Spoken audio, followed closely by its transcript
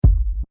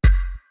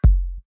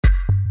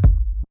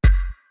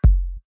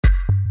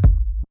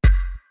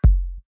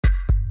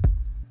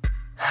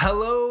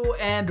Hello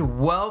and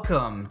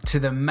welcome to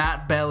the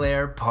Matt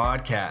Belair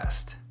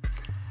podcast.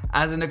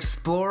 As an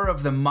explorer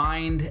of the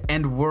mind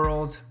and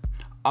world,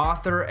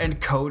 author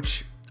and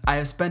coach, I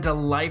have spent a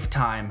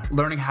lifetime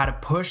learning how to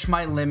push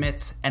my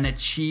limits and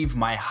achieve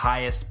my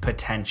highest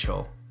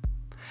potential.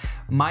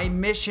 My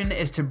mission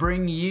is to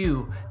bring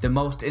you the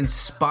most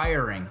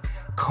inspiring,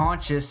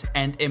 conscious,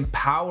 and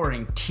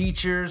empowering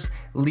teachers,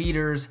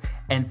 leaders,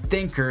 and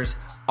thinkers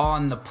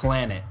on the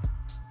planet.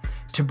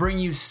 To bring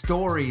you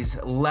stories,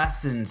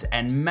 lessons,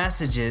 and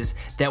messages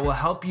that will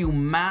help you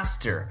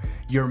master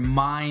your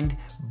mind,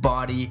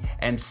 body,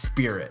 and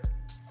spirit.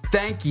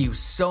 Thank you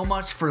so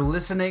much for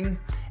listening,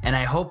 and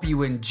I hope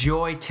you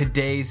enjoy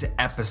today's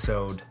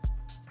episode.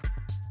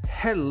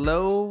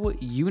 Hello,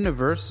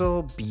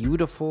 universal,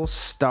 beautiful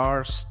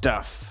star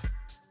stuff.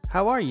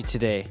 How are you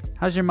today?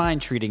 How's your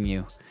mind treating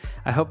you?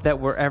 I hope that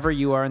wherever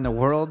you are in the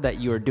world that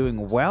you are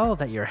doing well,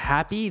 that you're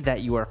happy,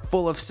 that you are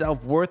full of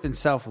self-worth and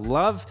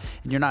self-love,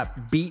 and you're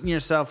not beating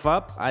yourself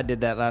up. I did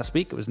that last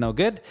week. It was no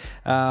good.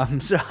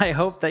 So I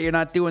hope that you're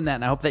not doing that,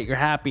 and I hope that you're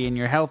happy and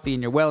you're healthy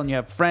and you're well and you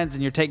have friends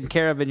and you're taken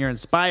care of and you're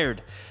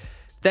inspired.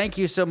 Thank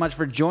you so much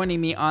for joining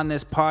me on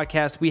this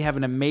podcast. We have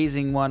an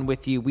amazing one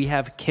with you. We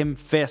have Kim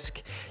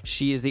Fiske.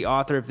 She is the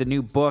author of the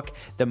new book,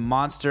 The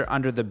Monster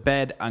Under the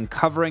Bed,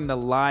 Uncovering the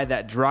Lie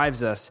That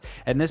Drives Us.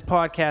 And this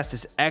podcast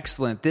is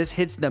excellent. This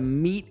hits the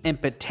meat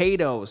and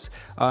potatoes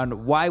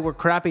on why we're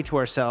crappy to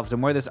ourselves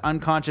and where this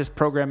unconscious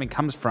programming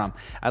comes from.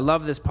 I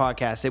love this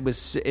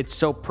podcast. It's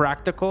so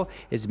practical,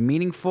 it's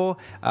meaningful,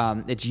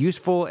 it's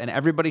useful, and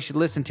everybody should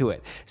listen to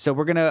it. So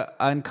we're going to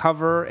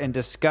uncover and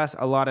discuss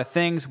a lot of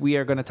things. We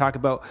are going to talk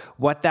about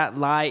what that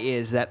lie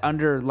is, that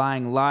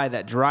underlying lie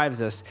that drives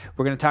us.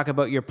 We're going to talk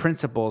about your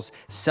principles,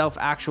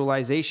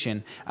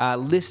 self-actualization,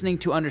 listening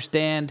to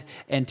understand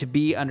and to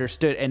be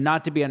understood and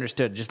not to be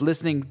understood, just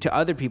listening to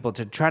other people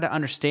to try to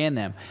understand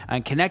them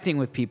and connecting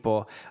with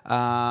people.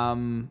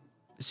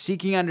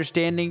 Seeking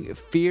understanding.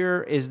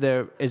 Fear is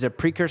a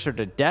precursor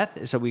to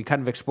death. So we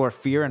kind of explore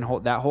fear and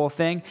that whole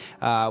thing.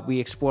 We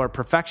explore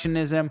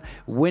perfectionism,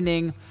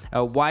 winning.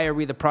 Why are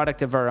we the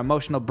product of our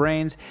emotional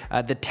brains?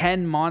 The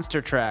 10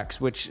 monster tracks,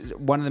 which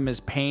one of them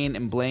is pain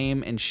and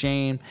blame and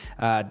shame.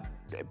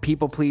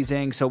 People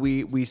pleasing. So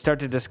we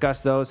start to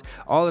discuss those.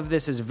 All of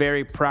this is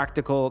very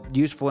practical,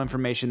 useful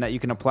information that you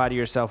can apply to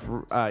yourself,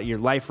 your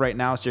life right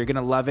now. So you're going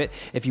to love it.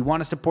 If you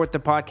want to support the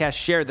podcast,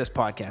 share this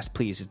podcast,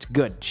 please. It's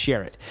good.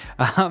 Share it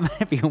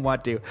if you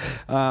want to.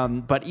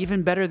 But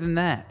even better than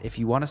that, if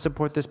you want to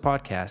support this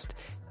podcast,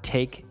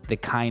 take the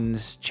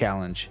kindness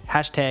challenge.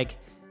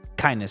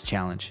 #kindness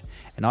challenge.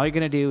 And all you're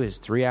going to do is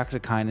 3 acts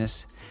of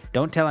kindness.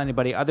 Don't tell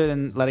anybody other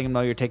than letting them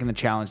know you're taking the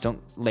challenge. Don't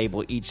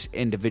label each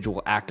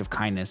individual act of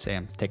kindness. Say,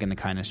 I'm taking the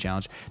kindness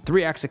challenge.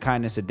 3 acts of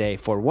kindness a day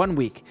for 1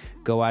 week.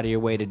 Go out of your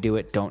way to do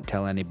it. Don't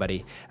tell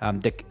anybody.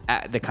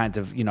 The kinds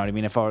of, you know what I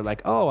mean? If I were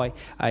like, oh,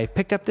 I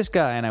picked up this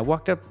guy and I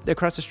walked up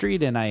across the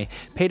street and I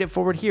paid it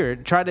forward here.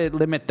 Try to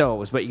limit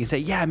those. But you can say,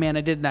 yeah, man,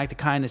 I did an act of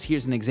kindness.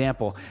 Here's an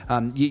example.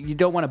 You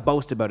don't want to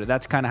boast about it.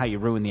 That's kind of how you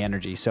ruin the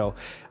energy. So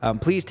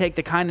please take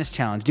the kindness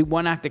challenge. Do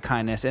 1 act of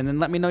kindness and then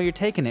let me know you're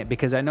taking it,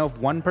 because I know if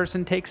one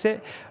person takes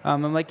it,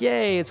 I'm like,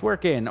 yay, it's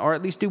working. Or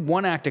at least do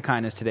 1 act of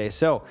kindness today.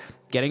 So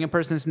getting a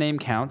person's name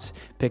counts.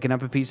 Picking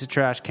up a piece of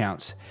trash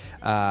counts.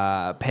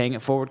 Paying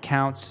it forward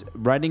counts.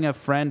 Writing a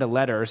friend a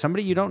letter, or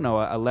somebody you don't know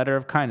a letter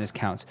of kindness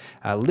counts.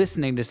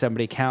 Listening to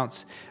somebody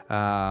counts.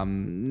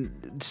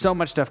 So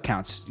much stuff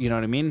counts. You know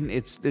what I mean?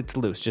 It's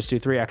loose. Just do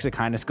 3 acts of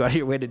kindness. Go out of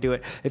your way to do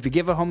it. If you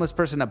give a homeless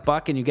person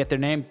 $1 and you get their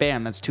name,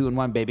 bam, that's 2 in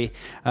 1, baby.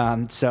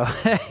 So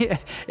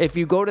if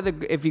you go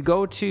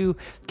to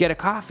get a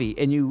coffee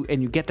and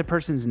you get the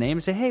person's name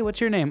and say, hey,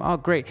 what's your name? Oh,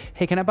 great.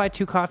 Hey, can I buy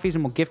 2 coffees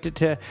and we'll gift it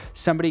to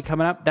somebody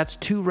coming up? That's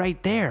 2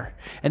 right there.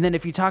 And then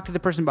if you talk to the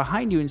person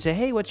behind you and say,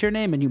 hey, what's your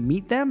name? And you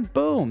meet them,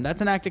 boom,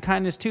 that's an act of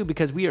kindness too,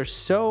 because we are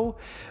so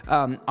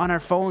on our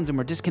phones and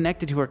we're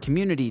disconnected to our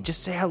community.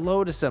 Just say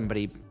hello to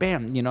somebody.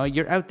 Bam,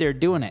 you're out there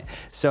doing it.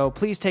 So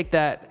please take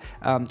that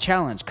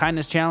challenge,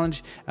 kindness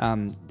challenge.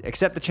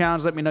 Accept the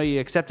challenge. Let me know you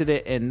accepted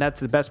it, and that's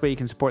the best way you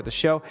can support the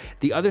show.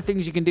 The other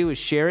things you can do is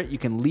share it. You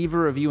can leave a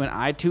review in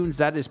iTunes.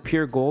 That is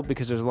pure gold,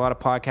 because there's a lot of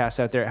podcasts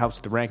out there. It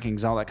helps with the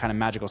rankings, all that kind of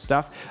magical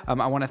stuff.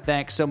 I want to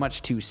thank so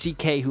much to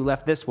CK who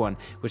left this one,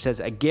 which says,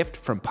 a gift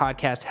from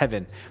podcast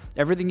heaven.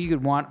 Everything you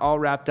could want, all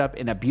wrapped up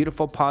in a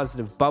beautiful,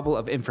 positive bubble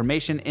of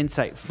information,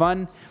 insight,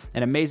 fun,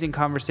 and amazing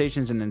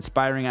conversations and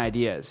inspiring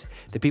ideas.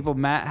 The people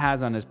Matt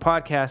has on his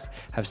podcast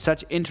have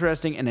such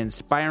interesting and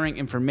inspiring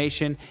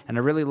information, and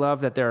I really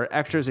love that there are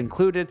extras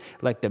included,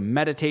 like the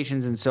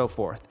meditations and so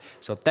forth.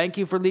 So thank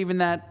you for leaving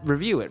that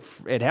review.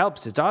 It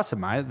helps. It's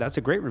awesome. That's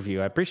a great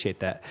review. I appreciate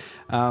that.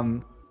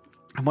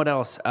 What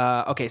else?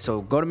 Okay,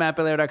 so go to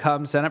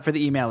mattbelair.com, sign up for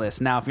the email list.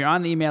 Now, if you're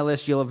on the email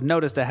list, you'll have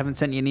noticed I haven't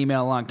sent you an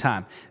email in a long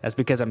time. That's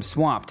because I'm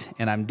swamped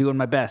and I'm doing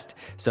my best.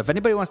 So if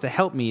anybody wants to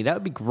help me, that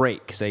would be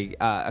great, because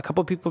a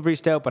couple of people have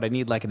reached out, but I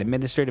need like an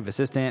administrative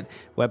assistant,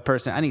 web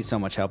person. I need so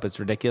much help. It's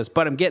ridiculous,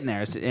 but I'm getting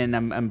there, and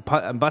I'm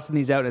busting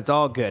these out. And it's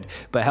all good,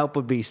 but help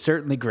would be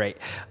certainly great.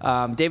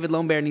 David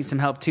Lombert needs some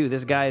help too.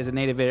 This guy is a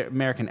Native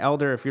American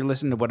elder. If you're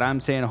listening to what I'm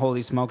saying,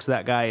 holy smokes,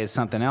 that guy is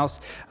something else.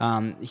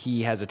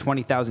 He has a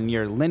 20,000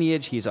 year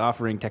lineage. He's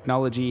offering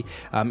technology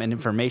and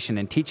information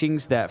and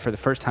teachings that for the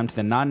first time to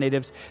the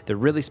non-natives. They're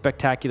really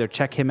spectacular.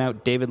 Check him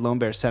out, David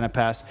Lombert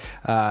Senepass.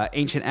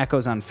 Ancient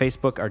Echoes on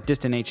Facebook, or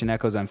Distant Ancient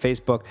Echoes on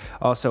Facebook.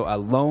 Also,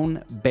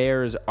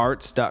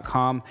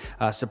 lonebearsarts.com.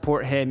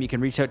 Support him. You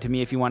can reach out to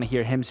me if you want to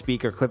hear him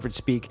speak or Clifford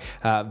speak.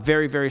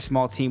 Very, very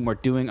small team. We're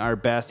doing our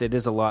best. It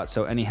is a lot,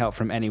 so any help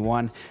from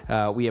anyone,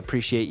 we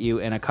appreciate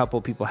you. And a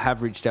couple people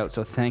have reached out,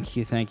 so thank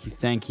you.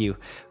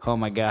 Oh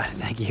my God,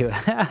 thank you.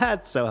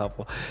 That's so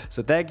helpful.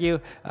 So thank you.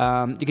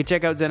 You can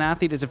check out Zen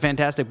Athlete. It's a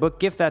fantastic book.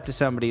 Gift that to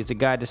somebody. It's a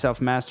guide to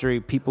self-mastery.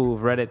 People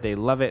who've read it, they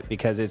love it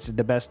because it's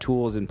the best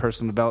tools in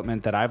personal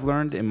development that I've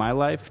learned in my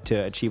life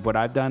to achieve what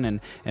I've done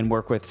and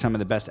work with some of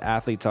the best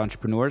athletes,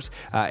 entrepreneurs,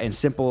 and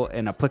simple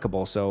and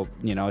applicable. So,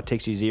 it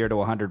takes you 0 to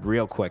 100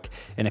 real quick.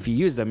 And if you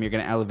use them, you're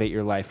going to elevate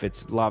your life.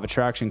 It's law of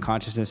attraction,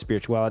 consciousness,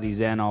 spirituality,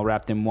 Zen, all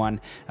wrapped in one.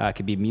 It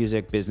could be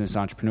music, business,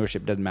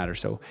 entrepreneurship, doesn't matter.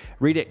 So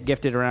read it,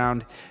 gift it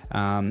around.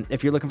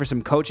 If you're looking for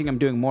some coaching, I'm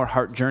doing more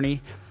Heart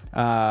Journey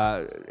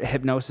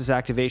hypnosis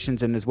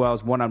activations, and as well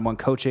as one-on-one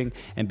coaching.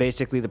 And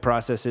basically the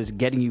process is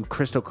getting you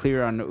crystal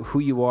clear on who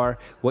you are,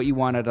 what you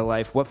want out of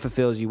life, what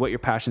fulfills you, what your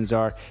passions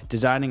are,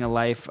 designing a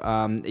life,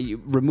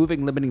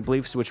 removing limiting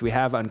beliefs, which we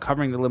have,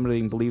 uncovering the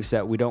limiting beliefs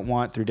that we don't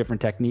want through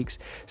different techniques.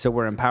 So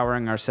we're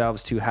empowering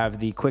ourselves to have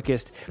the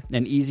quickest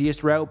and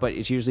easiest route, but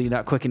it's usually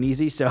not quick and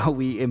easy. So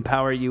we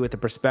empower you with the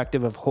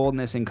perspective of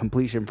wholeness and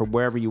completion from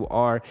wherever you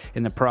are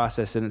in the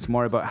process. And it's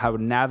more about how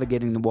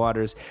navigating the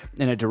waters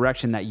in a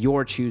direction that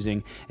you're choosing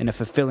in a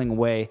fulfilling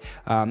way.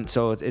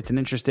 So it's an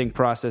interesting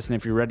process. And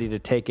if you're ready to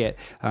take it,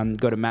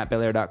 go to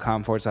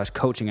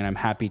mattbelair.com/coaching, and I'm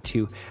happy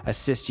to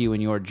assist you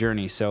in your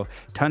journey. So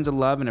tons of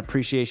love and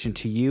appreciation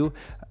to you.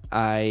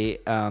 I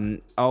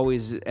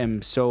always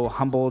am so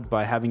humbled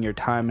by having your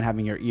time and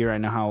having your ear. I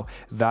know how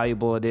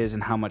valuable it is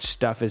and how much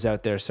stuff is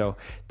out there. So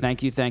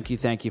thank you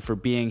for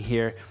being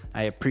here.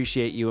 I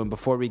appreciate you. And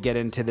before we get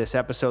into this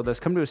episode, let's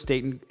come to a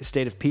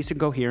state of peace and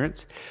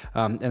coherence,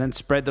 and then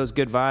spread those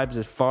good vibes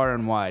as far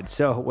and wide.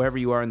 So wherever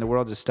you are in the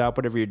world, just stop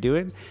whatever you're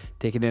doing,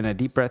 taking in a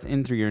deep breath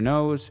in through your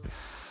nose,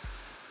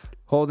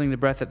 holding the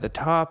breath at the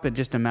top, and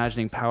just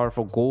imagining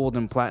powerful gold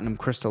and platinum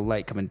crystal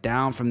light coming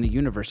down from the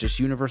universe, this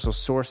universal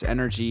source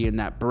energy. And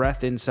that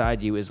breath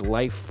inside you is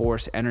life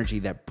force energy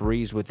that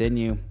breathes within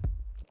you.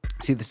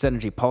 See this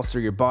energy pulse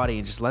through your body,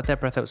 and just let that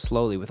breath out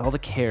slowly with all the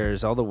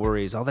cares, all the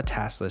worries, all the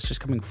task lists, just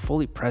coming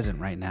fully present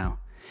right now.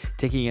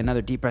 Taking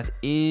another deep breath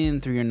in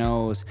through your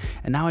nose.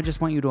 And now I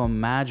just want you to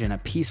imagine a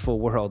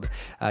peaceful world.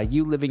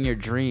 You living your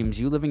dreams,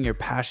 you living your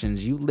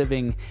passions, you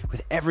living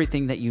with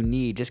everything that you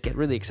need. Just get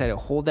really excited.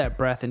 Hold that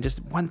breath, and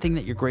just one thing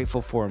that you're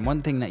grateful for, and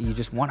one thing that you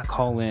just want to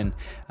call in,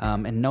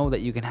 and know that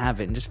you can have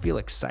it, and just feel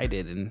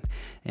excited and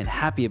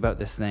happy about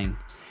this thing.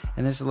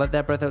 And just let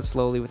that breath out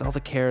slowly with all the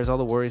cares, all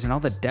the worries, and all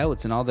the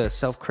doubts, and all the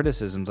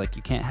self-criticisms, like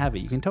you can't have it.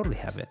 You can totally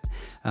have it.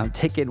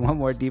 Take in one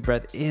more deep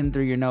breath in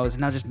through your nose,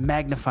 and now just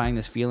magnifying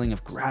this feeling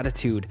of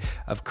gratitude,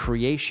 of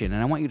creation.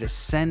 And I want you to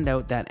send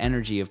out that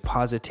energy of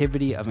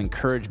positivity, of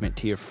encouragement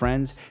to your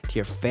friends, to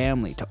your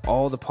family, to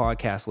all the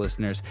podcast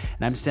listeners.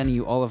 And I'm sending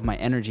you all of my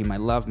energy, my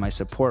love, my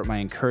support, my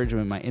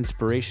encouragement, my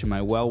inspiration,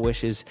 my well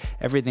wishes,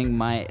 everything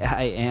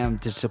I am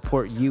to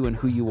support you and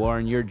who you are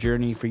in your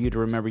journey, for you to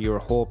remember you are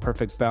whole,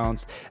 perfect,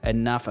 balanced,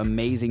 enough,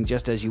 amazing,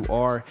 just as you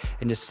are,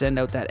 and to send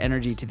out that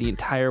energy to the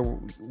entire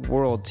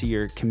world, to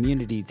your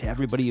community, to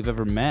everybody you've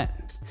ever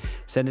met.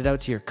 Send it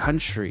out to your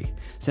country,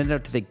 send it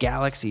out to the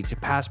galaxy, to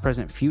past,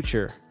 present,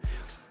 future.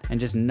 And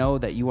just know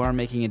that you are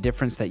making a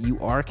difference, that you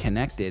are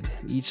connected.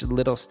 Each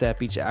little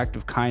step, each act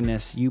of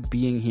kindness, you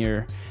being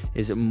here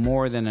is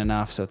more than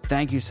enough. So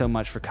thank you so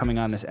much for coming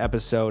on this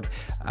episode.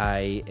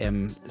 I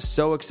am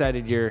so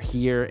excited you're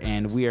here,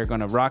 and we are going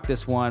to rock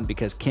this one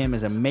because Kim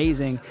is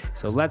amazing.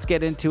 So let's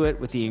get into it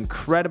with the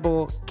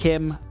incredible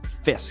Kim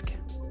Fiske.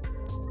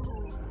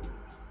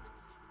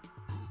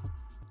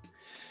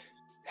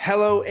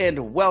 Hello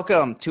and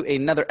welcome to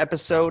another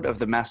episode of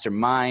the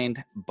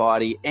Mastermind,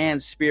 Body,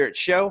 and Spirit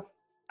Show.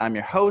 I'm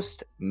your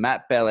host,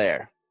 Matt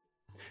Belair.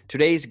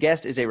 Today's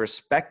guest is a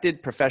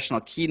respected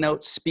professional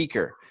keynote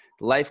speaker,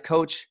 life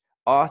coach,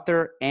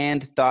 author,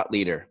 and thought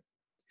leader.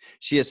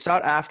 She is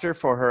sought after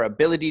for her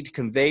ability to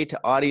convey to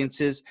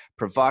audiences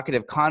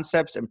provocative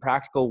concepts and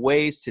practical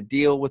ways to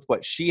deal with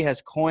what she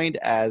has coined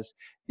as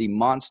the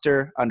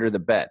monster under the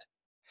bed.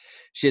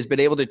 She has been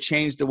able to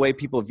change the way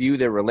people view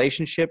their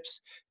relationships,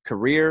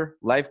 career,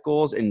 life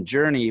goals, and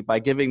journey by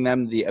giving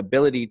them the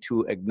ability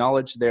to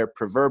acknowledge their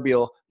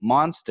proverbial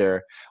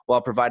monster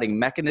while providing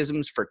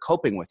mechanisms for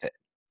coping with it.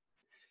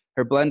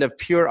 Her blend of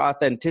pure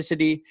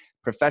authenticity,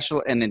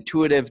 professional and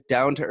intuitive,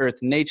 down-to-earth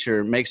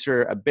nature makes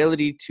her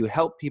ability to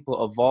help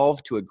people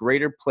evolve to a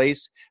greater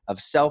place of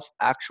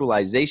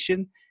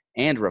self-actualization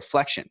and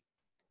reflection.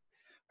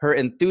 Her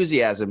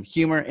enthusiasm,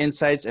 humor,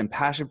 insights, and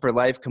passion for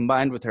life,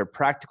 combined with her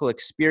practical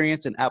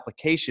experience and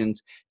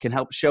applications, can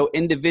help show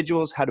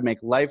individuals how to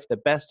make life the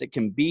best it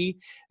can be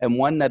and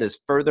one that is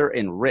further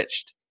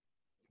enriched.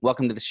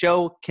 Welcome to the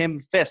show,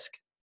 Kim Fiske.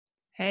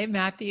 Hey,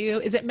 Matthew.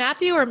 Is it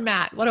Matthew or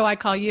Matt? What do I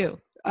call you?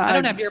 I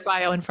don't have your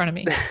bio in front of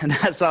me.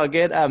 That's all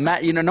good.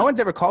 Matt, no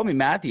one's ever called me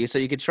Matthew, so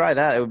you could try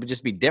that. It would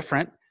just be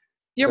different.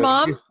 Your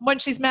mom, when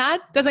she's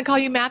mad, doesn't call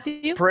you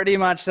Matthew? Pretty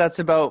much. That's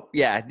about,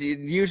 yeah.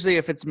 Usually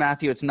if it's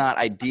Matthew, it's not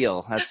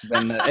ideal. That's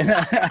been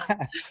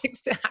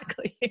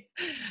Exactly.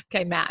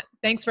 Okay, Matt,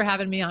 thanks for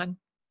having me on.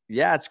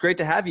 Yeah, it's great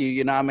to have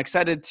you. I'm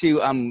excited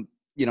to,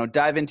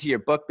 dive into your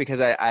book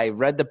because I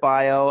read the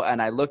bio and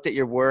I looked at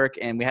your work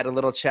and we had a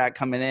little chat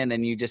coming in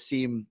and you just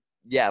seem,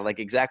 like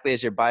exactly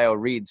as your bio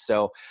reads.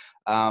 So,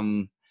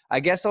 I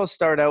guess I'll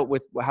start out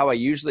with how I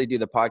usually do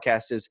the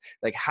podcast is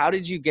like, how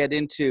did you get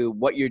into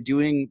what you're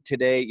doing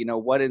today?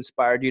 What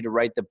inspired you to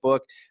write the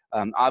book?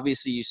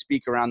 Obviously you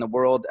speak around the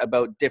world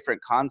about different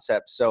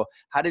concepts. So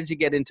how did you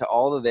get into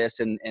all of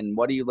this and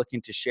what are you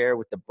looking to share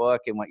with the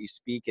book and what you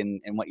speak and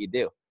what you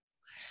do?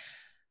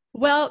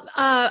 Well,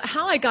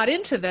 how I got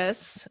into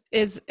this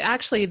is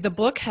actually the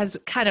book has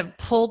kind of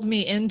pulled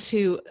me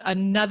into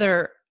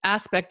another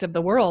aspect of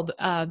the world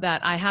that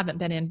I haven't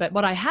been in. But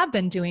what I have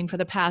been doing for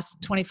the past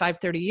 25,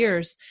 30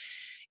 years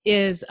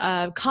is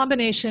a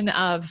combination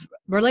of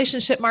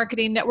relationship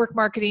marketing, network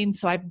marketing.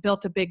 So I've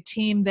built a big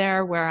team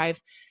there where I've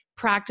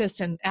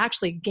practiced and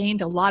actually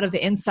gained a lot of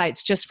the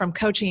insights just from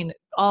coaching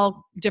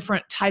all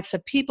different types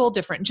of people,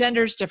 different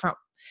genders, different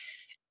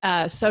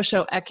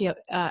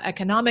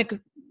socio-economic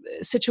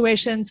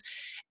situations.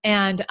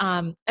 And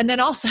then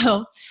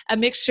also a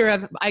mixture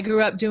of, I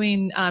grew up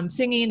doing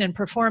singing and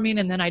performing,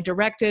 and then I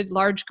directed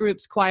large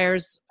groups,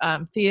 choirs,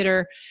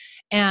 theater.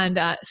 And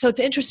so it's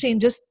interesting,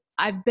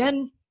 I've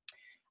been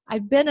a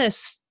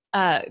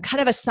kind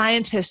of a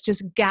scientist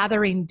just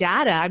gathering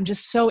data. I'm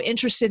just so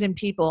interested in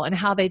people and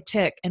how they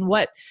tick and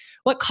what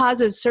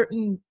causes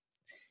certain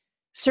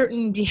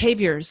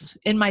behaviors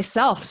in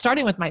myself,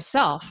 starting with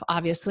myself,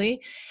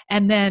 obviously,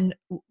 and then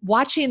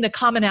watching the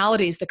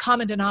commonalities, the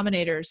common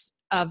denominators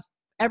of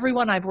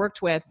everyone I've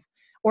worked with,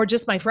 or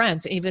just my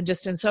friends, even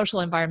just in social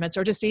environments,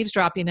 or just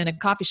eavesdropping in a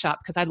coffee shop,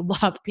 because I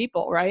love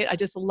people, right? I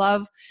just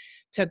love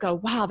to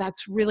go, wow,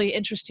 that's really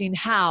interesting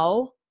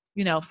how,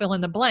 fill in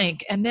the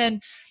blank. And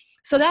then,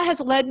 so that has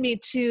led me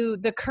to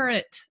the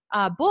current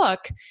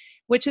book,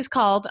 which is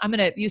called,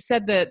 you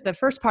said the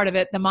first part of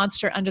it, The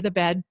Monster Under the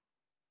Bed.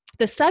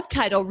 The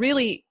subtitle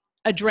really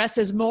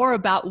addresses more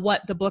about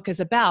what the book is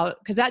about,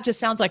 because that just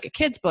sounds like a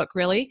kid's book,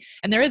 really.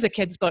 And there is a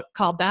kid's book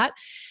called that.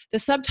 The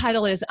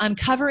subtitle is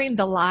Uncovering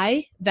the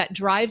Lie That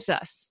Drives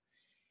Us.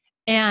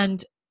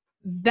 And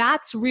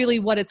that's really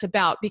what it's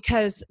about,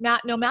 because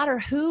Matt, no matter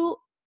who,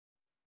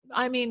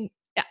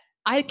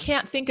 I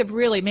can't think of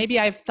really, maybe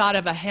I've thought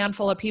of a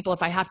handful of people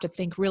if I have to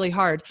think really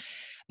hard,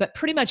 but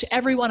pretty much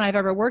everyone I've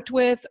ever worked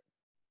with,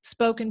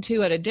 spoken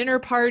to at a dinner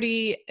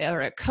party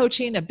or a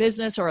coaching, a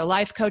business or a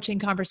life coaching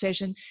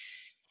conversation,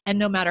 and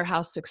no matter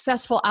how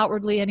successful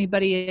outwardly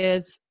anybody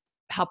is,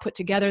 how put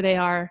together they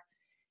are,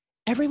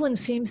 everyone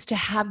seems to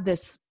have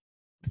this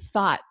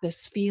thought,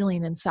 this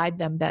feeling inside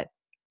them that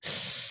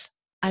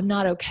I'm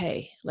not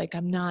okay. Like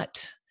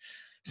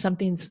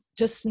something's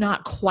just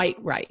not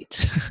quite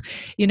right.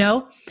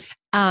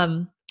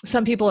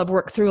 Some people have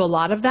worked through a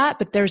lot of that,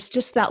 but there's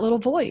just that little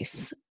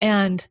voice.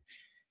 And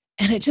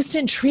it just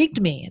intrigued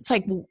me. It's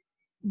like,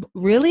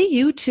 really?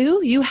 You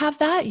too? You have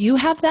that? You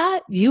have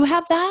that? You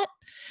have that?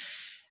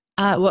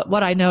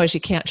 What I know is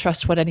you can't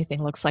trust what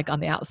anything looks like on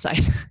the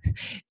outside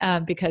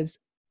because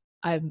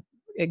I'm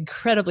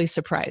incredibly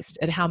surprised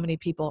at how many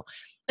people.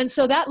 And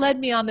so that led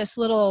me on this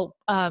little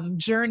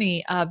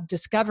journey of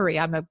discovery.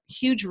 I'm a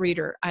huge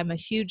reader. I'm a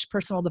huge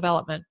personal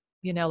development,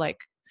 like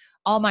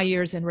all my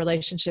years in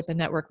relationship and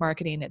network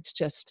marketing, it's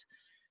just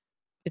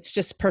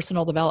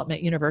personal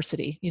development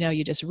university.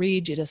 You just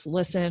read, you just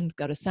listen,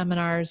 go to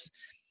seminars,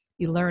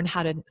 you learn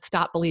how to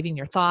stop believing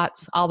your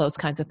thoughts, all those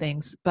kinds of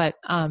things. But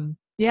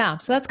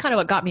so that's kind of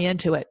what got me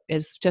into it,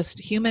 is just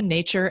human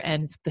nature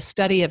and the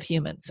study of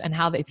humans and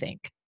how they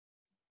think.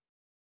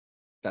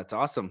 That's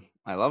awesome.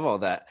 I love all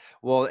that.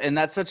 Well, and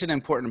that's such an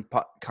important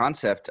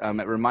concept.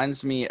 It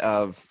reminds me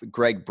of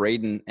Greg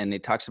Braden, and he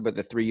talks about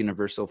the 3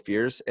 universal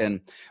fears.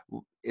 And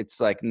it's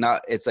like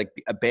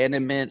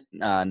abandonment,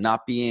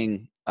 not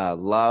being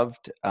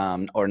loved,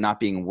 or not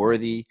being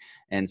worthy,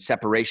 and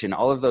separation,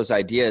 all of those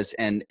ideas.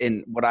 And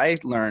in what I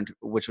learned,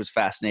 which was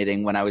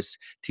fascinating when I was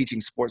teaching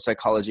sports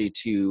psychology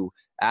to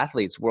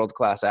athletes,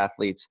 world-class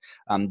athletes,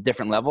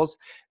 different levels,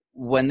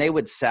 when they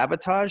would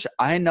sabotage,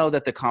 I know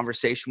that the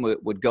conversation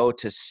would go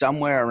to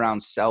somewhere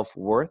around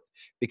self-worth,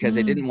 because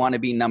they didn't want to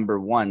be number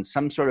one,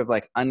 some sort of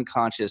like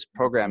unconscious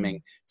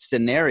programming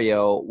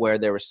scenario where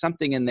there was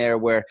something in there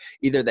where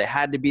either they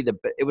had to be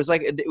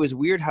it was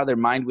weird how their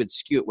mind would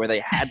skew it, where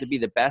they had to be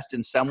the best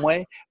in some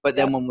way. But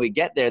then when we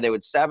get there, they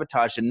would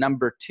sabotage, and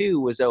number 2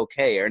 was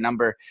okay, or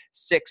number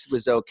 6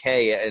 was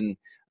okay. And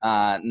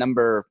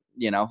number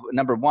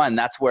 1,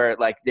 that's where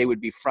like they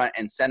would be front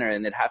and center,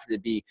 and they'd have to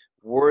be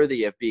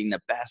worthy of being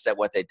the best at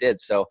what they did.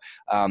 So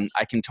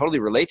I can totally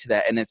relate to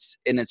that. And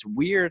it's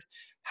weird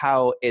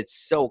how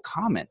it's so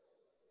common.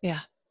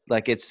 Yeah.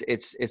 Like it's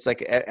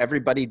like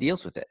everybody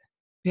deals with it.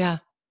 Yeah,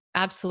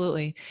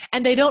 absolutely.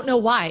 And they don't know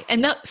why.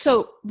 And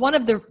so one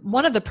of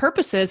the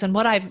purposes, and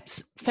what I've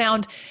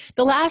found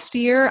the last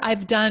year,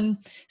 I've done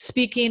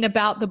speaking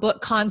about the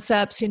book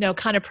concepts,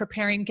 kind of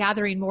preparing,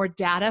 gathering more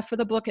data for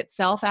the book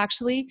itself,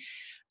 actually,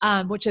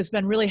 which has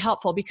been really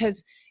helpful,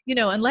 because,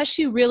 unless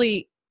you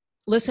really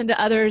listen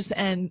to others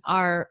and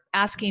are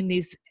asking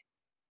these,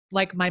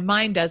 like my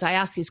mind does, I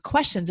ask these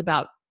questions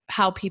about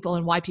how people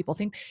and why people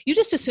think, you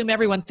just assume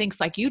everyone thinks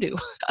like you do,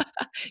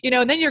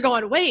 and then you're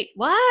going, wait,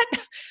 what?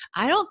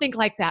 I don't think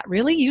like that.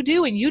 Really? You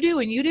do, and you do,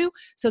 and you do.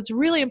 So it's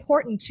really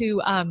important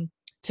to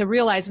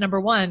realize,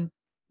 number 1,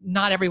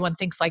 not everyone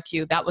thinks like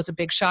you. That was a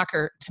big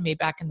shocker to me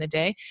back in the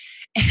day.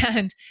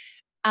 And,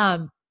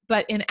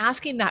 but in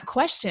asking that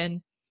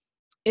question,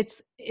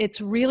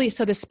 it's really,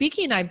 so the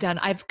speaking I've done,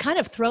 I've kind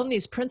of thrown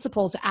these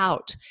principles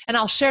out, and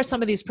I'll share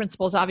some of these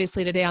principles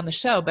obviously today on the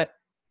show, but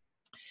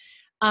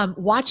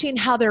watching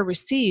how they're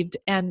received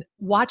and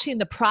watching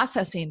the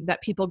processing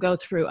that people go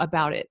through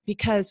about it.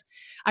 Because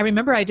I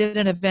remember I did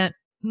an event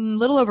a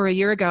little over a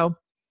year ago.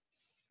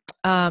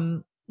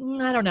 I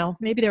don't know,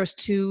 maybe there was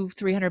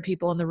 200-300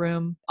 people in the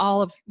room,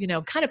 all of,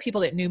 kind of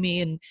people that knew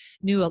me and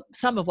knew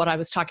some of what I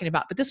was talking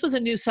about. But this was a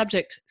new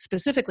subject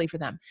specifically for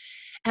them.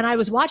 And I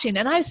was watching,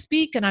 and I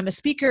speak, and I'm a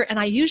speaker, and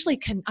I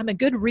usually I'm a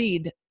good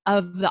read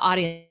of the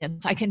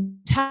audience. I can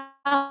tell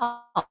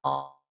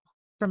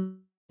from,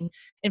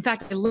 in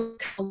fact, I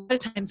look, a lot of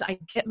times I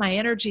get my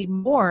energy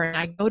more, and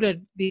I go to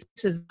these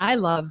places I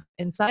love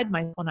inside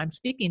when I'm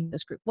speaking to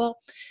this group. Well,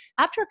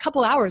 after a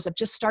couple hours of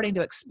just starting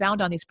to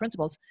expound on these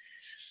principles,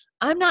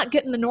 I'm not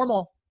getting the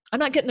normal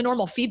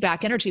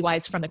feedback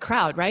energy-wise from the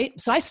crowd, right?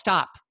 So I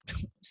stop.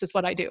 This is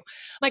what I do. I'm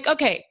like,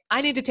 okay,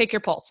 I need to take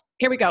your pulse.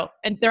 Here we go.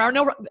 And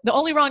the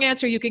only wrong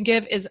answer you can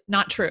give is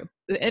not true.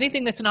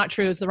 Anything that's not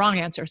true is the wrong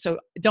answer. So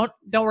don't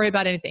worry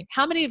about anything.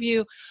 How many of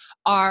you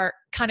are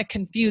kind of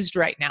confused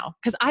right now?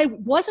 Because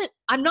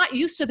I'm not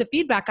used to the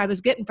feedback I was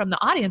getting from the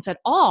audience at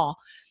all.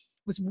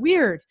 It was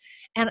weird.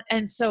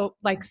 And so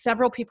like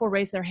several people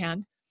raised their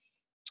hand,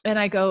 and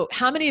I go,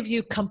 how many of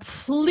you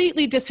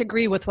completely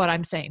disagree with what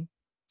I'm saying?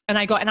 And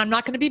I go, and I'm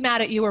not going to be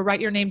mad at you or write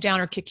your name down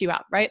or kick you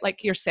out, right?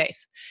 Like, you're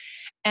safe.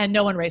 And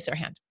no one raised their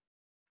hand.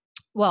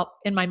 Well,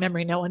 in my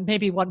memory, no one,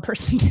 maybe one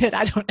person did.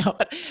 I don't know.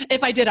 But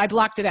if I did, I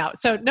blocked it out.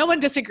 So no one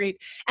disagreed.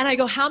 And I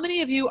go, how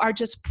many of you are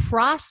just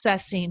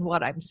processing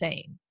what I'm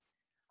saying?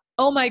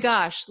 Oh my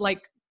gosh.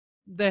 Like,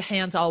 the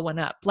hands all went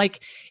up.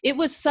 Like, it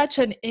was such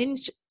an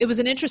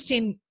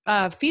interesting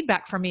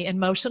feedback for me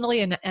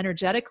emotionally and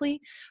energetically.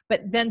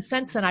 But then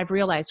since then, I've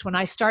realized when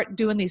I start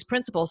doing these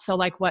principles, so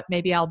like what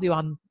maybe I'll do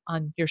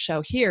on your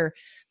show here,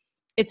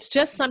 it's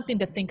just something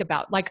to think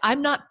about. Like,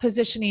 I'm not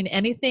positioning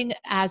anything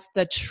as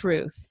the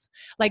truth.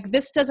 Like,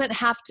 this doesn't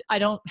have to, I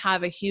don't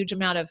have a huge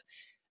amount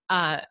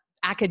of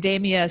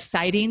academia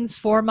sightings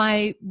for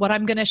what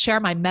I'm going to share,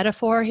 my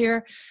metaphor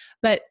here.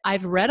 But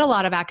I've read a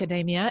lot of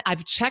academia.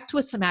 I've checked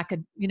with some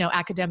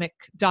academic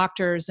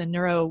doctors and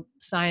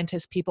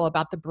neuroscientist people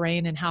about the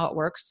brain and how it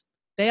works.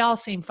 They all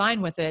seem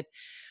fine with it.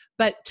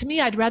 But to me,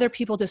 I'd rather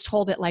people just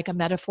hold it like a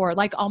metaphor,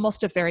 like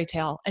almost a fairy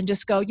tale, and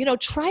just go,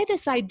 try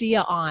this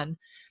idea on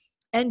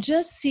and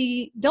just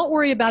see. Don't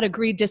worry about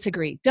agree,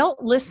 disagree.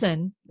 Don't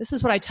listen. This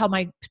is what I tell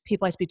my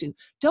people I speak to.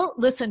 Don't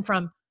listen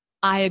from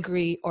I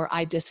agree or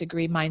I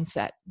disagree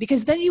mindset,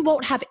 because then you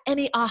won't have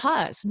any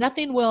ahas.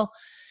 Nothing will.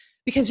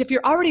 Because if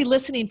you're already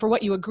listening for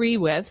what you agree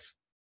with,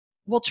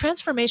 well,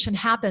 transformation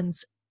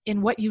happens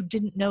in what you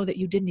didn't know that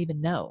you didn't even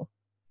know,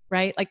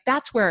 right? Like,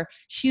 that's where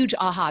huge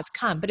ahas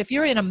come. But if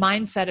you're in a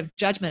mindset of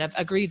judgment, of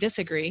agree,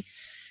 disagree,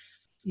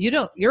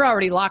 you're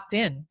already locked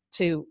in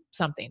to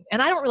something.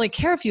 And I don't really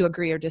care if you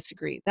agree or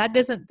disagree. That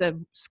isn't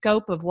the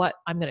scope of what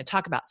I'm going to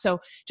talk about. So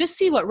just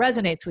see what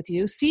resonates with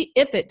you, see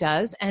if it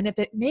does, and if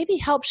it maybe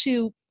helps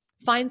you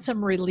find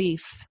some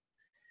relief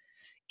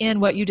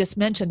in what you just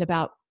mentioned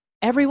about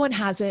everyone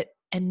has it,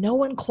 and no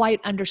one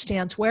quite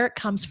understands where it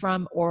comes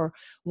from or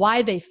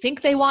why they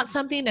think they want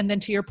something. And then,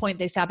 to your point,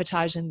 they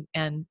sabotage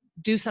and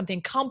do something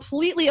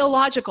completely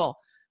illogical.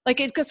 Like,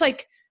 it's just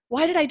like,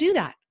 why did I do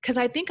that? Because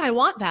I think I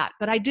want that,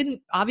 but I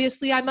didn't.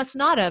 Obviously, I must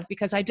not have,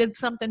 because I did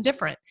something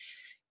different.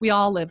 If we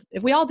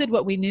all did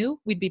what we knew,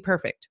 we'd be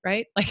perfect,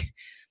 right? Like,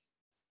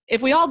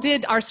 if we all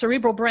did our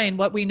cerebral brain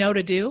what we know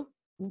to do,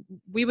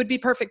 we would be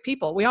perfect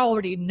people. We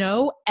already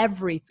know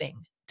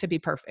everything to be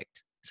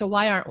perfect. So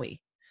why aren't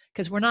we?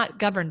 Because we're not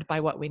governed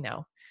by what we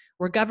know.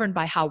 We're governed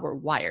by how we're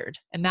wired.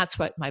 And that's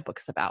what my book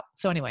is about.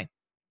 So anyway.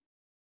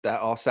 That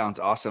all sounds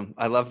awesome.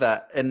 I love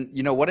that. And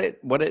you know what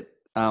it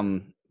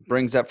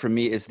brings up for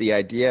me is the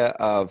idea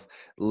of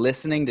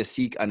listening to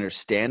seek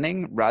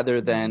understanding rather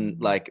than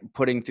like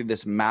putting through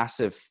this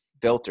massive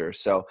filter.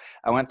 So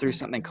I went through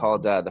something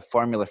called The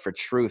Formula for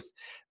Truth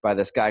by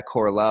this guy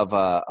Love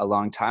a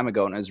long time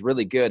ago, and it was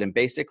really good. And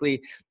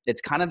basically,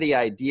 it's kind of the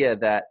idea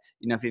that,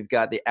 you know, if you've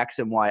got the X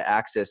and Y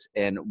axis,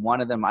 and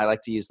one of them I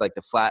like to use like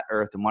the flat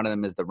Earth, and one of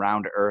them is the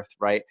round Earth,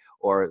 right?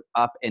 Or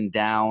up and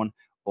down,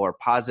 or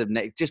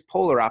positive, just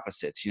polar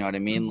opposites. You know what I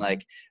mean?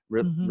 Like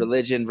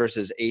religion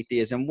versus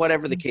atheism,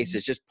 whatever the case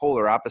is, just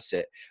polar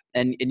opposite.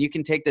 And you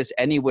can take this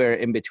anywhere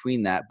in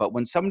between that. But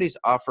when somebody's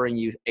offering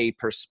you a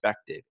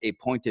perspective, a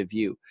point of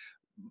view,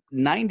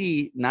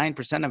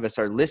 99% of us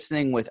are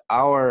listening with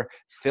our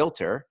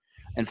filter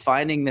and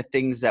finding the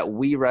things that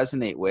we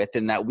resonate with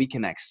and that we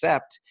can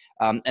accept,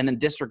 and then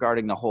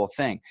disregarding the whole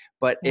thing.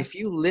 But if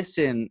you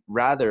listen,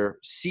 rather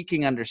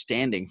seeking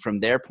understanding from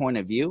their point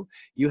of view,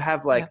 you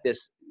have like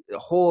this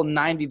whole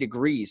 90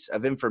 degrees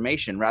of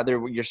information.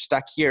 Rather, you're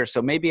stuck here.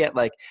 So maybe at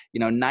like,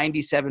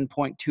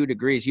 97.2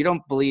 degrees, you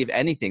don't believe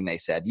anything they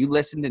said. You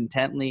listened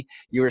intently.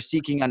 You were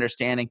seeking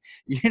understanding.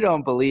 You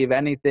don't believe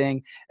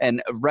anything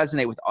and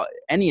resonate with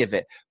any of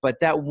it. But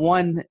that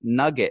one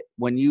nugget,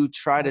 when you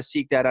try to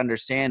seek that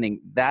understanding,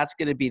 that's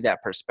going to be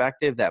that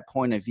perspective, that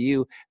point of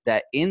view,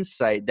 that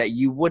insight that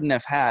you wouldn't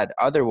have had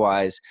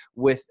otherwise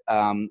with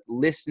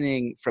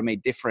listening from a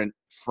different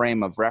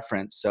frame of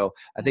reference. So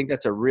I think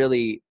that's a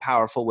really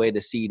powerful way to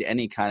seed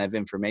any kind of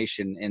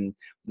information in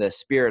the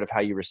spirit of how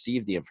you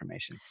receive the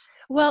information.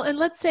 Well, and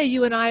let's say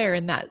you and I are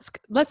in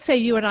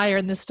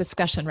this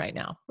discussion right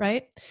now,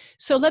 right?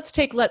 So let's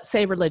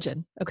say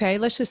religion. Okay.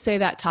 Let's just say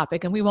that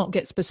topic, and we won't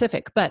get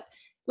specific, but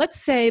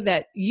let's say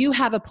that you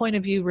have a point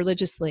of view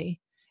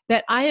religiously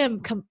that I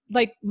am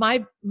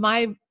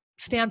my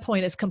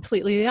standpoint is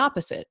completely the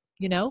opposite,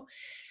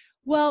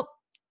 Well,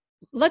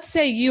 let's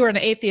say you are an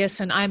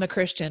atheist and I'm a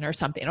Christian or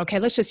something. Okay,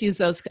 let's just use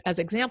those as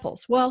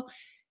examples. Well,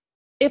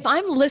 if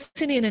I'm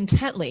listening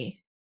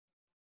intently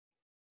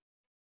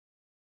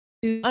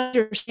to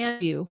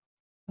understand you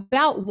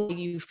about why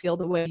you feel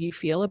the way you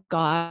feel of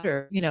God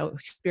or,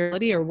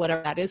 spirituality or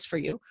whatever that is for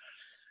you,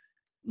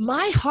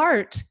 my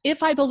heart,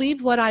 if I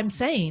believe what I'm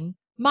saying,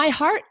 my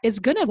heart is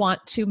going to want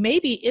to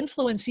maybe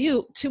influence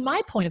you to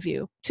my point of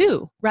view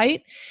too,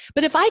 right?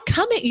 But if I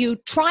come at you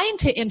trying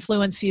to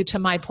influence you to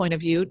my point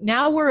of view,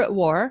 now we're at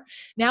war.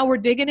 Now we're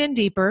digging in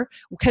deeper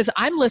because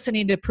I'm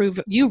listening to prove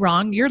you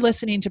wrong. You're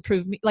listening to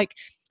prove me. Like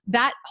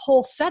that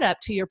whole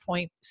setup, to your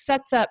point,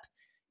 sets up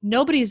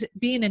nobody's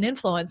being an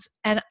influence,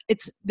 and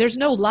there's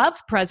no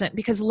love present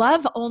because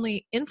love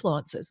only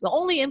influences. The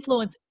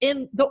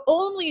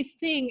only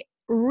thing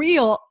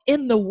real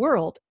in the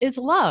world is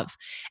love.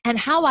 And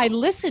how I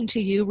listen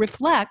to you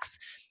reflects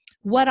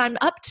what I'm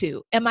up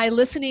to. Am I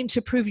listening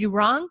to prove you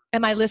wrong?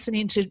 Am I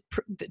listening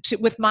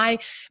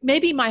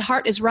maybe my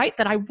heart is right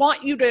that I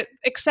want you to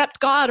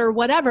accept God or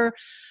whatever.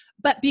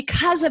 But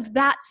because of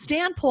that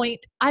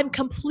standpoint, I'm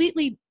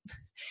completely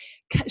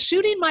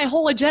shooting my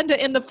whole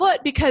agenda in the foot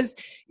because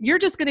you're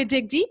just going to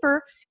dig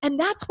deeper. And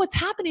that's what's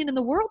happening in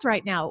the world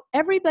right now.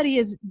 Everybody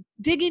is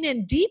digging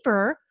in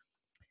deeper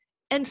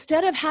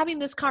instead of having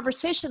this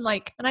conversation,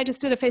 and I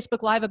just did a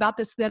Facebook Live about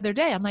this the other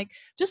day. I'm like,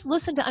 just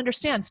listen to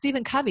understand.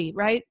 Stephen Covey,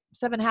 right?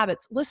 7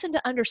 Habits. Listen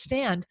to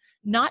understand,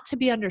 not to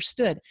be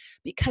understood,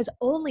 because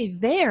only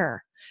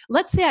there,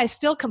 let's say I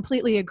still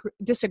completely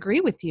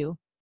disagree with you,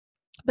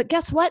 but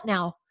guess what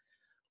now?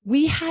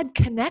 We had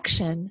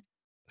connection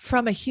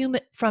from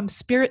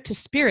spirit to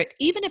spirit.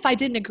 Even if I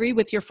didn't agree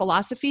with your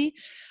philosophy,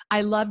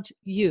 I loved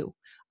you.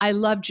 I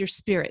loved your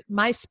spirit.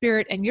 My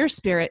spirit and your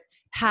spirit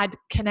had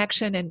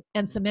connection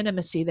and some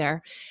intimacy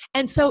there.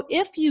 And so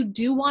if you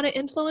do want to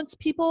influence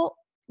people,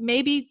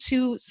 maybe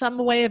to some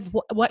way of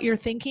what you're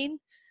thinking,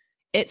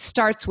 it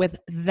starts with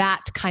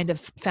that kind of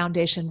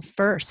foundation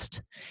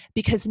first.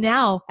 Because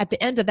now at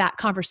the end of that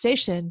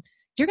conversation,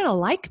 you're going to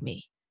like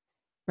me,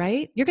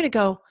 right? You're going to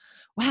go,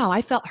 wow,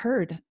 I felt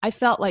heard. I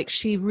felt like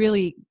and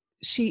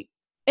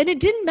it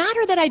didn't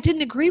matter that I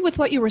didn't agree with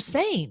what you were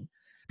saying,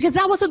 because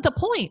that wasn't the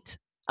point.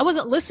 I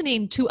wasn't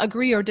listening to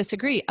agree or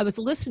disagree. I was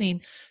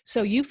listening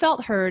so you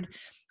felt heard.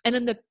 And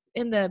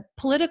in the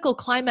political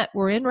climate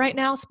we're in right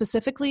now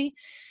specifically,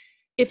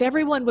 if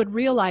everyone would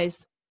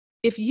realize,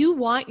 if you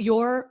want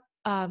your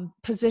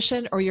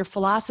position or your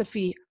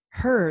philosophy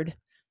heard,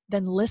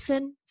 then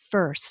listen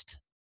first.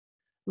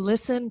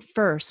 Listen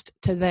first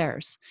to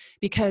theirs.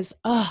 Because,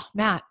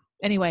 Matt,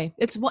 anyway,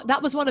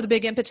 that was one of the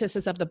big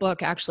impetuses of the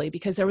book, actually,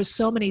 because there was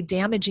so many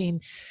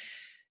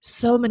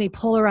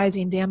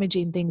polarizing,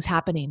 damaging things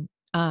happening.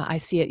 I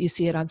see it. You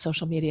see it on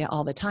social media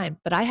all the time.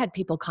 But I had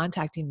people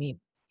contacting me,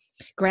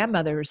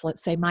 grandmothers,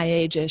 let's say my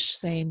age-ish,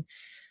 saying,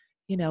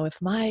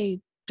 if my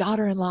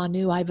daughter-in-law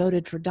knew I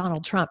voted for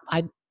Donald Trump,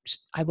 I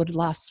would have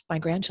lost my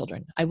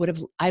grandchildren. I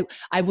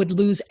would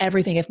lose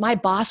everything. If my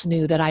boss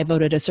knew that I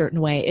voted a certain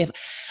way,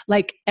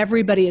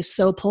 everybody is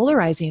so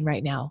polarizing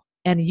right now.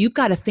 and you've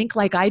got to think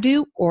like I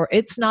do, or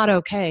it's not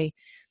okay.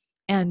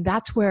 And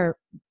that's where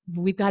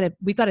we've got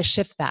to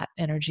shift that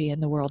energy in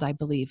the world, I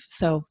believe.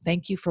 So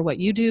thank you for what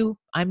you do.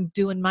 I'm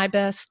doing my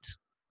best.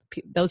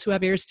 Those who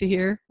have ears to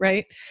hear,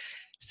 right?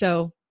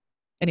 So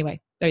anyway,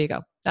 there you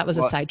go. That was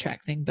a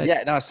sidetrack thing, but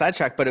yeah, no, a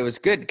sidetrack, but it was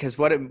good because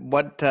what it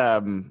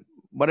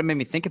made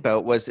me think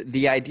about was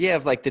the idea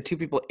of like the two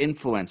people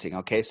influencing.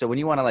 Okay, so when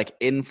you want to like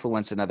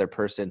influence another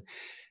person,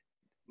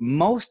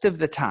 most of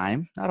the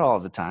time, not all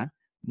of the time,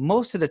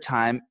 most of the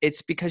time,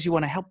 it's because you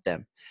want to help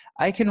them.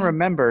 I can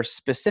remember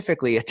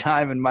specifically a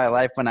time in my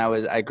life when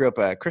I grew up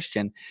a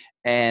Christian,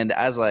 and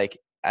I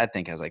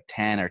think I was like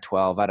 10 or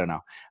 12. I don't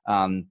know.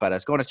 But I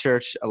was going to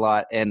church a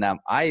lot. And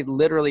I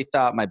literally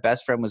thought my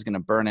best friend was going to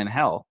burn in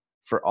hell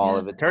for all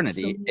of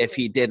eternity if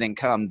he didn't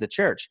come to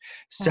church.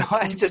 So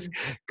I just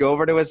go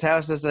over to his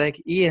house. I was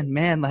like, Ian,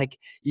 man, like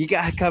you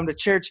got to come to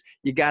church.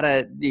 You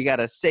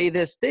gotta say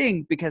this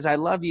thing because I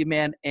love you,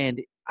 man.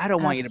 And I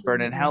don't want you to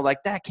burn in hell. Like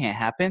that can't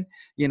happen.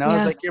 You know,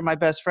 it's like, you're my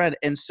best friend.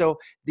 And so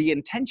the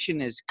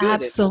intention is good.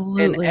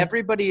 Absolutely. And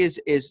everybody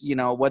is, you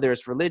know, whether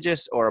it's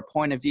religious or a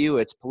point of view,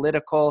 it's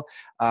political,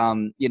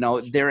 you know,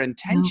 their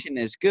intention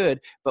is good,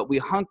 but we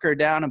hunker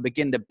down and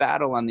begin to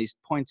battle on these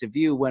points of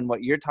view when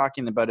what you're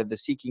talking about of the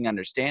seeking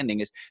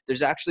understanding is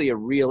there's actually a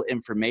real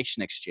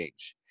information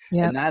exchange.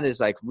 And that is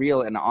like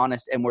real and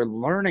honest. And we're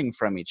learning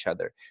from each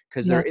other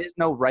because there is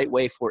no right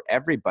way for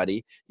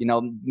everybody. You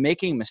know,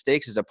 making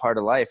mistakes is a part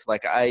of life.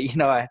 Like I've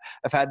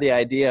had the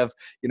idea of,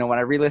 you know, when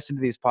I re-listen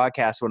to these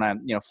podcasts, when I'm,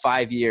 you know,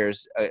 5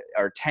 years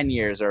or 10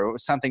 years or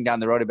something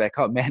down the road, I'd be like,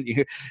 oh man,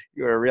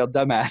 you're a real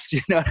dumbass.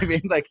 You know what I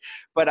mean? Like,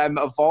 but I'm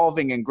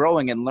evolving and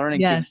growing and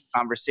learning through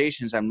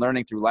conversations. I'm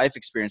learning through life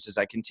experiences.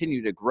 I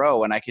continue to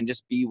grow and I can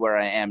just be where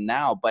I am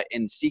now. But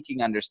in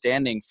seeking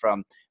understanding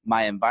from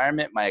my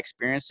environment, my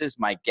experiences,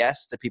 my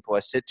guests, the people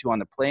I sit to on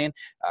the plane,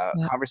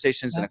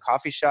 conversations in a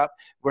coffee shop,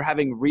 we're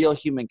having real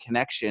human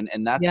connection.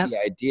 And that's the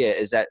idea,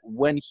 is that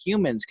when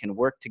humans can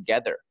work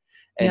together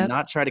and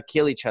not try to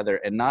kill each other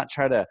and not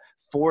try to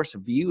force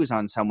views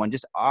on someone,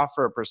 just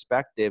offer a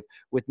perspective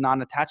with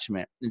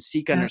non-attachment and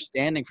seek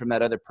understanding from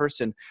that other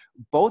person,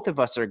 both of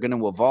us are going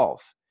to evolve.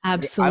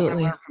 Absolutely. I'm going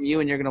to learn from you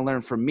and you're going to learn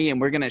from me. And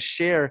we're going to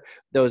share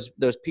those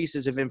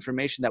pieces of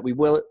information that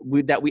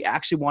we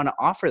actually want to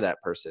offer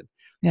that person.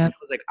 Yeah. It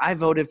was like, I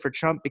voted for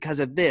Trump because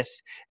of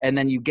this. And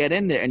then you get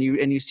in there and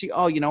you see,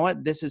 oh, you know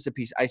what? This is the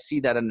piece. I see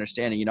that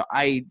understanding. You know,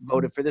 I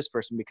voted for this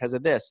person because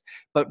of this.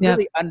 But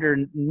really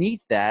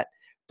underneath that,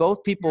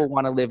 both people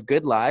want to live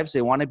good lives.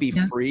 They want to be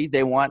free.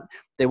 They want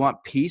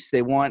peace.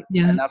 They want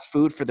enough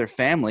food for their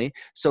family.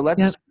 So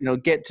let's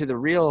get to the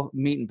real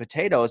meat and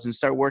potatoes and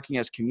start working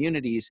as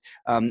communities,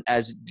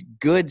 as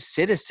good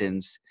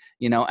citizens,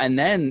 and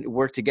then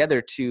work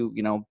together to,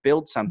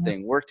 build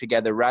something, work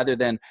together rather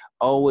than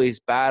always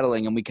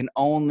battling. And we can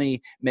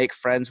only make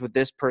friends with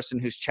this person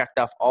who's checked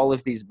off all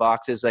of these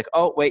boxes. Like,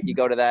 oh, wait, you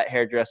go to that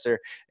hairdresser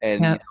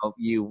and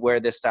you wear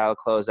this style of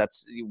clothes.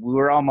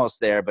 We're almost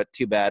there, but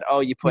too bad. Oh,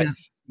 you put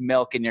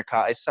milk in your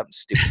coffee. It's something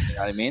stupid. You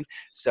know what I mean?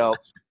 So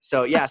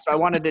I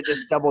wanted to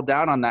just double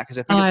down on that because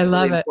I think it's a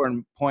really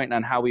important point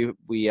on how we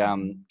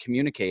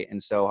communicate.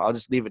 And so I'll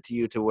just leave it to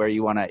you to where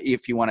you want to,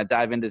 if you want to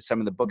dive into some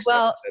of the books,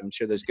 I'm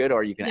sure there's good,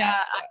 or you can.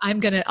 Yeah,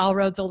 all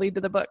roads will lead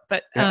to the book,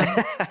 but,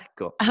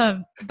 cool.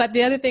 But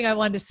the other thing I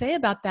wanted to say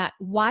about that,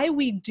 why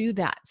we do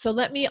that. So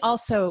let me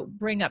also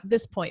bring up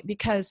this point,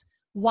 because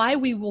why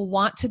we will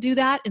want to do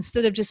that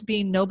instead of just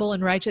being noble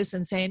and righteous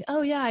and saying,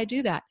 oh yeah, I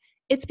do that.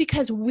 It's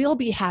because we'll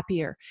be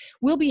happier.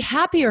 We'll be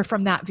happier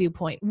from that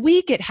viewpoint.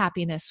 We get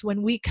happiness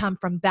when we come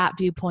from that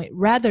viewpoint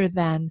rather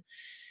than,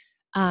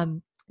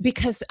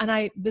 because,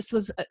 I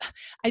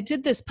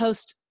did this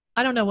post,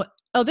 I don't know what,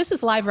 this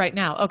is live right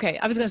now. Okay.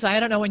 I was going to say, I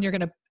don't know when you're going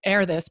to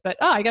air this, but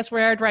I guess we're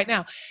aired right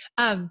now.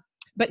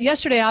 But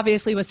yesterday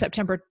obviously was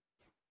September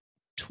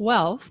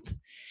 12th.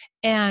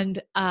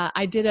 And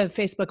I did a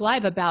Facebook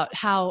Live about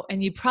how,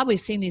 and you've probably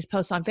seen these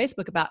posts on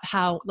Facebook about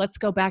how, let's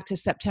go back to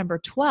September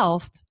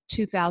 12th,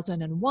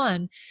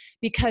 2001,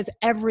 because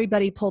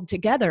everybody pulled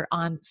together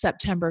on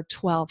September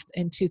 12th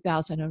in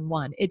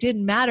 2001. It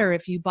didn't matter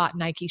if you bought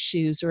Nike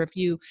shoes or if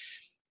you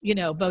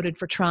voted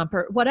for Trump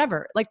or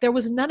whatever. Like, there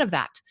was none of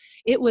that.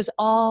 It was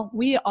all,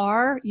 we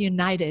are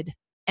united.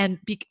 And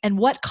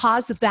what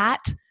caused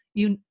that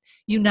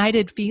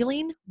united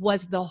feeling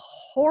was the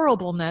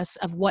horribleness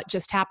of what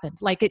just happened.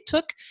 Like, it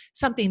took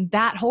something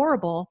that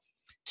horrible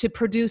to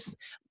produce,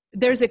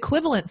 there's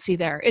equivalency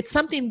there. It's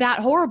something that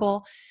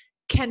horrible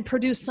can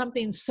produce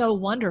something so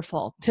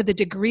wonderful. To the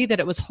degree that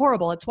it was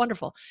horrible, it's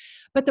wonderful.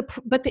 But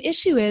the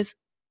issue is,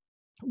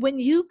 when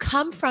you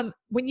come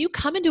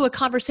into a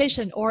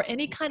conversation or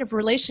any kind of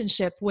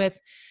relationship with,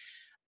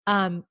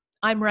 I'm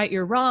right,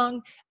 you're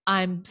wrong,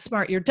 I'm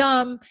smart, you're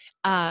dumb,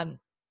 I'm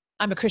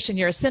a Christian,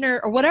 you're a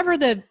sinner, or whatever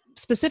the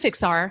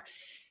specifics are,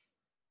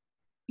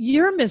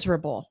 you're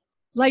miserable.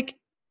 Like,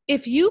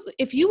 if you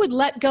would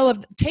let go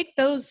of, take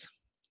those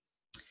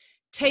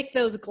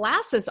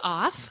glasses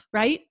off,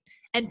 right?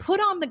 And put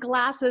on the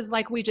glasses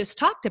like we just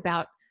talked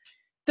about,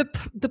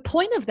 the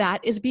point of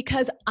that is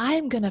because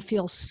I'm going to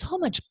feel so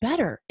much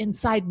better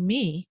inside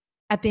me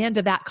at the end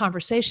of that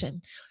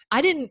conversation.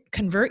 I didn't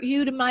convert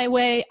you to my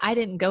way. I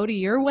didn't go to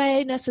your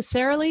way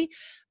necessarily.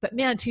 But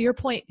man, to your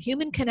point,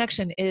 human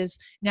connection is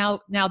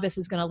now this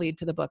is going to lead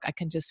to the book. I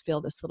can just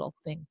feel this little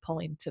thing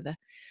pulling to the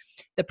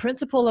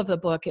principle of the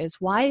book is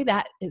why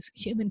that is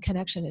human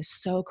connection is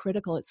so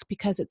critical. It's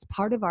because it's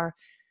part of our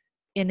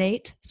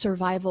innate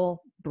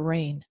survival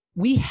brain.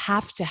 We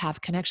have to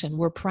have connection.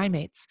 We're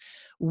primates.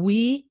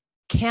 We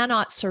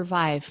cannot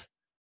survive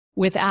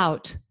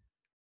without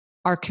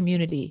our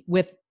community,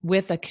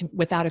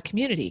 without a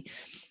community.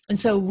 And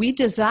so we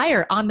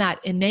desire on that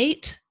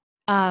innate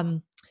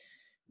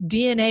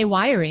DNA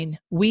wiring,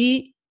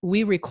 we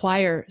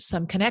require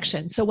some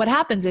connection. So what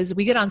happens is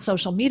we get on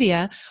social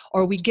media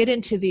or we get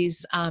into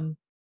these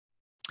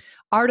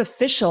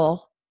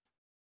artificial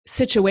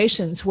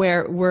situations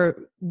where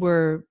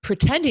we're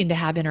pretending to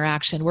have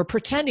interaction. We're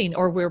pretending,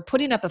 or we're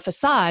putting up a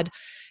facade,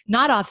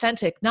 not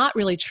authentic, not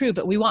really true,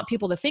 but we want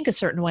people to think a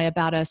certain way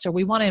about us, or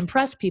we want to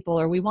impress people,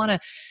 or we want to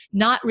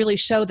not really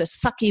show the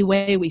sucky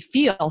way we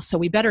feel. So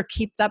we better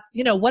keep up,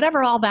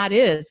 whatever all that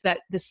is that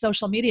this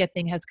social media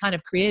thing has kind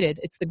of created.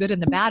 It's the good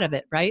and the bad of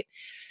it, right?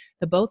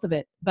 The both of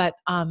it. But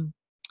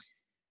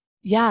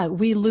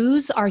we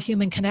lose our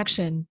human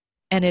connection,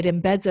 and it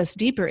embeds us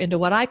deeper into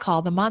what I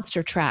call the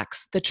monster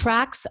tracks, the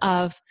tracks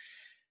of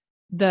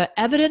the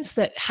evidence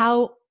that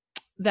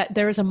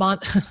there is a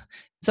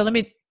So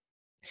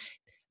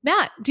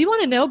Matt, do you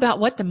want to know about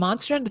what the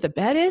monster under the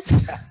bed is?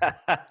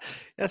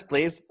 Yes,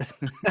 please.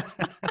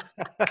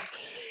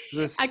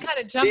 I kind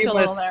of jumped a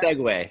little there.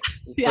 Segue.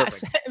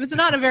 Yes, it was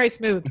not a very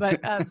smooth,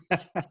 but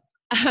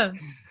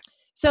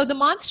so the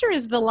monster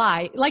is the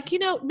lie. Like,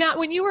 Matt,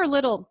 when you were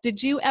little,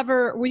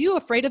 were you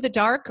afraid of the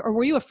dark, or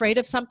were you afraid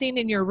of something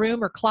in your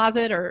room or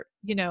closet or,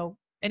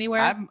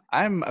 anywhere?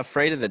 I'm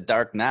afraid of the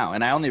dark now.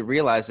 And I only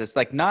realized this,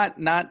 like not,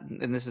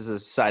 and this is a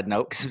side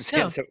note,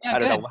 because I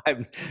don't know why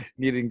I'm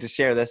needing to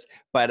share this,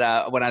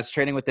 but when I was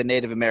training with the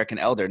Native American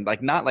elder,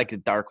 like not like a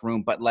dark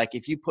room, but like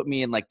if you put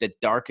me in like the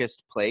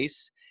darkest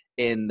place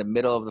in the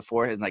middle of the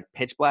forest, it's like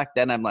pitch black,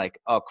 then I'm like,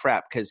 oh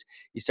crap. Cause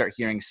you start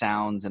hearing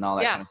sounds and all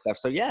that kind of stuff.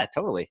 So yeah,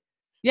 totally.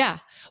 Yeah.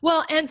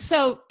 Well, and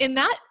so in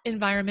that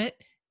environment,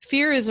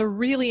 fear is a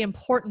really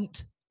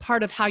important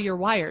part of how you're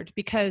wired,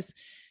 because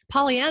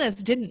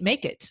Pollyannas didn't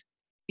make it.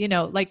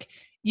 Like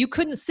you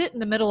couldn't sit in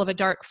the middle of a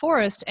dark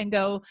forest and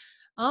go,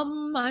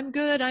 I'm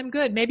good.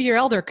 Maybe your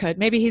elder could.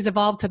 Maybe he's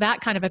evolved to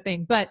that kind of a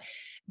thing. But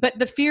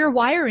the fear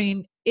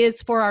wiring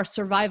is for our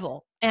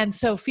survival. And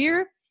so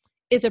fear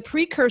is a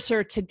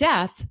precursor to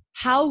death.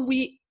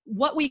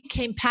 What we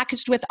came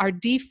packaged with, our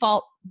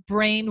default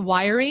brain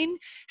wiring,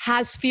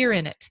 has fear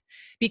in it,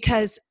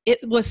 because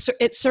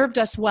it served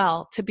us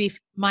well to be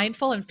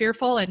mindful and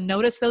fearful and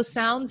notice those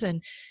sounds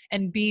and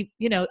be,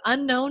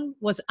 unknown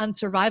was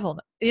unsurvivable.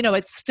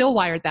 It's still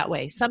wired that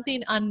way.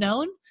 Something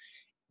unknown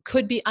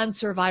could be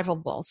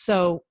unsurvivable.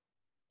 So,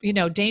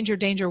 danger,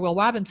 danger, Will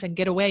Robinson,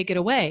 get away, get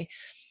away.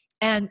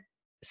 And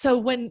so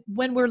when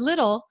we're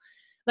little,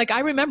 like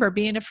I remember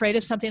being afraid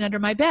of something under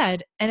my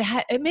bed, and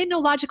it made no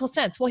logical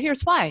sense. Well,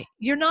 here's why.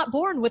 You're not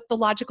born with the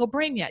logical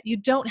brain yet. You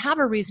don't have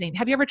a reasoning.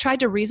 Have you ever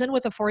tried to reason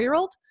with a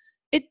 4-year-old?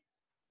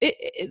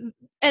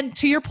 And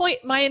to your point,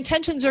 my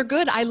intentions are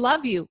good. I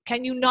love you.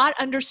 Can you not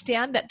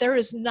understand that there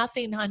is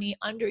nothing, honey,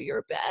 under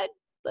your bed?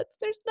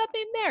 There's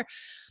nothing there.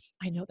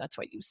 I know that's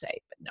what you say,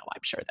 but no,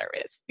 I'm sure there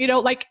is.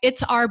 Like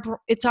it's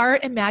our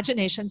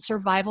imagination,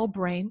 survival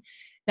brain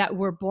that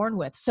we're born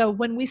with. So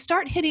when we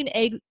start hitting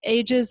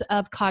ages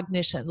of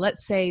cognition,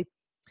 let's say,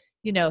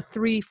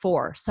 3,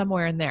 4,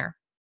 somewhere in there,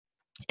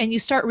 and you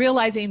start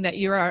realizing that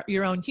you're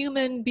your own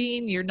human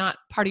being, you're not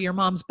part of your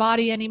mom's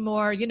body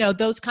anymore,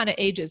 those kind of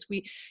ages,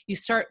 you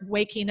start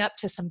waking up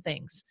to some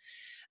things.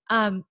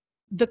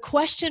 The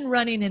question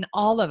running in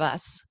all of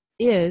us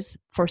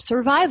is, for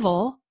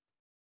survival,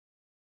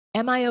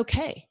 am I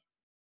okay?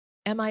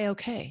 Am I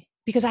okay?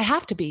 Because I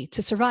have to be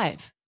to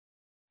survive.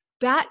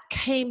 That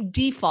came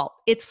default.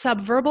 It's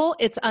subverbal,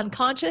 it's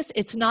unconscious,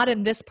 it's not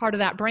in this part of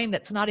that brain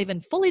that's not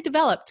even fully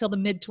developed till the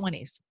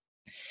mid-20s.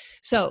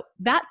 So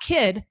that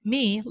kid,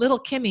 me, little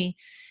Kimmy,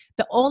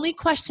 the only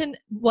question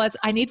was,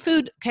 I need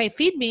food. Okay,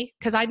 feed me,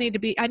 because I need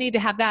to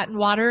have that and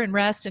water and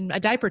rest and a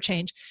diaper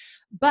change.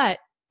 But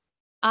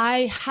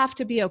I have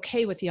to be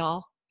okay with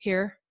y'all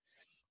here.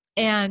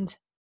 And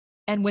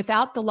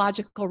without the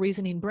logical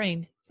reasoning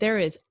brain, there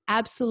is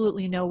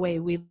absolutely no way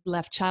we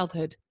left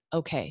childhood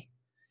okay.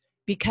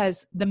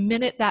 Because the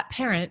minute that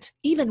parent,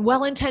 even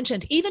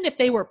well-intentioned, even if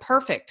they were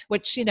perfect,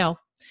 which,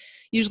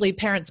 usually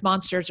parents'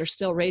 monsters are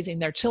still raising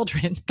their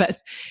children, but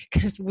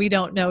because we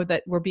don't know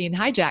that we're being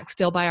hijacked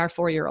still by our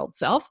 4-year-old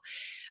self.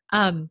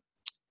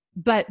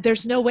 But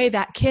there's no way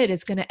that kid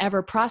is going to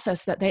ever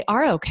process that they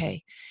are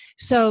okay.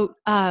 So,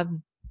 okay,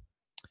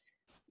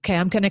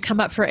 I'm going to come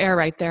up for air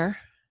right there.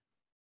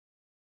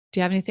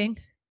 Do you have anything?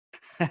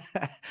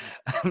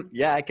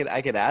 Yeah, I could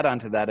add on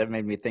to that. It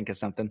made me think of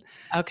something.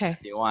 Okay.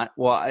 You want?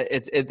 Well,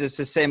 it's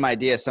the same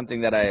idea.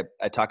 Something that I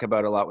talk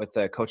about a lot with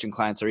coaching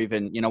clients, or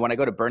even when I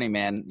go to Burning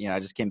Man. I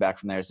just came back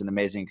from there. It's an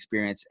amazing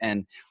experience,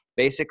 and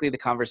basically the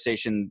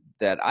conversation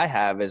that I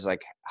have is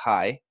like,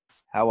 "Hi,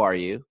 how are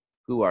you?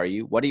 Who are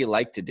you? What do you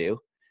like to do?"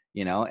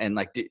 And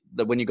like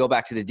when you go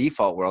back to the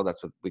default world,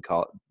 that's what we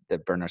call it. The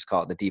burners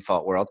call it the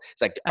default world.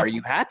 It's like, are Okay.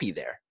 you happy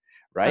there?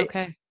 Right?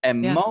 Okay.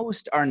 And Yeah.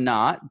 most are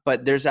not,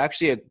 but there's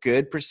actually a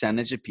good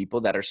percentage of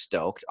people that are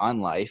stoked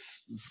on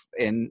life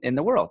in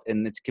the world,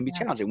 and it can be Yeah.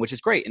 challenging, which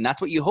is great. And that's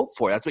what you hope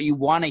for. That's what you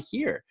want to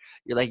hear.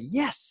 You're like,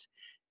 yes,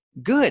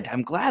 good.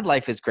 I'm glad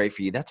life is great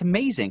for you. That's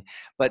amazing.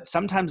 But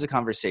sometimes the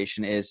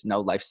conversation is, no,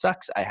 life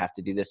sucks. I have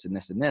to do this and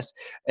this and this.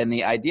 And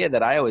the idea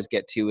that I always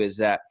get to is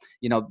that,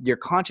 your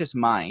conscious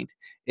mind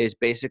is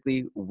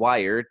basically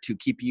wired to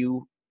keep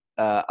you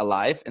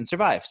alive and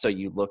survive. So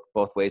you look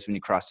both ways when you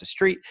cross the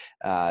street,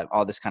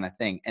 all this kind of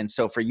thing. And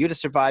so for you to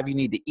survive, you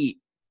need to eat.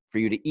 For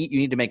you to eat, you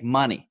need to make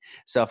money.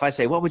 So if I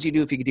say, what would you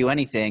do if you could do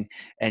anything?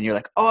 And you're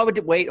like, oh, I would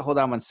wait, hold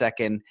on one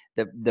second.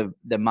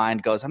 The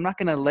mind goes, I'm not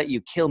going to let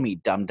you kill me,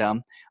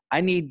 dum-dum. I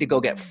need to go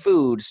get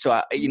food.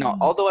 So,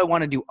 although I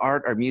want to do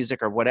art or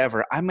music or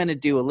whatever, I'm going to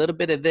do a little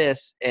bit of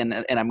this and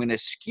I'm going to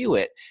skew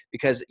it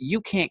because you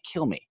can't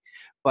kill me.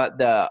 But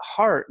the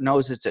heart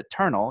knows it's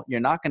eternal.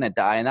 You're not going to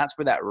die. And that's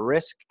where that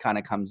risk kind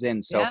of comes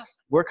in. So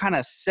we're kind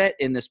of set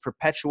in this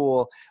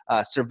perpetual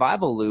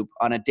survival loop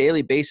on a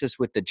daily basis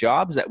with the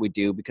jobs that we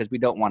do because we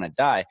don't want to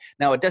die.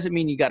 Now, it doesn't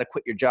mean you got to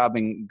quit your job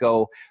and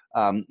go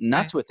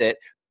nuts with it.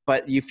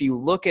 But if you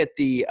look at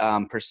the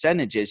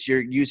percentages,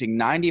 you're using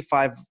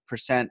 95%,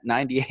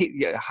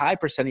 98%, high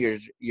percent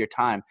of your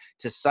time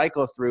to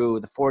cycle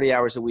through the 40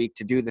 hours a week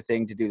to do the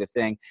thing,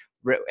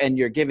 and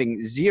you're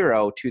giving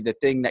 0 to the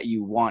thing that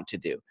you want to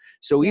do.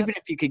 So even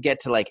if you could get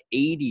to like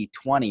 80,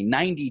 20,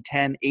 90,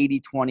 10, 80,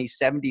 20,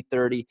 70,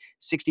 30,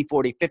 60,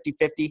 40, 50,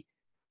 50,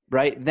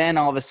 right? Then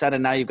all of a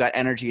sudden now you've got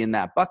energy in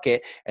that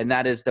bucket, and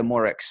that is the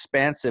more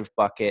expansive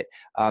bucket,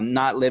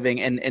 not living.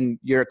 And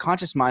your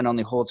conscious mind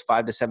only holds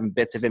 5 to 7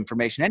 bits of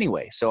information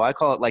anyway. So I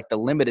call it like the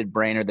limited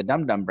brain or the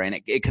dum-dum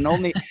brain. It can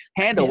only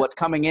handle what's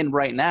coming in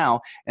right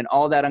now, and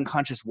all that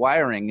unconscious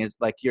wiring is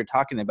like you're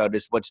talking about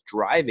is what's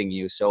driving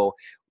you. So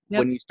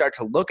when you start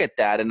to look at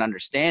that and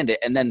understand it,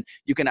 and then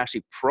you can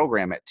actually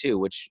program it too,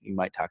 which you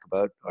might talk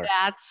about.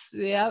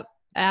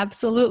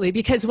 Absolutely.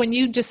 Because when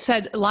you just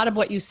said a lot of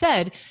what you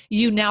said,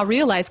 you now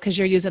realize because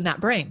you're using that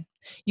brain.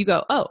 You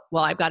go, oh,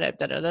 well, I've got it,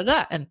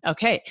 and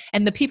okay.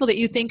 And the people that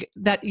you think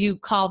that you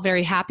call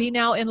very happy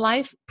now in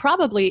life,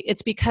 probably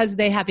it's because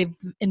they have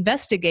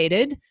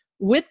investigated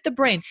with the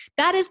brain.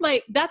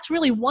 That's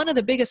really one of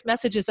the biggest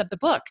messages of the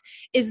book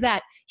is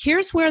that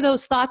here's where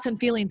those thoughts and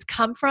feelings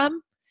come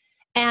from.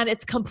 And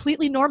it's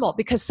completely normal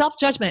because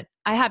self-judgment,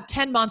 I have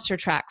 10 monster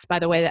tracks, by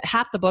the way, that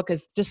half the book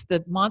is just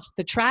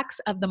the tracks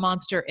of the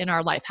monster in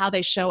our life, how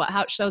they show up,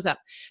 how it shows up,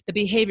 the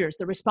behaviors,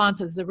 the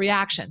responses, the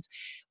reactions,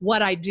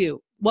 what I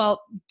do.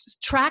 Well,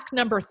 track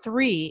number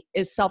 3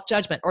 is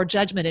self-judgment or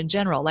judgment in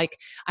general. Like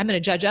I'm going to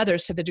judge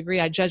others to the degree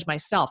I judge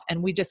myself.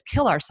 And we just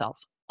kill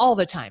ourselves all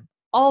the time.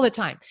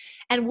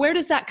 And where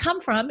does that come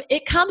from?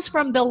 It comes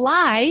from the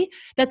lie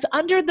that's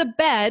under the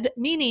bed,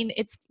 meaning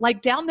it's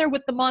like down there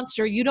with the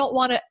monster. You don't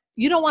want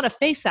to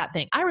face that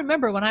thing. I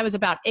remember when I was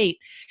about 8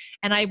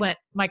 and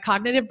my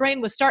cognitive brain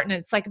was starting.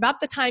 It's like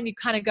about the time you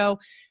kind of go,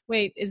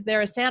 wait, is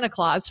there a Santa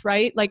Claus,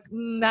 right? Like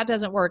that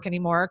doesn't work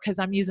anymore because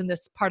I'm using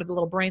this part of the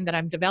little brain that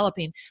I'm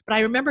developing. But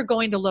I remember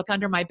going to look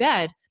under my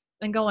bed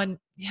and going,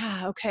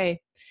 yeah, okay.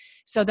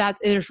 So that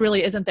it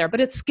really isn't there.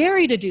 But it's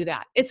scary to do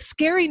that. It's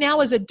scary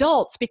now as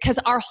adults because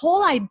our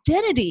whole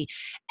identity,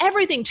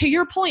 everything, to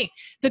your point,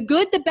 the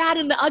good, the bad,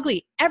 and the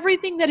ugly,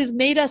 everything that has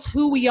made us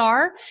who we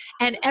are,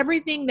 and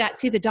everything that,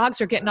 see, the dogs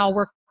are getting all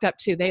worked up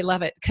too. They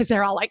love it because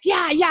they're all like,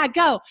 yeah,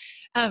 go.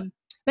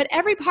 But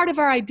every part of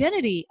our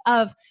identity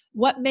of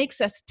what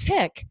makes us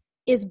tick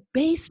is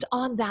based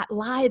on that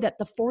lie that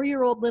the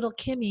 4-year-old little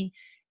Kimmy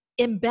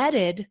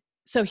embedded.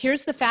 So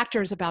here's the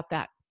factors about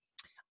that.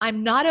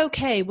 I'm not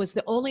okay was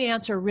the only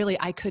answer really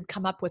I could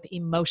come up with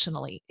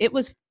emotionally. It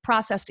was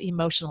processed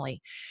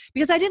emotionally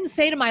because I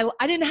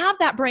didn't have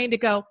that brain to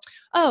go,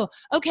 oh,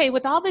 okay,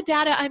 with all the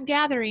data I'm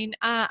gathering,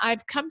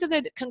 I've come to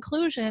the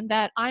conclusion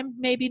that I'm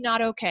maybe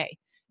not okay.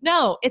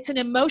 No, it's an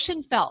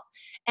emotion felt.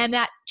 And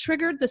that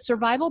triggered the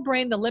survival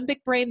brain, the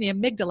limbic brain, the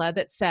amygdala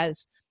that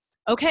says,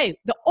 okay,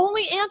 the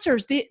only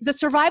answers the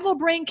survival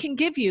brain can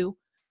give you,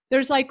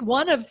 there's like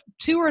one of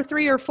 2 or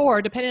 3 or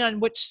 4, depending on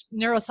which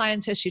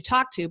neuroscientist you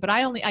talk to, but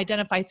I only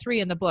identify 3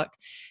 in the book.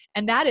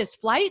 And that is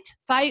flight,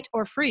 fight,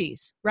 or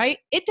freeze, right?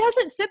 It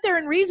doesn't sit there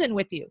and reason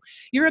with you.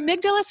 Your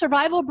amygdala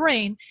survival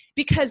brain,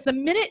 because the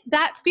minute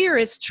that fear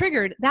is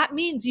triggered, that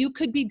means you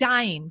could be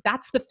dying.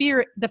 That's the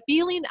fear. The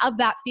feeling of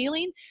that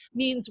feeling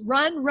means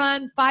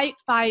run,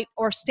 fight,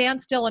 or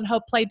stand still and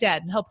hope play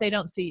dead and hope they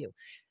don't see you.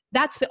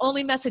 That's the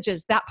only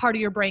messages that part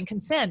of your brain can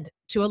send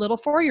to a little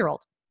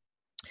 4-year-old.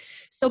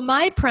 So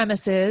my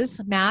premise is,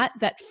 Matt,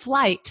 that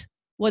flight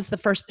was the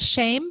first.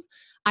 Shame,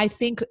 I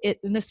think and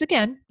this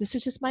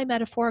is just my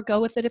metaphor.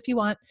 Go with it if you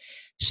want.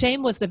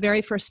 Shame was the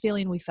very first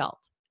feeling we felt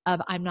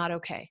of I'm not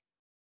okay.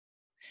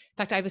 In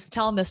fact, I was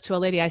telling this to a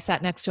lady I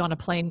sat next to on a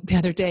plane the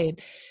other day,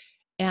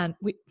 and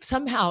we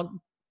somehow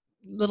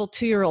little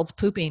 2-year-olds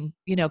pooping,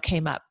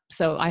 came up.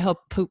 So I hope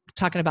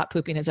talking about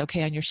pooping is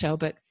okay on your show,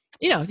 but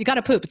you got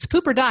to poop. It's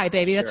poop or die,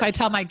 baby. Sure. That's why I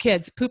tell my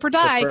kids, poop or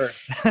die.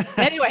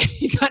 Anyway,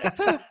 you got to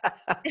poop.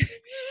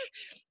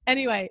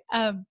 Anyway,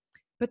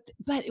 but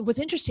it was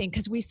interesting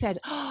because we said,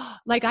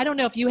 I don't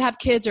know if you have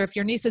kids or if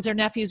your nieces or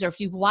nephews or if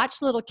you've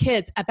watched little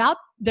kids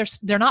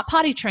they're not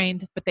potty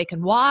trained, but they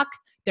can walk.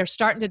 They're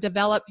starting to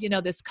develop,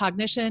 this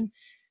cognition.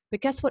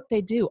 But guess what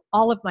they do?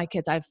 All of my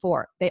kids, I have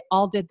 4, they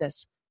all did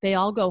this. They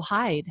all go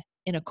hide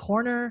in a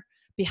corner,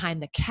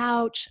 behind the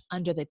couch,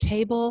 under the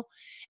table.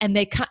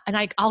 And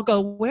I'll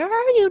go, where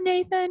are you,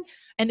 Nathan?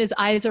 And his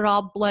eyes are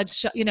all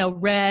bloodshot,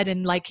 red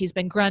and like he's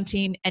been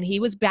grunting. And he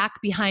was back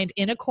behind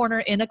in a corner,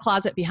 in a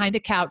closet, behind a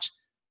couch,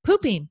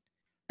 pooping.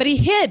 But he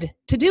hid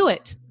to do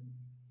it.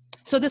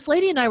 So this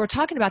lady and I were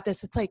talking about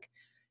this. It's like,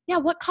 yeah,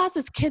 what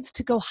causes kids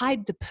to go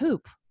hide to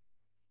poop?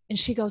 And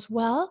she goes,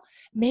 well,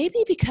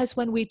 maybe because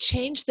when we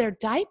change their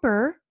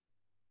diaper,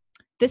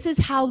 this is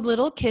how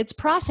little kids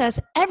process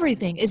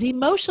everything, is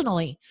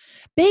emotionally.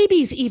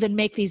 Babies even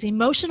make these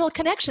emotional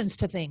connections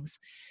to things.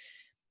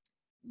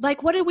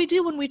 Like, what do we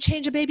do when we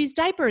change a baby's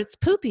diaper? It's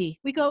poopy.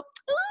 We go,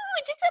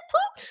 oh, does it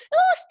poop?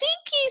 Oh,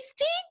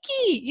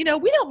 stinky.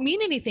 We don't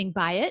mean anything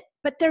by it,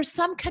 but there's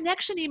some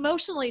connection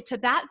emotionally to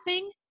that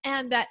thing,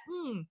 and that,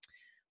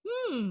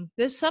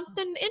 there's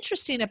something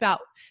interesting about.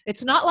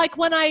 It's not like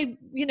when I,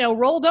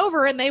 rolled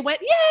over and they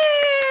went,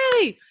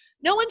 yay!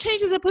 No one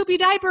changes a poopy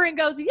diaper and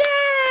goes,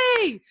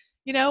 yay!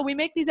 We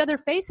make these other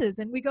faces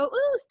and we go,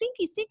 ooh,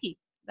 stinky.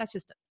 That's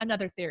just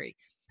another theory.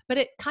 But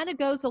it kind of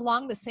goes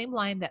along the same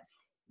line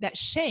that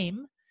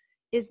shame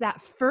is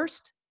that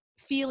first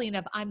feeling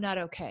of I'm not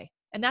okay.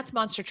 And that's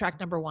monster track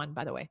number 1,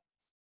 by the way.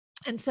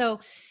 And so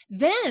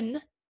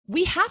then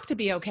we have to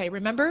be okay,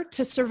 remember,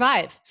 to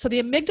survive. So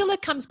the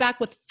amygdala comes back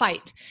with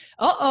fight.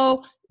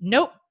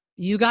 Nope,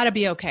 you got to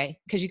be okay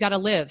because you got to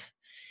live.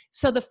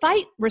 So the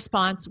fight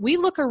response, we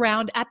look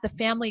around at the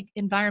family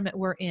environment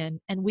we're in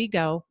and we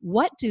go,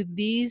 what do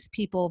these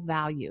people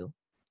value?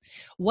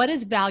 What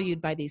is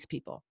valued by these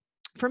people?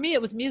 For me,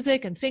 it was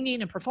music and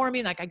singing and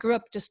performing. Like I grew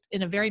up just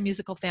in a very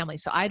musical family.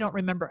 So I don't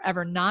remember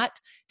ever not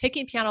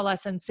taking piano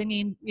lessons,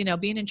 singing,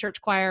 being in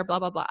church choir, blah,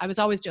 blah, blah. I was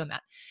always doing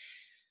that.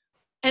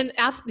 And,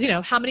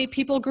 how many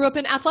people grew up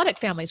in athletic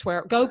families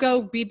where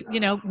go, be,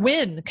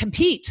 win,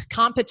 compete,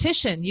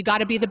 competition. You got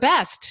to be the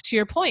best. To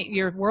your point,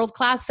 your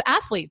world-class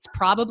athletes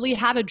probably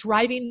have a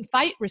driving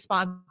fight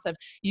response of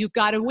you've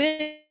got to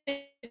win.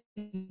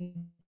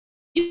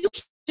 You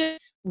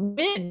can't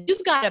win.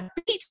 You've got to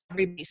beat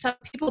everybody. Some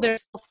people,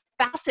 there's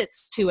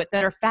facets to it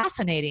that are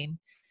fascinating.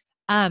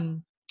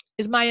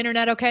 Is my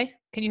internet okay?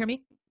 Can you hear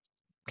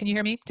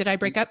me? Did I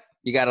break up?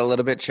 You got a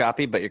little bit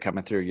choppy, but you're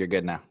coming through. You're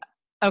good now.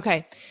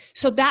 Okay.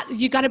 So that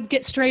you got to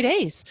get straight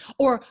A's,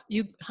 or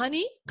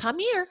honey, come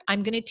here.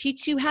 I'm going to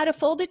teach you how to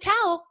fold a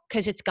towel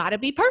because it's got to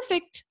be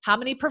perfect. How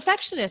many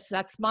perfectionists?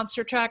 That's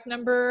monster track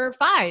number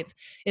 5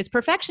 is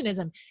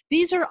perfectionism.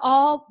 These are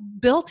all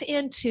built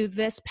into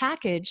this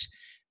package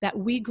that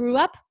we grew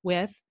up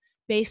with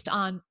based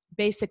on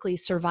basically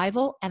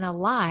survival and a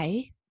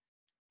lie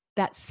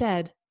that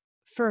said,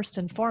 first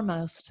and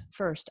foremost,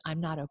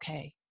 I'm not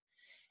okay.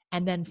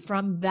 And then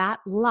from that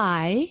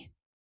lie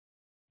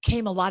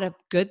came a lot of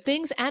good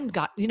things and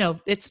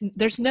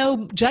there's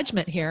no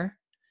judgment here.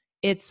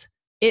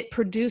 It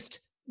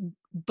produced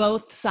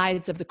both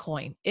sides of the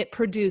coin. It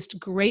produced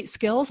great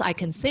skills. I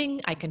can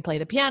sing, I can play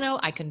the piano,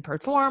 I can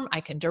perform,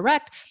 I can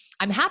direct.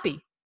 I'm happy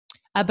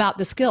about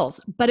the skills,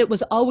 but it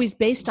was always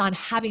based on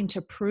having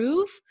to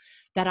prove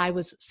that I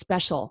was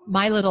special.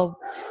 My little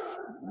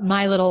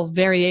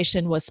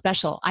variation was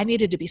special. I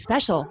needed to be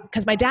special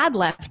because my dad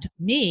left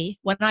me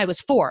when I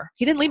was 4.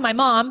 He didn't leave my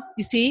mom.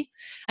 You see,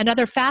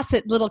 another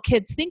facet little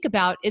kids think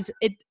about is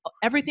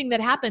everything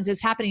that happens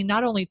is happening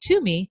not only to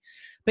me,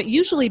 but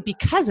usually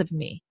because of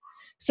me.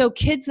 So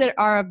kids that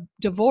are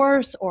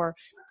divorce or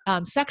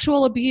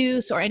sexual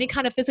abuse or any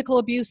kind of physical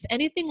abuse,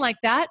 anything like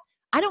that,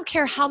 I don't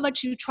care how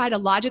much you try to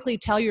logically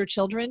tell your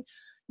children,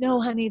 no,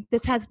 honey,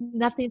 this has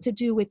nothing to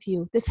do with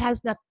you. This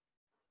has nothing.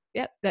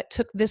 Yep, that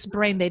took this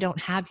brain they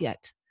don't have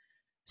yet.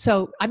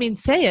 So,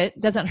 say it,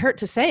 doesn't hurt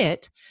to say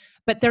it,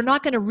 but they're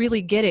not going to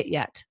really get it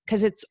yet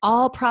because it's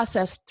all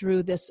processed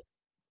through this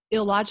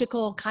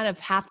illogical kind of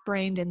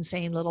half-brained,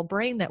 insane little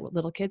brain that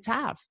little kids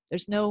have.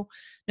 There's no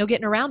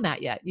getting around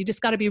that yet. You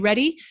just got to be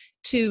ready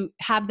to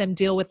have them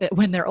deal with it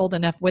when they're old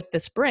enough with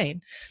this brain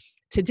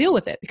to deal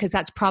with it because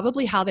that's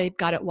probably how they've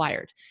got it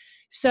wired.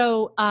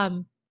 So,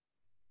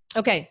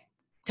 okay,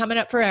 coming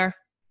up for air.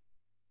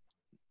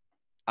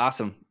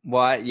 Awesome.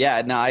 Well,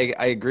 yeah, no, I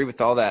agree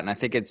with all that. And I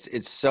think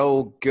it's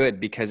so good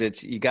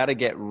because you got to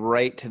get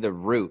right to the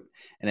root.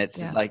 And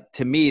it's like,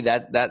 to me,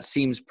 that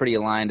seems pretty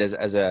aligned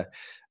as a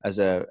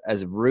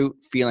as root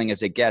feeling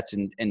as it gets,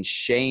 and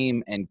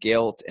shame and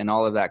guilt and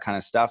all of that kind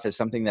of stuff is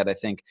something that I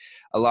think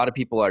a lot of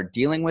people are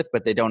dealing with,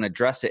 but they don't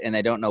address it and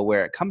they don't know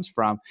where it comes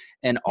from.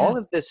 And all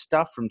of this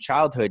stuff from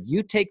childhood,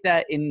 you take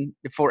that in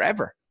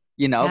forever.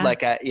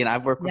 Like,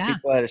 I've worked with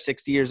people that are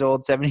 60 years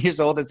old, 70 years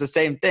old. It's the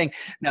same thing.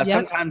 Now,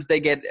 sometimes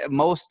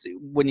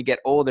when you get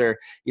older,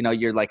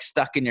 you're like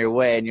stuck in your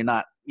way and you're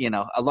not,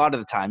 a lot of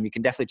the time you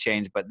can definitely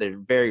change, but they're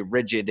very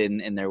rigid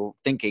in their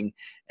thinking.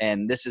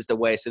 And this is the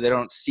way, so they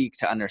don't seek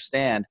to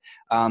understand.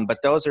 But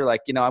those are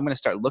like, I'm going to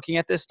start looking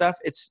at this stuff.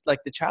 It's like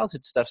the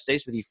childhood stuff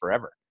stays with you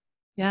forever.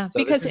 Yeah.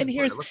 So because,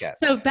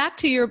 so back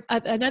to your,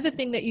 another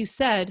thing that you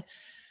said,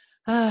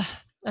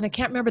 and I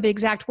can't remember the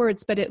exact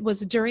words, but it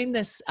was during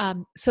this.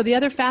 So the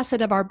other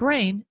facet of our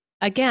brain,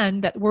 again,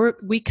 that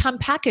we come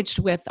packaged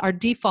with our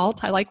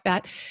default. I like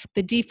that.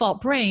 The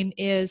default brain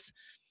is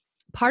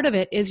part of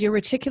it is your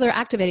reticular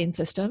activating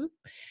system,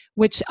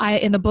 which I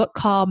in the book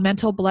call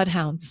mental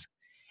bloodhounds.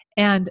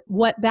 And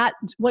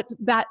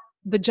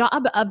the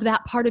job of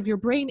that part of your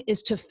brain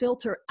is to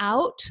filter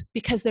out,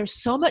 because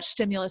there's so much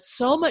stimulus,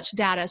 so much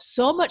data,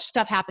 so much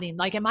stuff happening.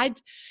 Like, am I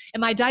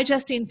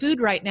digesting food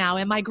right now?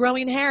 Am I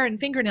growing hair and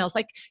fingernails?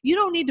 Like, you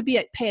don't need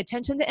to pay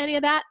attention to any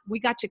of that. We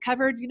got you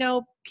covered,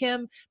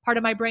 Kim. Part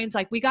of my brain's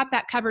like, we got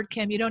that covered,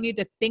 Kim. You don't need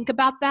to think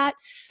about that.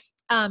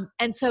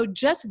 And so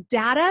just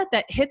data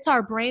that hits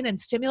our brain and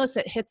stimulus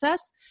that hits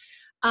us,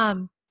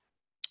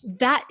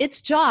 that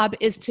its job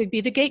is to be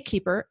the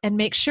gatekeeper and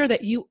make sure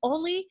that you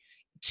only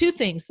two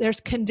things. There's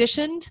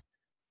conditioned,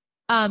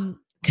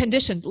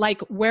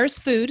 like where's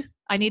food?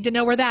 I need to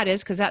know where that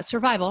is because that's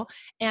survival.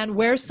 And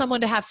where's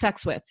someone to have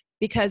sex with?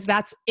 Because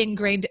that's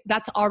ingrained,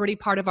 that's already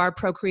part of our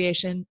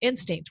procreation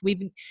instinct.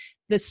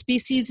 The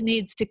species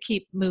needs to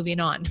keep moving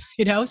on,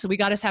 so we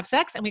got to have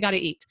sex and we got to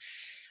eat.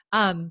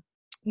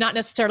 Not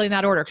necessarily in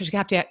that order because you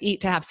have to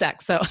eat to have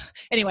sex. So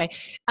anyway,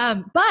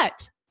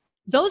 but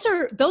those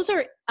are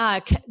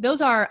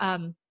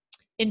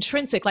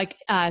intrinsic, like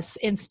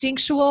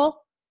instinctual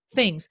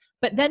things.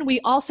 But then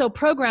we also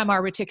program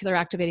our reticular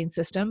activating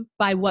system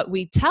by what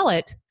we tell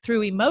it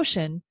through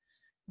emotion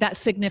that's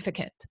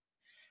significant.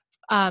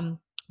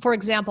 For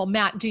example,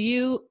 Matt, do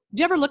you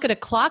ever look at a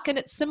clock and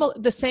it's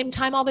the same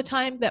time all the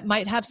time that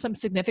might have some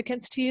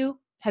significance to you?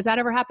 Has that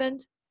ever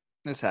happened?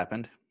 This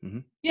happened. Mm-hmm.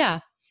 Yeah.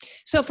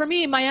 So for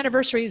me, my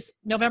anniversary is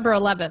November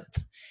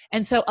 11th.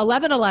 And so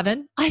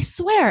 11/11, I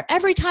swear,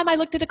 every time I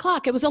looked at a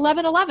clock, it was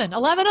 11/11,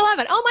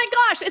 11/11. Oh my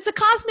gosh, it's a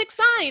cosmic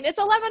sign. It's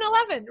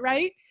 11/11,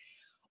 right?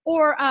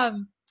 Or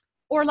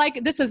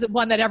like, this is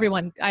one that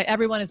everyone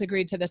has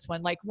agreed to this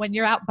one. Like when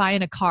you're out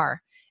buying a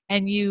car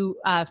and you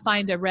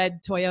find a red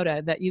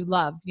Toyota that you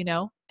love,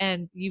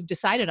 and you've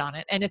decided on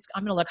it, and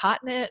I'm going to look hot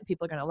in it.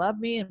 People are going to love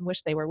me and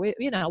wish they were,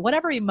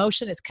 whatever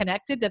emotion is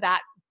connected to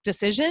that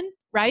decision,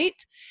 right?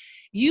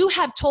 You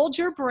have told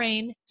your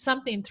brain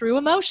something through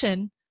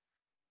emotion,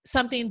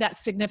 something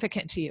that's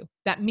significant to you,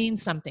 that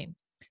means something.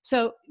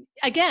 So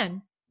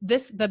again,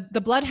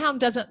 the bloodhound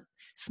doesn't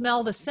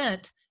smell the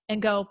scent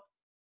and go,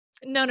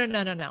 no.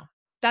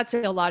 That's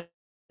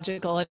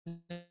illogical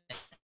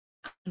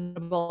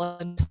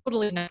and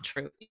totally not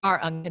true. You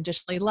are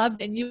unconditionally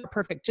loved and you are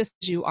perfect just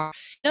as you are.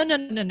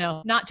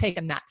 No, not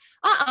taking that.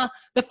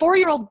 The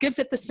 4-year-old gives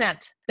it the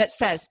scent that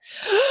says,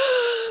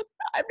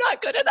 I'm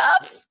not good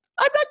enough.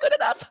 I'm not good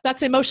enough.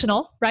 That's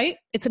emotional, right?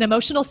 It's an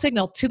emotional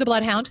signal to the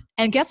bloodhound.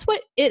 And guess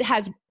what? It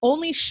has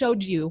only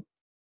showed you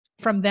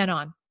from then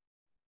on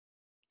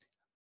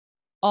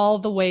all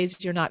the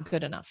ways you're not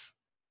good enough,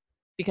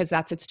 because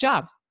that's its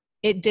job.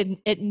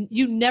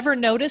 You never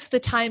noticed the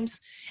times.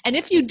 And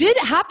if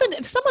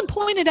someone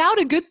pointed out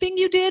a good thing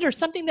you did or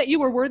something that you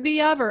were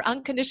worthy of or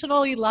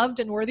unconditionally loved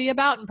and worthy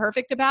about and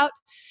perfect about,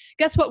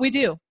 guess what we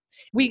do?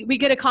 We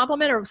get a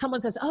compliment, or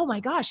someone says, oh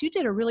my gosh, you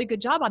did a really good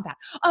job on that.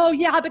 Oh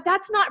yeah, but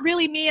that's not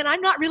really me. And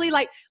I'm not really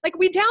like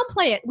we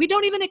downplay it. We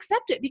don't even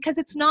accept it because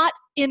it's not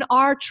in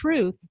our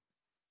truth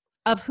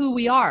of who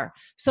we are.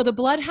 So the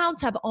bloodhounds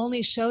have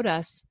only showed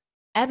us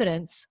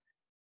evidence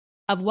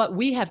of what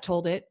we have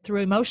told it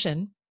through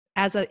emotion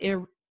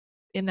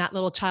in that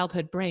little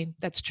childhood brain.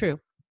 That's true.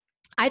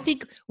 I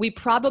think we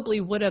probably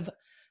would have,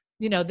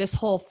 this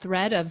whole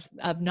thread of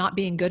not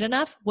being good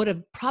enough would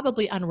have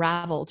probably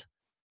unraveled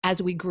as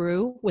we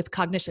grew with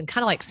cognition,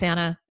 kind of like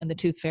Santa and the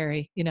Tooth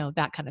Fairy,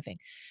 that kind of thing.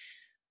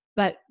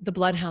 But the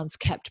bloodhounds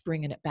kept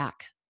bringing it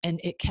back, and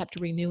it kept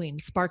renewing,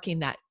 sparking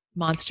that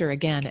monster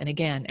again and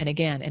again and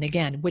again and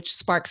again, which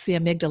sparks the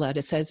amygdala.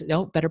 It says,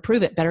 no, better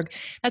prove it. Better.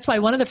 That's why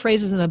one of the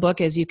phrases in the book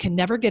is, you can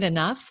never get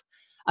enough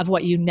of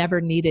what you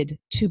never needed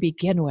to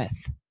begin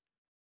with,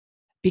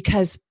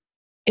 because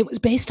it was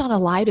based on a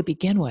lie to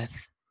begin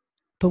with,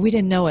 but we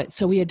didn't know it.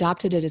 So we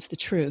adopted it as the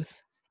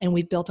truth, and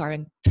we built our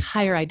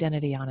entire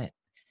identity on it.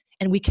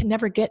 And we can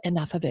never get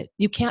enough of it.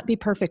 You can't be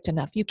perfect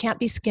enough. You can't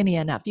be skinny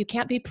enough. You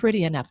can't be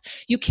pretty enough.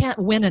 You can't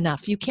win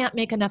enough. You can't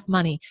make enough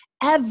money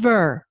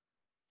ever,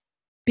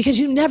 because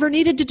you never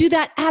needed to do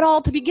that at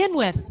all to begin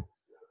with.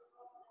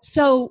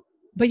 So,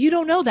 but you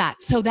don't know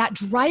that. So that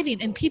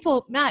driving, and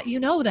people, Matt, you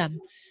know them,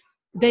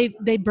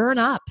 they burn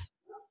up.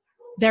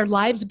 their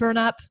lives burn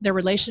up, their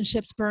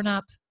relationships burn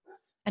up.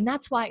 And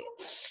that's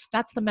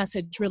the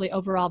message really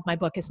overall of my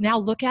book is now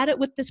look at it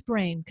with this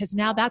brain, because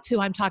now that's who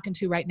I'm talking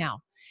to right now.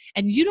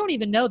 And you don't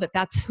even know that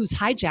that's who's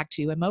hijacked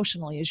you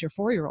emotionally is your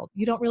 4-year-old.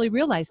 You don't really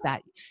realize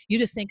that. You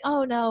just think,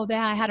 oh no,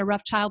 I had a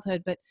rough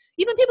childhood. But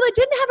even people that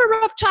didn't have a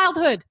rough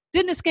childhood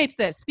didn't escape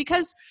this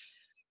because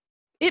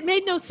it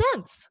made no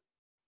sense.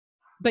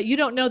 But you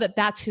don't know that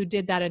that's who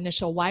did that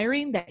initial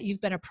wiring, that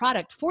you've been a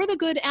product for the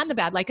good and the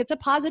bad. Like it's a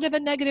positive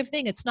and negative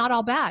thing. It's not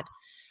all bad.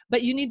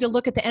 But you need to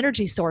look at the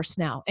energy source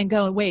now and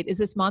go, wait, is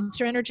this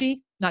monster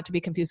energy? Not to be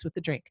confused with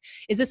the drink.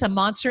 Is this a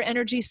monster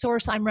energy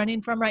source I'm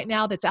running from right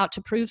now that's out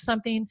to prove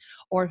something?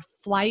 Or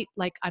flight,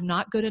 like I'm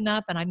not good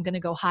enough and I'm going to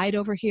go hide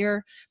over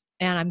here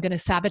and I'm going to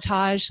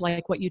sabotage,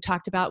 like what you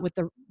talked about with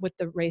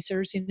the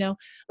racers,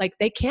 like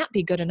they can't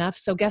be good enough.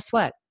 So guess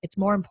what? It's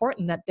more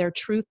important that their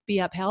truth be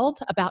upheld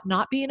about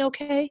not being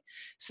okay.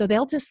 So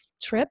they'll just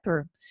trip,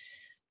 or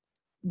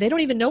they don't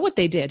even know what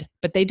they did,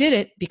 but they did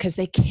it because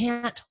they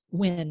can't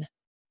win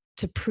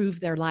to prove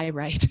their lie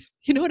right.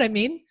 You know what I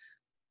mean?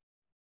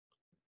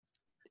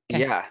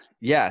 Okay.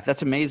 Yeah,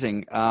 that's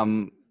amazing.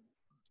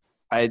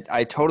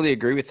 I totally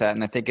agree with that.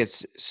 And I think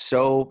it's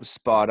so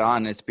spot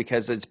on. It's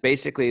because it's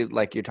basically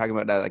like you're talking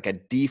about like a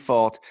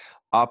default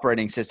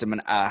operating system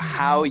and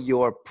how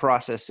you're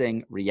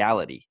processing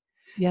reality.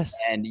 Yes.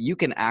 And you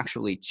can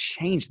actually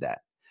change that.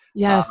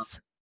 Yes.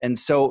 And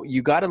so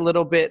you got a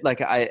little bit,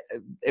 like I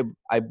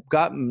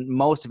got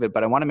most of it,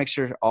 but I want to make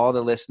sure all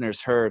the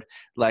listeners heard,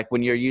 like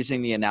when you're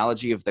using the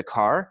analogy of the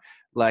car,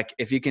 like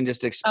if you can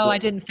just explain. Oh, I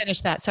didn't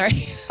finish that.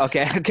 Sorry.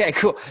 Okay,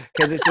 cool.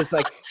 Because it's just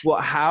like, well,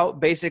 how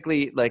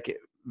basically like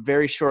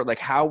very short, like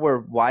how we're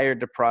wired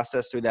to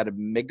process through that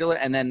amygdala.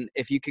 And then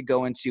if you could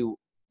go into,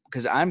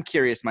 because I'm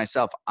curious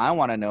myself, I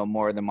want to know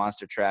more of the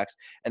monster tracks.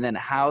 And then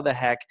how the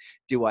heck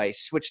do I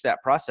switch that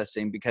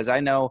processing? Because I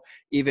know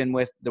even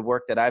with the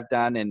work that I've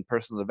done in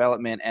personal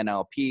development,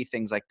 NLP,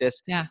 things like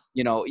this,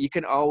 you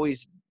can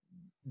always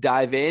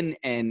dive in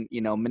and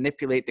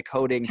manipulate the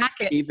coding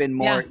even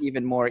more.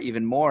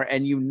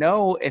 And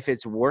if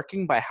it's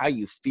working by how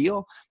you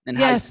feel and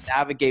how you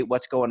navigate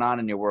what's going on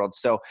in your world.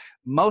 So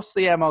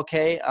mostly I'm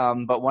okay.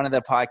 But one of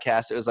the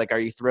podcasts, it was like, are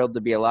you thrilled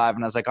to be alive?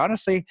 And I was like,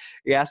 honestly,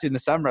 you asked me in the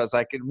summer, I was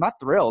like, I'm not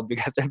thrilled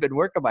because I've been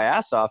working my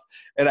ass off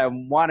and I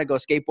want to go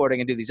skateboarding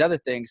and do these other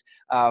things.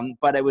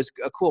 But it was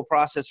a cool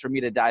process for me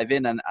to dive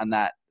in on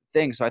that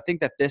thing. So I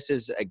think that this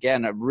is,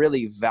 again, a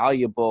really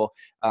valuable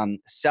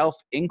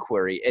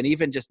self-inquiry, and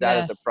even just that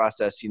as a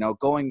process,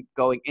 going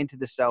into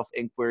the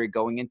self-inquiry,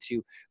 going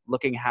into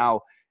looking how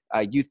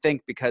you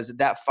think, because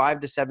that 5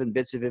 to 7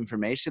 bits of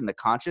information, the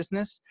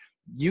consciousness,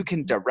 you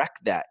can direct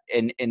that.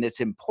 And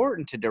it's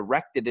important to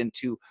direct it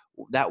into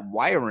that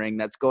wiring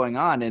that's going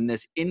on in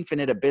this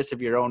infinite abyss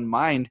of your own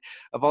mind,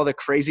 of all the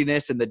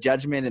craziness and the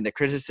judgment and the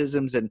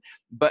criticisms.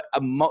 But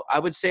I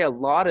would say a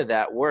lot of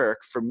that work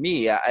for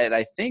me, and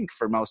I think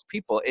for most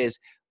people, is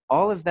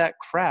all of that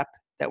crap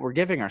that we're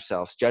giving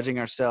ourselves, judging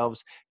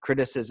ourselves,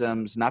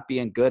 criticisms, not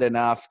being good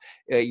enough,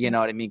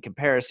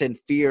 comparison,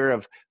 fear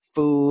of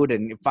food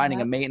and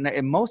finding a mate,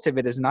 and most of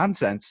it is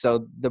nonsense.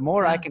 So the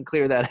more I can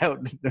clear that out,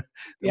 the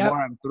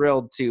more I'm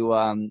thrilled to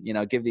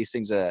give these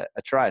things a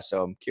try.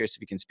 So I'm curious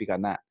if you can speak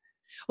on that.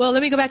 Well,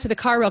 let me go back to the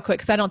car real quick,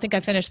 because I don't think I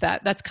finished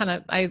that. That's kind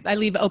of, I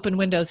leave open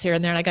windows here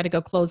and there and I got to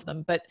go close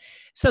them. But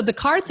so the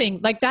car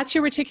thing, like that's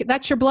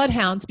your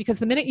bloodhounds, because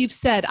the minute you've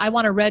said, I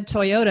want a red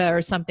Toyota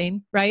or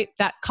something, right?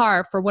 That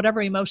car, for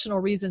whatever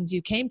emotional reasons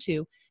you came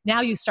to,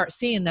 now you start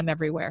seeing them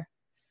everywhere.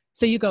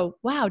 So you go,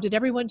 wow, did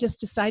everyone just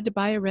decide to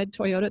buy a red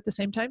Toyota at the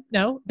same time?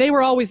 No, they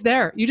were always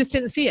there. You just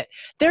didn't see it.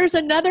 There's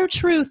another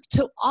truth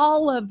to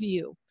all of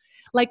you.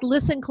 Like,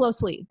 listen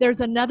closely. There's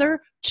another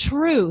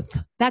truth.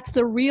 That's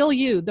the real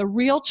you. The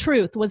real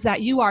truth was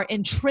that you are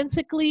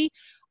intrinsically,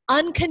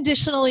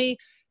 unconditionally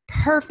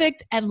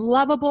perfect and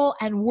lovable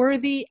and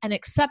worthy and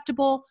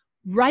acceptable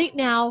right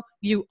now.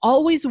 You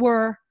always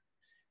were.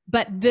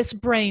 But this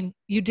brain,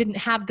 you didn't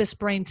have this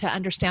brain to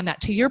understand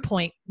that. To your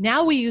point,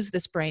 now we use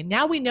this brain.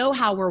 Now we know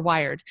how we're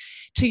wired.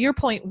 To your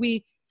point,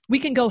 we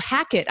can go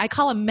hack it. I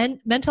call them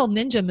mental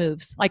ninja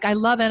moves. Like, I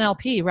love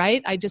NLP,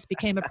 right? I just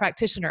became a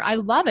practitioner. I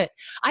love it.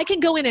 I can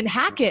go in and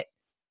hack it.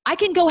 I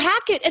can go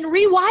hack it and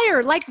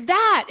rewire like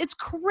that. It's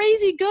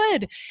crazy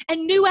good.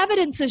 And new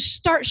evidences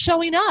start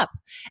showing up.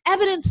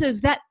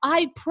 Evidences that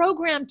I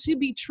programmed to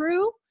be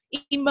true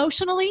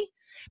emotionally.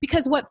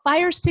 Because what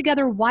fires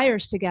together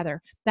wires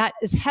together. That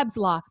is Hebb's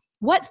law.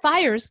 What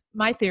fires,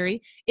 my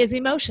theory, is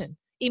emotion.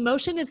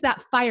 Emotion is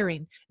that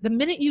firing. The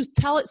minute you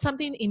tell it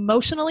something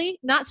emotionally,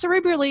 not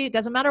cerebrally, it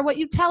doesn't matter what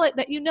you tell it,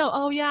 that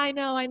oh yeah, I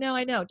know.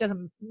 It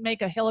doesn't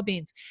make a hill of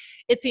beans.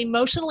 It's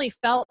emotionally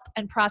felt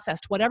and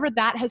processed. Whatever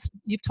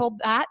you've told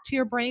that to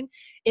your brain,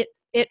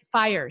 it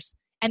fires.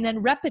 And then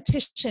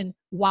repetition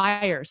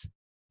wires.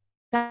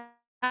 That's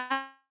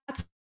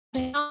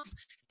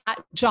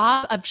that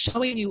job of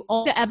showing you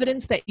all the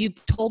evidence that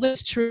you've told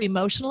is true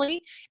emotionally.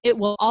 It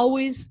will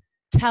always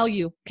tell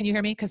you. Can you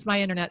hear me? Because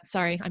my internet,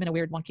 sorry, I'm in a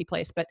weird wonky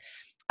place, but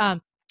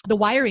the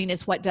wiring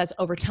is what does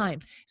over time.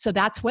 So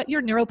that's what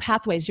your neural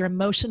pathways, your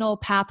emotional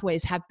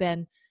pathways have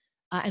been.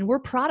 And we're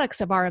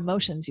products of our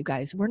emotions, you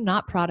guys. We're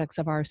not products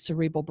of our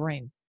cerebral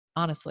brain,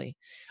 honestly.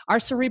 Our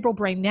cerebral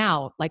brain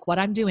now, like what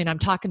I'm doing, I'm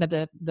talking to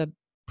the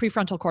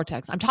prefrontal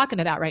cortex. I'm talking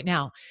to that right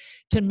now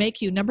to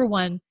make you, number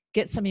one,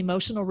 get some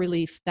emotional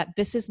relief that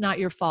this is not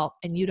your fault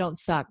and you don't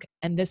suck.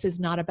 And this is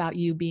not about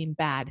you being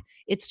bad.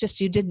 It's just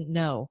you didn't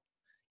know.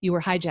 You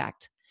were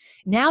hijacked.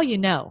 Now you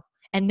know.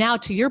 And now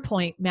to your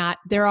point, Matt,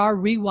 there are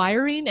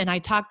rewiring. And I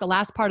talked, the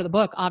last part of the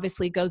book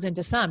obviously goes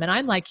into some. And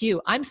I'm like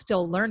you, I'm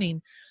still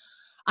learning,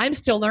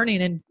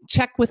 and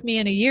check with me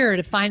in a year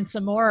to find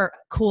some more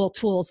cool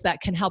tools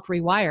that can help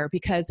rewire,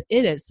 because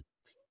it is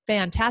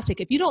fantastic.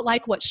 If you don't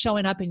like what's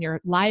showing up in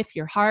your life,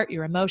 your heart,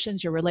 your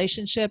emotions, your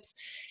relationships,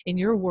 in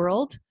your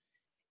world,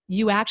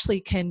 you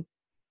actually can,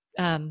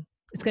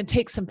 it's going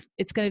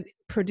to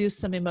produce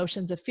some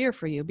emotions of fear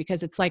for you,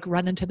 because it's like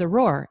running to the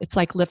roar. It's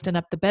like lifting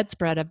up the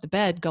bedspread of the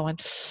bed going,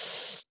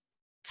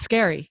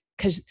 scary,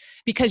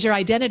 because your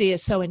identity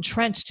is so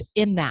entrenched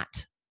in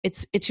that.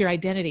 It's your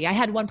identity. I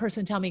had one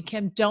person tell me,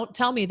 Kim, don't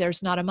tell me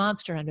there's not a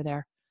monster under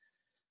there.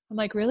 I'm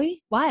like,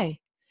 really? Why?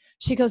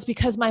 She goes,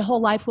 because my whole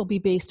life will be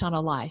based on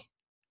a lie.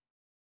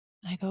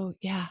 I go,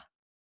 yeah.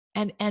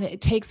 And it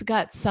takes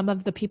guts. Some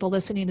of the people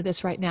listening to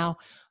this right now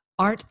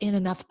aren't in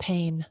enough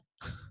pain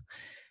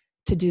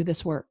to do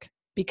this work,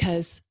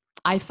 because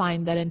I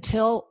find that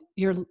until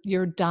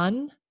you're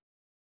done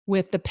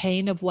with the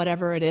pain of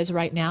whatever it is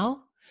right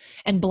now,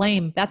 and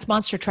blame, that's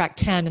monster track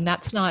 10. And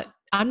that's not,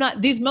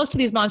 most of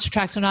these monster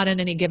tracks are not in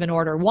any given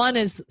order. 1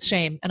 is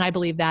shame. And I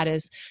believe that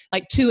is,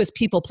 like, 2 is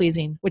people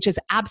pleasing, which is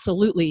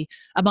absolutely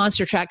a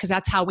monster track, because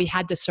that's how we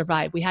had to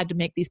survive. We had to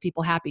make these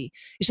people happy.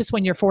 It's just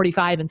when you're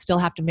 45 and still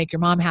have to make your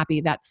mom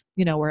happy, that's,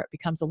 where it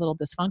becomes a little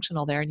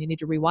dysfunctional there, and you need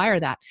to rewire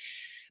that.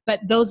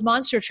 But those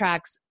monster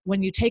tracks,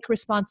 when you take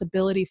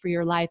responsibility for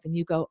your life and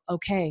you go,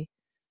 okay,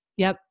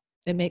 yep,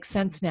 it makes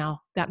sense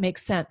now. That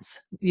makes sense.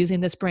 Using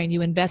this brain,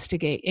 you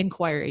investigate,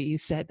 inquiry, you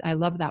said. I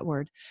love that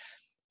word.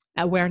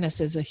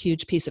 Awareness is a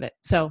huge piece of it.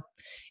 So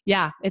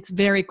yeah, it's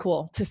very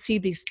cool to see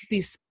these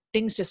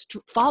things just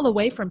fall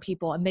away from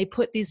people, and they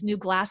put these new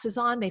glasses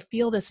on. They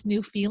feel this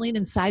new feeling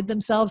inside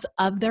themselves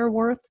of their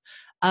worth,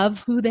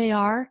 of who they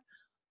are.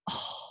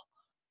 Oh,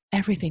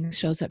 everything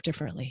shows up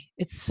differently.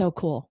 It's so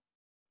cool.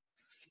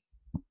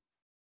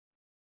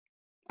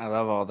 I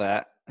love all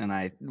that. And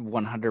I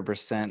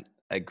 100%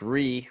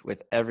 agree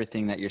with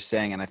everything that you're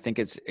saying. And I think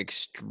it's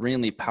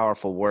extremely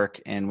powerful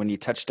work. And when you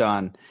touched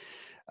on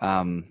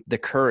the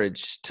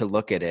courage to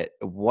look at it,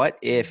 what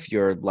if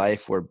your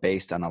life were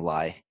based on a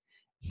lie?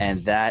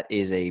 And that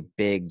is a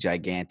big,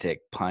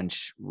 gigantic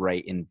punch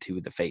right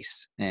into the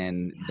face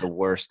in the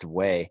worst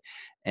way.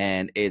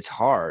 And it's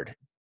hard,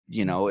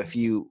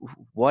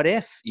 what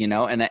if,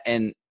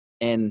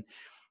 and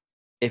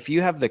if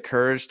you have the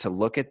courage to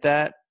look at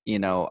that,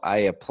 I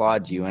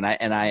applaud you, and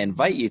I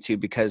invite you to,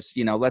 because,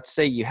 let's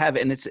say you have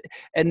it, and it's,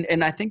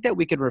 and I think that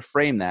we could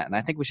reframe that. And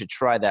I think we should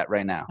try that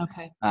right now.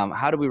 Okay.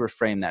 How do we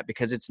reframe that?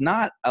 Because it's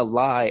not a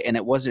lie, and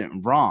it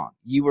wasn't wrong.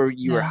 You were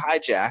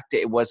hijacked.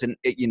 It wasn't,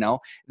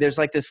 there's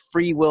like this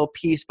free will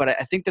piece, but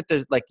I think that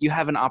there's like, you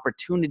have an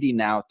opportunity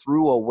now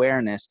through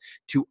awareness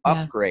to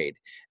upgrade.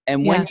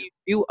 And when you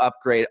do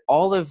upgrade,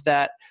 all of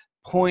that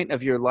point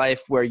of your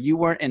life where you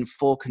weren't in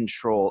full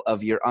control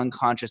of your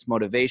unconscious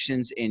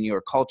motivations in your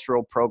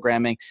cultural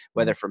programming,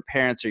 whether from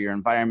parents or your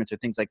environment or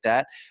things like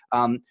that,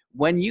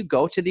 when you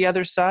go to the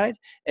other side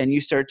and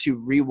you start to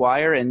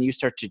rewire and you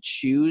start to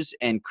choose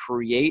and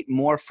create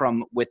more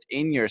from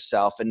within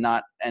yourself and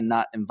not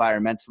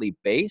environmentally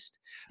based,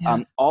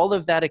 all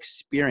of that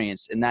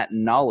experience and that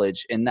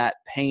knowledge and that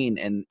pain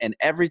and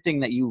everything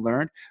that you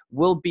learned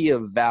will be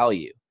of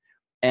value.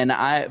 And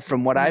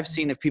from what I've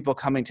seen of people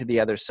coming to the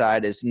other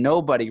side, is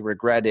nobody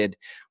regretted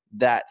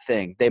that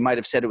thing. They might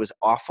have said it was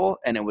awful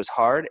and it was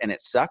hard and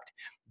it sucked,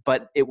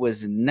 but it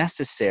was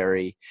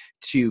necessary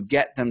to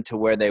get them to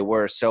where they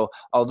were. So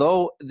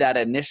although that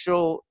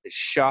initial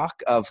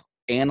shock of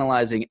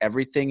analyzing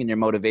everything and your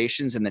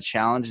motivations and the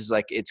challenge is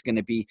like, it's going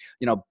to be,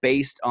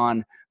 based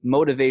on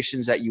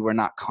motivations that you were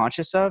not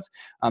conscious of,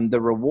 the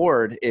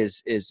reward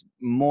is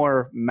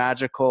more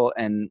magical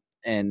and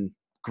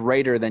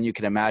greater than you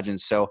can imagine.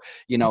 So,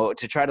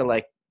 to try to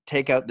like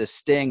take out the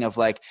sting of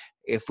like,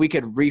 if we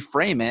could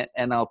reframe it,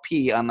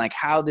 NLP, on like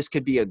how this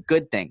could be a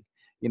good thing,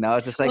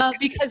 it's just like, well,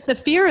 because the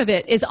fear of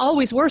it is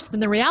always worse than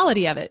the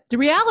reality of it. The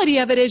reality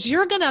of it is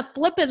you're going to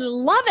flip and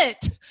love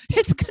it.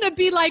 It's going to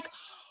be like,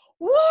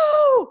 woo,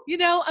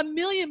 1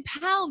 million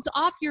pounds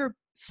off your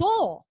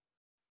soul.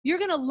 You're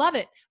going to love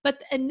it.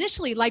 But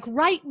initially, like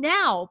right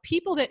now,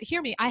 people that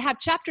hear me, I have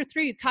chapter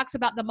 3 talks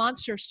about the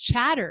monster's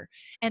chatter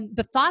and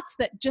the thoughts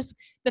that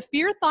the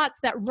fear thoughts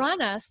that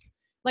run us.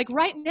 Like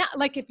right now,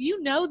 like if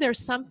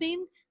there's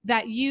something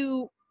that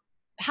you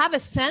have a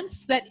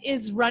sense that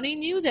is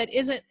running you that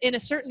isn't in a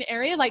certain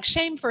area, like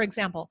shame, for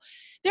example.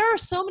 There are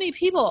so many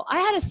people. I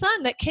had a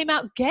son that came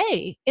out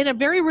gay in a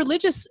very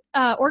religious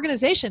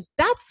organization.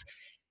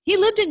 He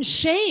lived in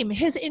shame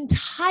his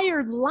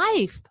entire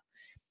life.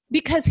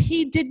 because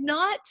he did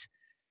not,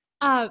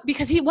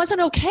 because he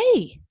wasn't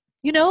okay.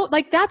 You know,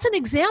 like that's an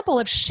example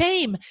of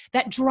shame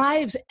that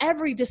drives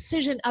every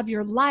decision of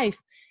your life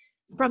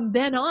from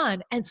then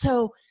on. And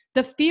so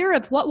the fear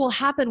of what will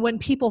happen when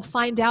people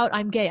find out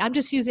I'm gay, I'm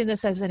just using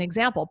this as an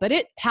example, but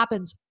it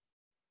happens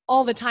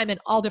all the time in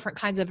all different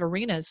kinds of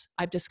arenas,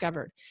 I've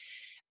discovered.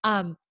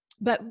 And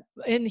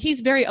he's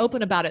very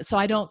open about it.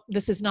 So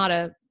this is not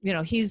a, you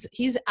know,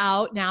 he's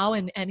out now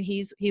and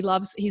he's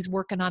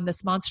working on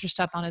this monster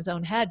stuff on his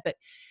own head.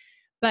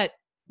 But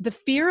the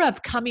fear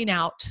of coming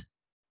out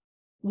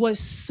was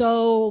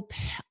so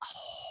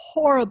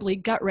horribly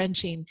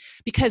gut-wrenching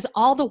because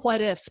all the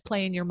what ifs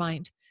play in your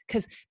mind,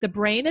 because the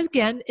brain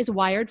again is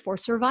wired for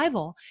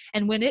survival.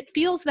 And when it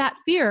feels that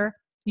fear,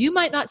 you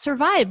might not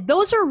survive.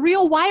 Those are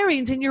real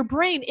wirings in your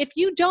brain. If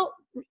you don't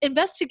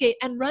investigate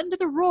and run to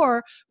the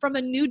roar from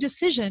a new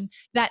decision,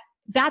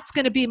 that's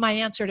going to be my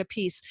answer to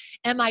peace.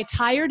 Am I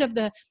tired of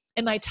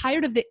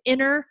the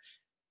inner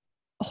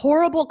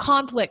horrible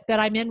conflict that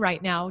I'm in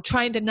right now,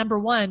 trying to, number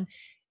one,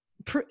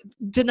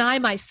 deny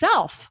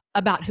myself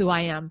about who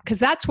I am, because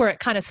that's where it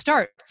kind of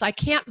starts. I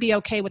can't be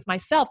okay with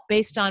myself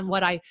based on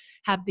what I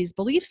have these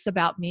beliefs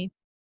about me.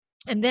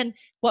 And then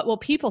what will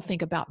people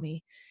think about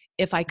me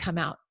if I come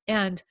out?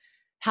 And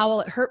how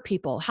will it hurt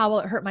people? How will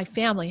it hurt my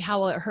family? How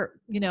will it hurt,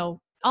 you know,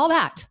 all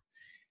that.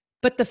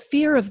 But the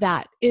fear of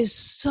that is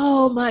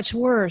so much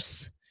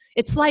worse.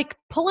 It's like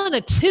pulling a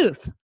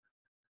tooth.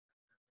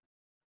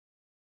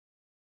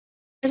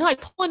 It's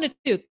like pulling a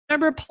tooth.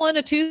 Remember pulling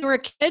a tooth when you were a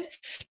kid?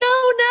 No,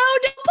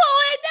 don't pull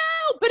it.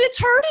 No, but it's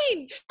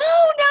hurting.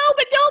 No,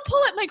 but don't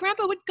pull it. My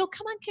grandpa would go,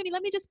 come on, Kenny,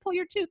 let me just pull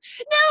your tooth.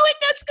 No,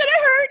 it's going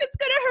to hurt. It's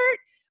going to hurt.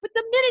 But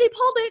the minute he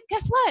pulled it,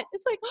 guess what?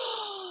 It's like,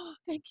 oh,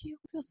 thank you.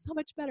 It feels so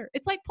much better.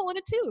 It's like pulling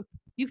a tooth.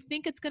 You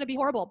think it's going to be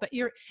horrible, but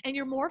you're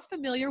more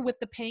familiar with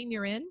the pain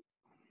you're in.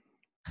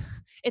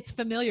 It's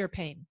familiar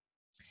pain.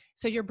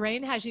 So your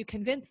brain has you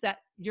convinced that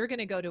you're going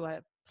to go to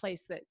a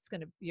place that's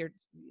going to,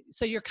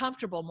 so you're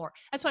comfortable more.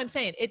 That's what I'm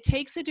saying. It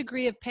takes a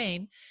degree of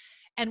pain.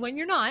 And when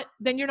you're not,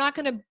 then you're not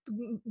going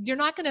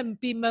to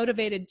be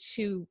motivated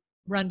to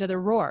run to the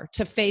roar,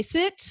 to face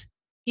it,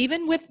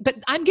 but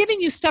I'm giving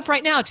you stuff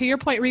right now, to your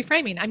point,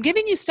 reframing. I'm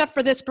giving you stuff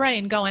for this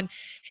brain going,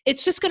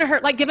 it's just going to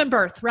hurt, like giving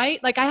birth,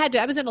 right? Like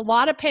I was in a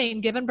lot of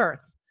pain giving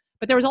birth,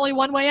 but there was only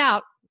one way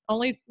out,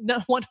 nothing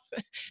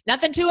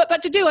to it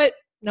but to do it.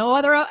 No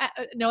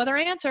other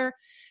answer.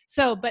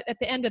 So, but at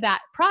the end of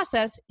that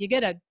process, you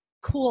get a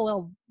cool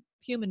little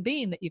human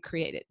being that you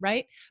created,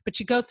 right? But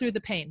you go through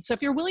the pain. So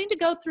if you're willing to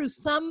go through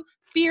some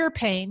fear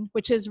pain,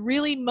 which is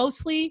really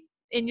mostly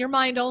in your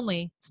mind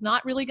only, it's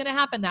not really going to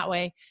happen that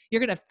way. You're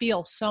going to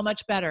feel so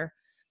much better.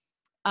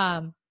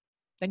 Then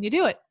you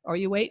do it, or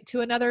you wait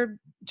to another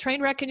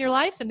train wreck in your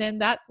life, and then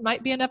that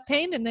might be enough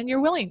pain, and then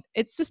you're willing.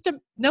 It's just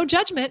no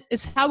judgment.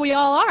 It's how we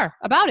all are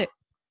about it.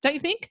 Don't you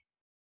think?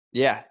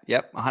 Yeah.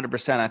 Yep.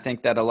 100%. I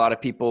think that a lot of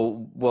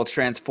people will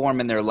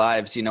transform in their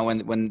lives. You know,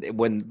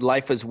 when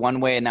life was one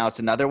way and now it's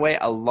another way,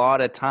 a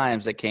lot of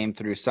times it came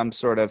through some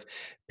sort of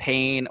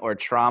pain or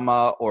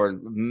trauma or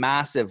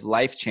massive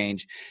life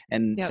change.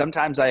 And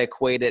sometimes I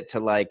equate it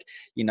to like,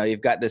 you know, you've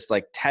got this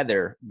like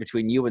tether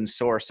between you and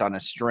source on a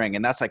string,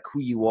 and that's like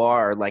who you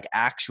are, like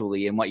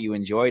actually, and what you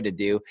enjoy to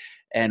do.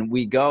 And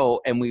we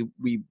go and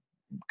we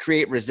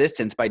create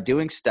resistance by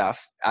doing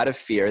stuff out of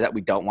fear that we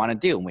don't want to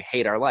do, and we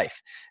hate our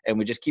life, and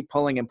we just keep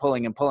pulling and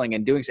pulling and pulling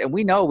and doing, and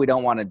we know we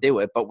don't want to do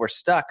it, but we're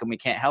stuck and we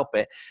can't help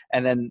it.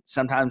 And then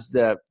sometimes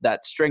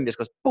that string just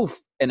goes poof,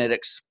 and it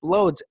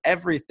explodes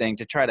everything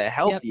to try to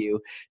help you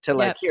to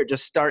like, here,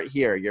 just start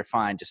here, you're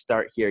fine. Just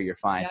start here, you're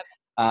fine.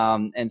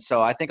 And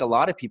so I think a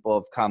lot of people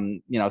have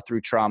come, you know,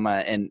 through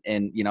trauma, and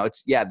you know,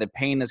 it's the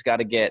pain has got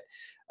to get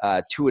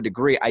to a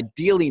degree.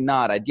 Ideally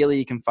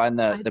you can find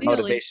the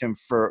motivation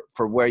for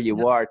where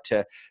you are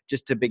to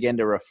begin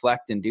to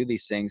reflect and do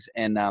these things.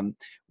 And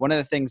one of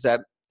the things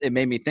that it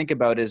made me think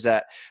about is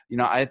that, you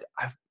know,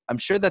 I'm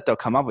sure that they'll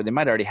come up with, they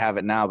might already have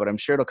it now, but I'm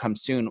sure it'll come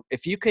soon.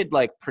 If you could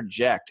like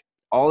project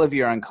all of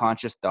your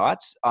unconscious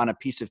thoughts on a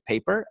piece of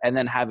paper and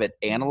then have it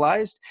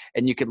analyzed,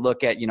 and you could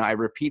look at, you know, I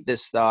repeat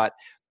this thought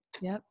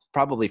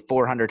probably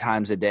 400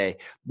 times a day.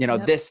 You know,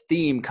 this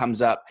theme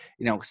comes up,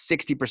 you know,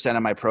 60%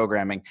 of my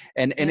programming.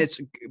 And it's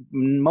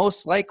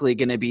most likely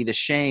going to be the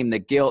shame, the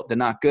guilt, the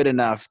not good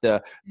enough,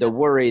 the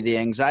worry, the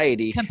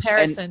anxiety,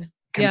 comparison,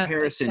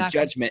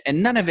 judgment,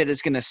 and none of it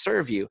is going to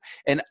serve you.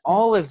 And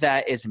all of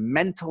that is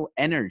mental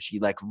energy,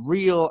 like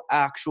real,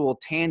 actual,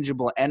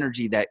 tangible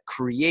energy that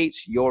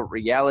creates your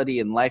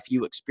reality and life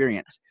you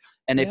experience.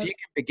 And if you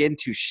can begin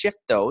to shift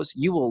those,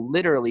 you will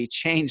literally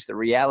change the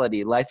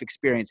reality, life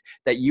experience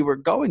that you were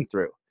going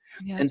through.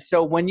 And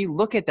so when you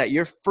look at that,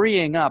 you're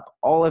freeing up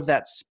all of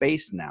that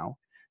space now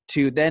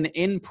to then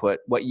input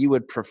what you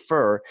would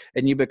prefer,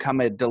 and you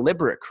become a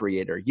deliberate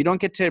creator. You don't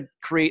get to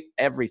create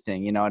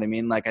everything. You know what I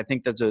mean? Like, I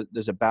think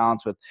there's a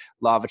balance with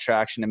law of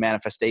attraction and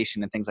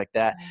manifestation and things like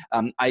that.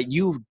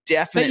 You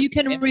definitely, but you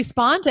can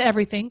respond to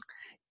everything.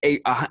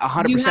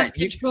 100%. You have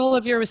control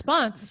of your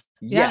response.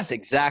 Yes,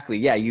 exactly.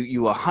 Yeah,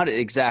 you 100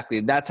 exactly.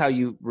 That's how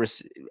you.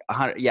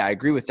 Yeah, I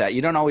agree with that.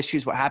 You don't always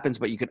choose what happens,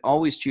 but you can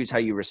always choose how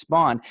you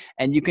respond,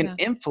 and you can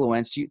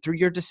influence you through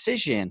your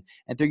decision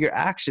and through your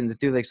actions and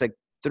through like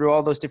through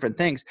all those different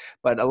things.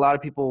 But a lot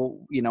of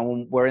people,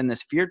 when we're in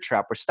this fear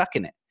trap, we're stuck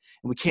in it.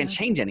 And we can't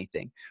change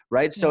anything,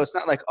 right? So it's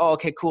not like, oh,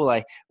 okay, cool.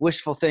 I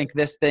wishful think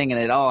this thing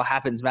and it all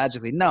happens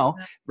magically. No,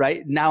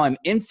 right? Now I'm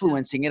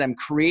influencing it. I'm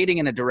creating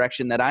in a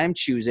direction that I'm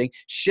choosing.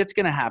 Shit's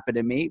going to happen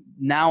to me.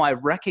 Now I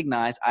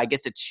recognize I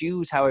get to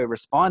choose how I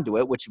respond to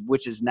it,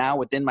 which is now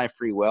within my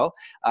free will,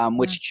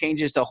 which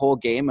changes the whole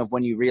game of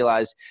when you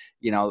realize,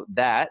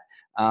 that.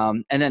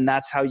 And then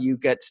that's how you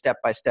get step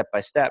by step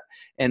by step.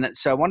 And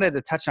so I wanted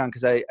to touch on,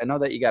 because I know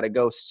that you got to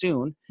go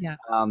soon. Yeah.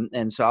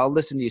 And so I'll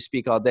listen to you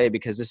speak all day,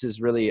 because this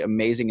is really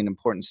amazing and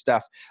important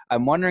stuff.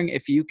 I'm wondering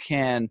if you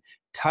can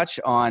touch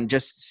on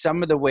just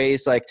some of the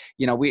ways, like,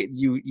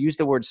 you use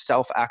the word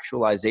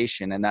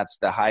self-actualization, and that's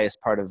the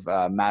highest part of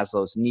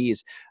Maslow's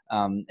needs.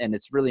 And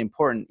it's really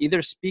important.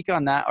 Either speak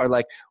on that, or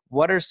like,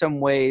 what are some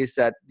ways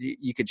that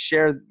you could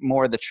share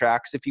more of the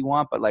tracks if you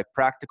want, but like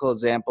practical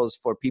examples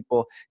for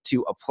people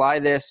to apply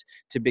this,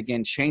 to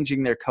begin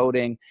changing their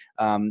coding,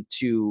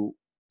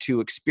 to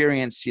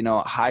experience,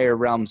 higher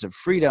realms of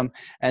freedom.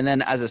 And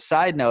then as a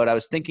side note, I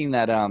was thinking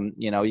that,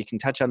 you can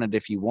touch on it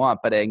if you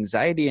want, but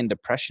anxiety and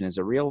depression is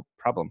a real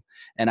problem.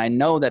 And I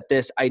know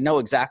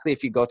exactly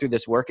if you go through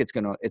this work, it's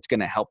going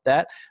to help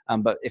that.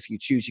 But if you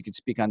choose, you can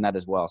speak on that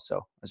as well. So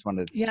I just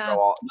wanted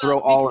to throw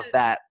all of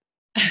that.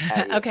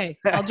 Okay.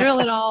 I'll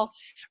drill it all,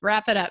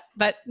 wrap it up,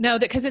 but no,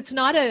 because it's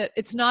not a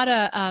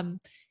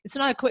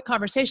quick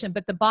conversation,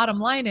 but the bottom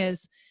line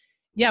is,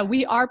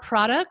 we are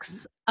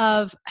products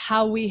of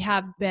how we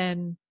have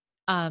been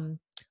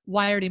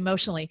wired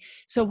emotionally.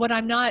 So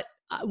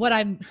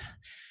I'm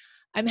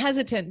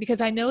hesitant,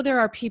 because I know there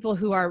are people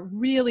who are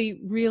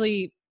really,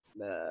 really,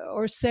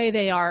 or say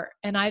they are,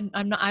 and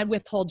I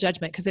withhold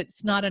judgment, because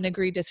it's not an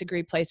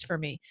agree-disagree place for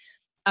me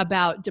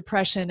about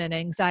depression and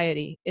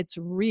anxiety. It's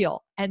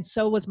real. And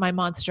so was my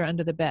monster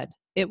under the bed.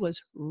 It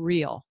was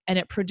real. And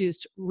it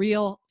produced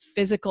real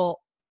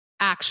physical,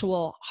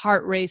 actual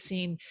heart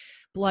racing,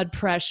 blood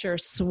pressure,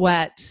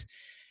 sweat.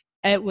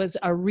 It was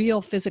a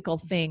real physical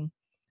thing.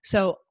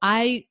 So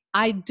I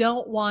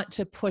don't want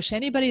to push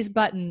anybody's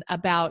button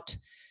about,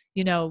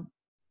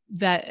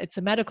 that it's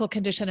a medical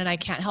condition and I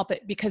can't help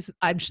it, because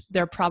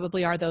there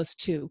probably are those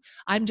too.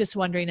 I'm just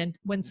wondering, and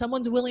when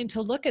someone's willing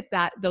to look at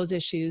those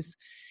issues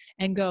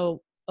and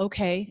go,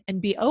 okay,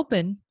 and be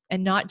open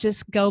and not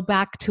just go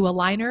back to a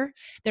liner.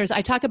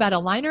 I talk about a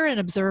liner and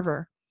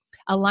observer.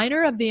 A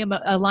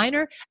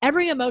liner,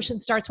 every emotion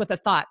starts with a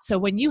thought. So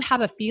when you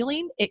have a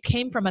feeling, it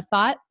came from a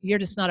thought, you're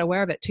just not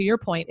aware of it. To your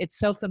point, it's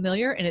so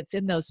familiar and it's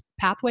in those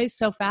pathways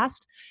so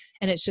fast,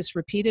 and it's just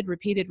repeated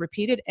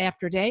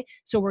after day.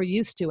 So we're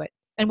used to it.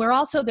 And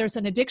there's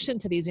an addiction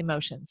to these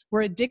emotions.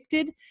 We're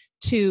addicted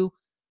to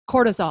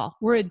cortisol.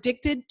 We're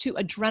addicted to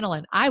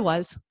adrenaline. I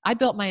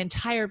built my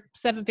entire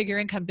 7-figure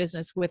income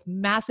business with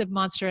massive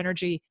monster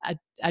energy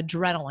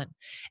adrenaline.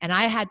 And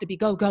I had to be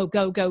go, go,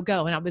 go, go,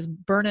 go. And I was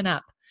burning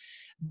up.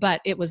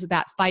 But it was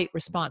that fight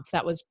response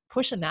that was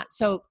pushing that.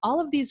 So all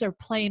of these are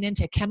playing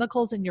into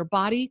chemicals in your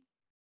body.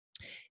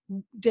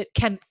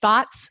 Can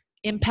thoughts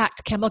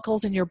impact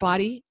chemicals in your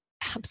body?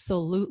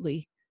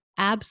 Absolutely.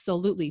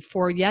 Absolutely.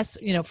 For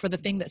the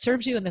thing that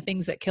serves you and the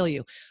things that kill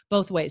you,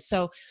 both ways.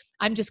 So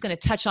I'm just going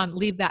to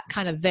leave that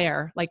kind of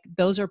there. Like,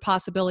 those are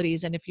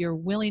possibilities. And if you're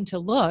willing to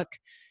look,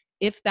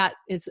 if that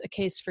is a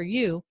case for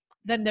you,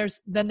 then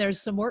there's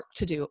some work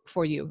to do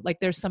for you. Like,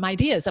 there's some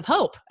ideas of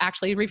hope.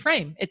 Actually,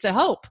 reframe. It's a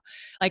hope.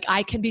 Like,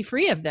 I can be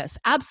free of this.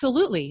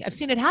 Absolutely. I've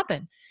seen it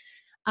happen.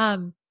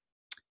 And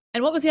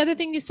what was the other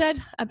thing you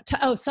said?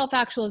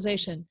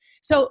 Self-actualization.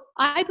 So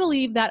I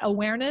believe that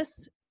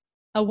awareness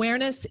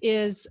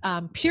is,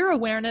 pure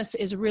awareness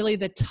is really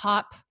the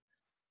top,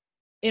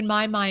 in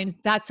my mind.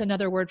 That's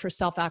another word for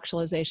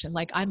self-actualization.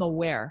 Like, I'm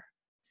aware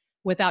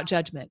without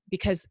judgment,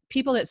 because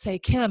people that say,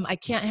 Kim, I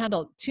can't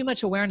handle too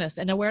much awareness,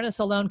 and awareness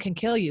alone can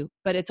kill you,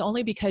 but it's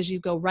only because you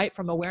go right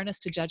from awareness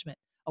to judgment,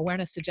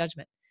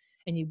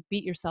 and you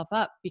beat yourself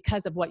up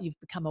because of what you've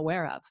become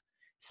aware of.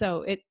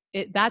 So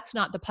that's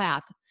not the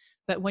path.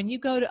 But when you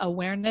go to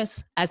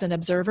awareness as an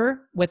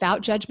observer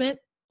without judgment,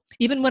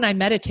 even when I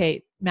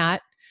meditate,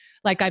 Matt,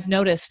 like, I've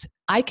noticed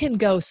I can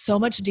go so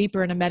much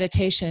deeper in a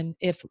meditation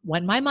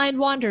when my mind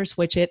wanders,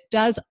 which it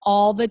does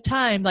all the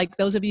time. Like,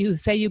 those of you who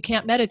say you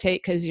can't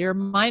meditate because your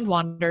mind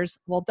wanders,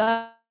 well,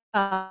 duh.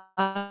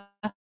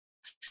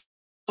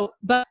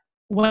 But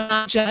when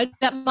I judge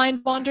that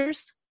mind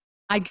wanders,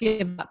 I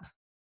give up.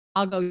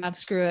 I'll go,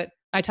 screw it.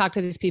 I talk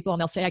to these people and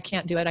they'll say, I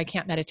can't do it. I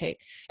can't meditate.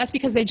 That's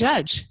because they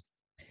judge.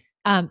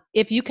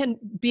 If you can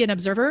be an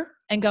observer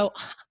and go,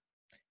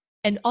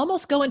 and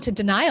almost go into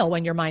denial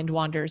when your mind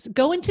wanders.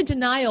 Go into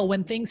denial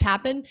when things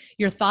happen,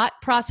 your thought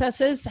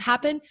processes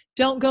happen.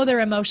 Don't go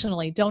there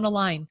emotionally. Don't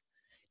align.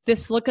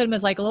 Look at them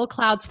as like little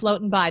clouds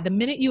floating by. The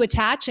minute you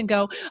attach and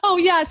go, oh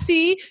yeah,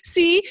 see,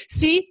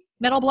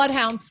 mental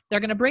bloodhounds,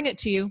 they're going to bring it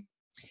to you.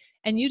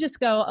 and you just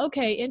go,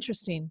 okay,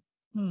 interesting.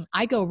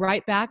 I go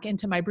right back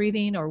into my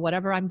breathing or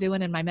whatever I'm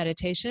doing in my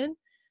meditation.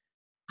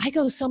 I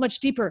go so much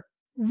deeper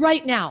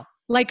right now.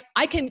 Like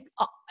I can,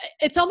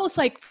 it's almost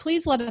like,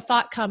 please let a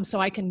thought come so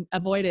I can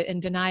avoid it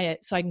and deny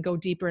it so I can go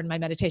deeper in my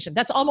meditation.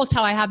 That's almost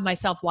how I have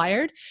myself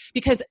wired,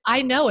 because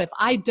I know if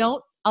I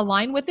don't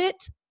align with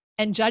it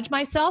and judge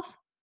myself,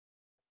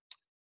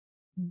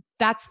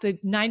 that's the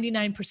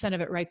 99%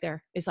 of it right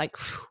there is like,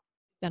 whew,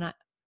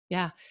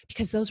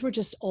 because those were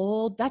just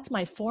old,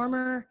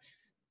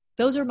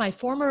 those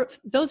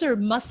are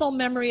muscle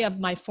memory of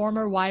my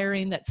former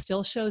wiring that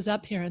still shows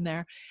up here and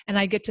there. And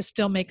I get to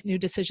still make new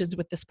decisions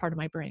with this part of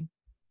my brain.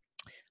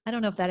 I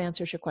don't know if that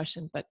answers your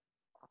question, but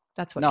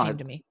that's what came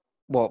to me.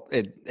 Well,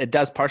 it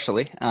does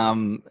partially.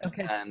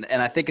 Okay. And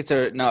I think it's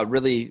a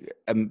really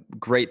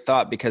great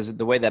thought, because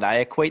the way that I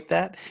equate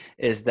that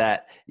is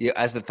that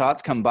as the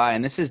thoughts come by,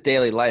 and this is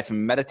daily life,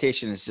 and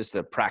meditation is just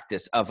a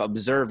practice of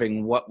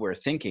observing what we're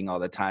thinking all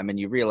the time. And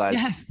you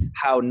realize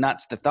how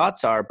nuts the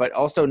thoughts are, but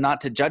also not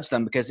to judge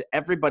them, because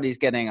everybody's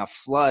getting a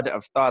flood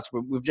of thoughts.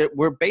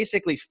 We're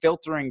basically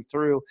filtering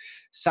through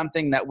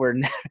something that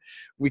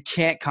we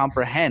can't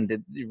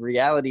comprehend. The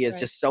reality is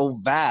just so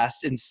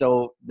vast. And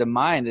so the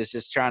mind is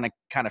just trying to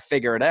kind of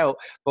figure it out.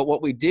 But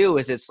what we do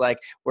is it's like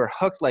we're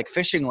hooked like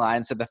fishing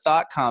lines. So the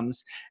thought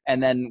comes,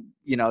 and then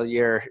you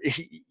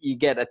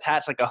get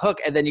attached like a hook,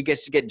 and then you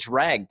get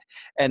dragged.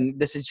 And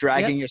this is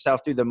dragging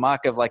yourself through the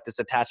muck of like this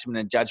attachment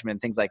and judgment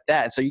and things like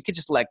that. And so you could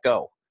just let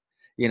go.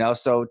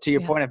 So to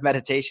your point of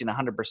meditation,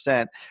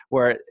 100%,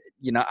 where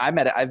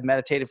I've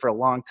meditated for a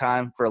long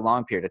time, for a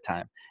long period of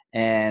time,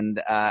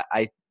 and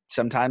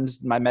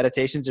sometimes my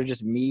meditations are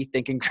just me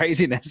thinking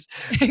craziness.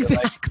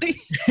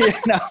 Exactly.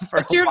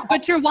 But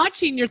you're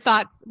watching your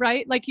thoughts,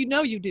 right? Like, you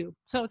do.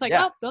 So it's like,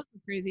 oh, those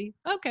are crazy.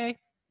 Okay,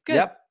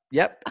 good.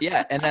 Yep.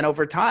 Yeah. And then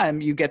over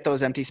time you get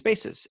those empty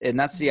spaces. And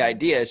that's the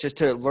idea. It's just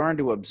to learn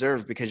to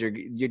observe, because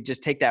you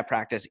just take that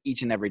practice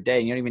each and every day.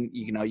 You don't even,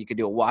 you could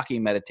do a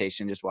walking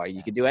meditation just while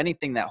you could do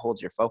anything that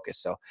holds your focus.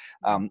 So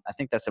I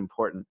think that's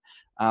important.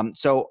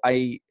 So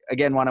I,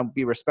 again, want to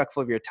be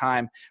respectful of your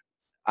time.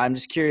 I'm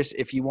just curious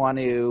if you want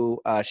to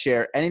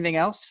share anything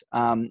else,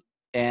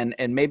 and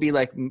maybe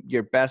like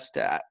your best.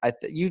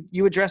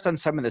 You addressed on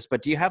some of this,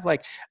 but do you have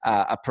like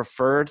a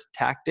preferred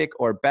tactic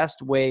or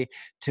best way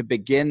to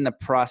begin the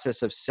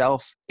process of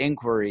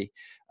self-inquiry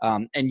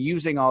and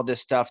using all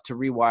this stuff to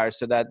rewire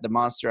so that the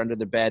monster under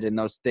the bed and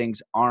those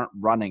things aren't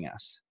running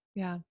us?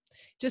 Yeah,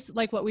 just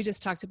like what we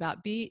just talked about.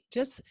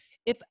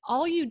 If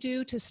all you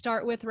do to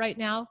start with right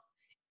now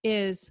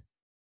is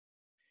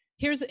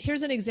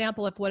Here's an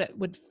example of what it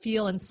would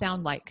feel and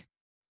sound like.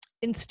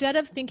 Instead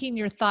of thinking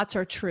your thoughts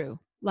are true,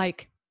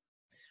 like,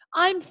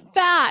 I'm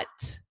fat.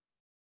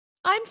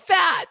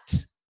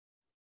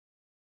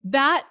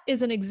 That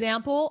is an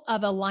example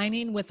of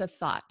aligning with a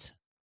thought.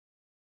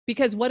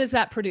 Because what does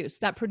that produce?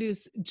 That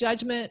produces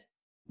judgment,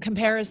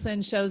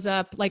 comparison shows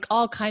up, like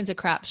all kinds of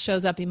crap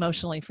shows up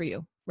emotionally for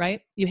you, right?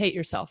 You hate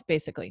yourself,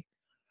 basically.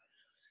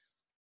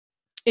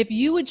 If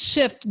you would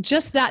shift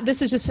just that,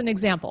 this is just an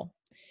example.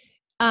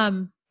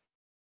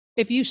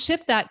 If you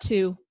shift that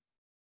to,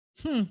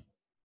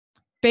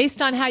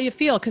 based on how you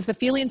feel, because the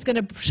feeling's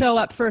going to show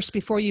up first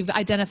before you've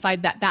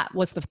identified that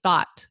was the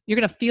thought. You're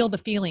going to feel the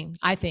feeling,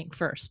 I think,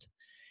 first.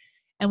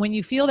 And when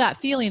you feel that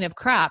feeling of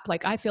crap,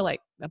 like I feel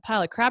like a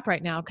pile of crap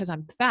right now because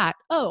I'm fat.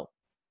 Oh,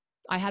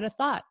 I had a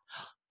thought.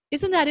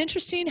 Isn't that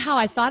interesting how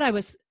I thought I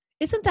was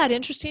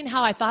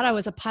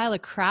a pile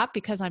of crap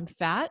because I'm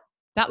fat?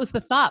 That was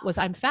the thought, was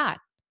I'm fat.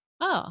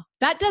 Oh,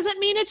 that doesn't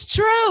mean it's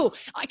true.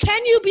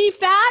 Can you be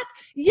fat?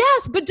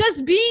 Yes, but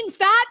does being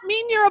fat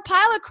mean you're a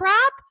pile of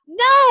crap?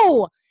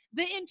 No.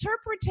 The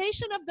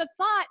interpretation of the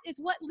thought is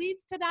what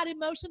leads to that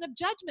emotion of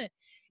judgment.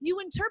 You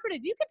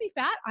interpreted, you could be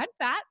fat. I'm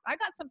fat. I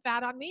got some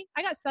fat on me.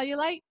 I got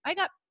cellulite. I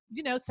got,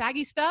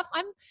 saggy stuff.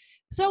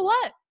 So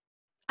what?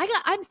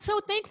 I'm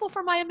so thankful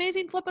for my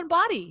amazing flipping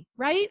body,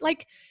 right?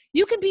 Like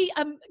you can be,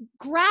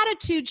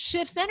 gratitude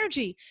shifts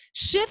energy.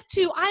 Shift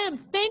to, I am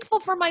thankful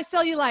for my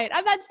cellulite.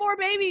 I've had 4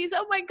 babies.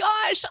 Oh my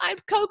gosh,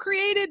 I've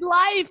co-created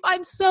life.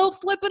 I'm so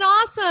flipping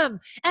awesome.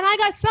 And I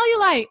got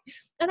cellulite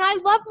and I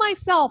love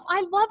myself.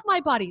 I love my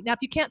body. Now, if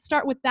you can't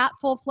start with that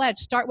full-fledged,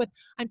 start with,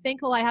 I'm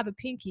thankful I have a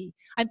pinky.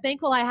 I'm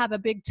thankful I have a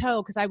big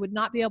toe because I would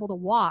not be able to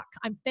walk.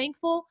 I'm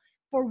thankful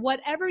for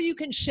whatever you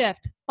can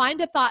shift. Find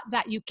a thought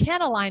that you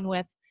can align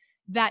with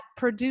that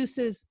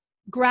produces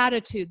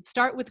gratitude.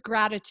 Start with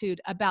gratitude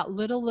about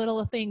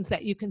little things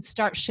that you can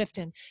start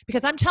shifting.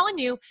 Because I'm telling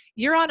you,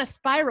 you're on a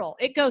spiral.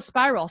 It goes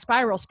spiral,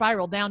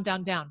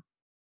 down.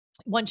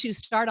 Once you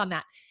start on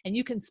that, and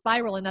you can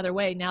spiral another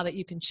way now that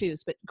you can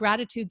choose. But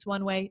gratitude's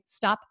one way.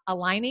 Stop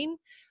aligning.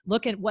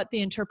 Look at what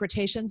the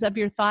interpretations of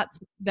your thoughts,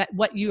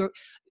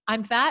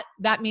 I'm fat,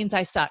 that means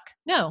I suck.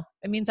 No,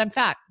 it means I'm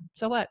fat.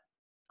 So what?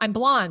 I'm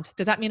blonde.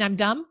 Does that mean I'm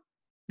dumb?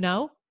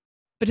 No.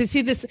 But to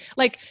see this,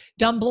 like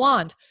dumb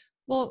blonde.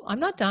 Well, I'm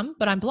not dumb,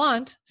 but I'm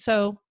blonde.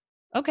 So,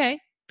 okay.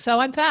 So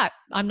I'm fat.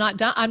 I'm not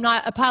dumb. I'm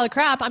not a pile of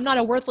crap. I'm not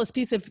a worthless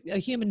piece of a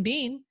human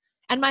being.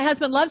 And my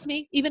husband loves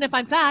me, even if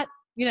I'm fat.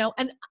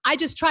 and I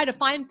just try to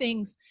find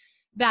things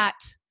that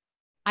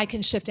I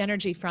can shift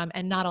energy from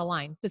and not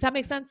align. Does that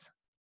make sense?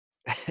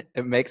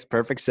 It makes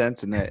perfect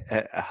sense in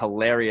a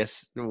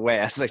hilarious way.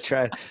 As I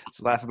tried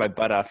to laugh my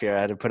butt off here,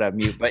 I had to put on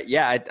mute. But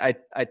yeah,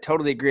 I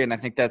totally agree. And I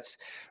think that's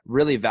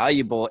really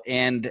valuable.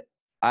 And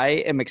I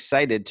am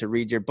excited to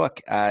read your book.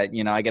 I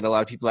get a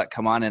lot of people that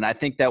come on, and I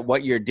think that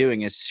what you're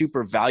doing is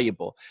super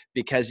valuable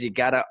because you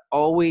got to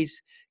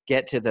always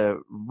get to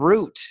the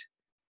root,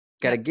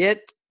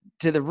 get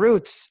to the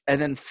roots. And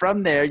then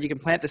from there, you can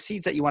plant the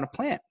seeds that you want to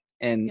plant.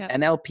 And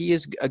NLP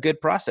is a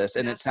good process.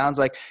 And it sounds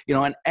like,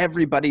 and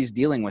everybody's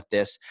dealing with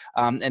this.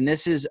 And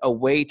this is a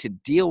way to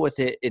deal with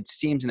it. It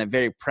seems in a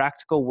very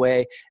practical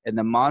way. And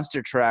the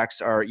monster tracks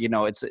are,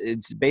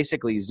 it's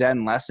basically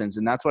Zen lessons.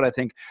 And that's what I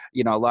think,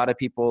 a lot of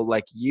people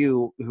like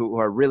you who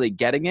are really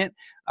getting it,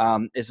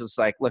 is just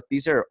like, look,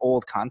 these are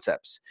old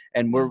concepts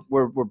and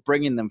we're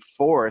bringing them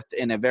forth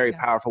in a very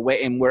powerful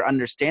way. And we're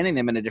understanding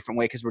them in a different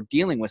way because we're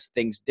dealing with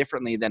things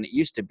differently than it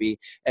used to be.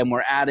 And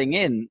we're adding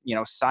in,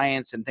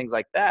 science and things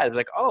like that.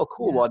 Like, oh,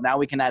 cool. Well, now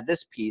we can add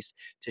this piece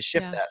to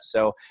shift that.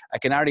 So I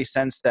can already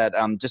sense that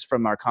just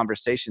from our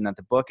conversation that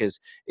the book is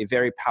a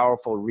very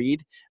powerful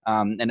read,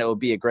 and it will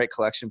be a great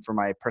collection for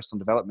my personal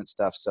development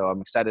stuff. So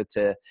I'm excited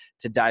to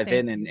dive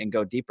in and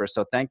go deeper.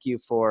 So thank you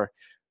for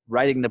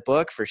writing the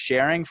book, for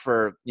sharing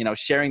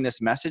this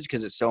message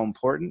because it's so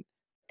important.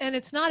 And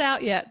it's not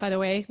out yet, by the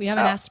way. We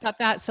haven't asked about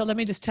that. So let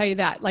me just tell you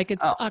that. Like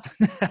it's,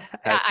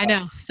 I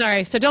know.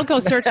 Sorry. So don't go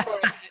search for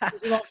it.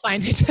 You won't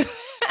find it.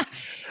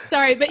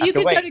 Sorry, but you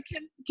can go to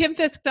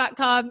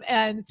kimfiske.com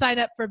and sign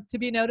up to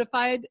be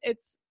notified.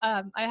 It's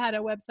I had a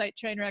website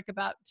train wreck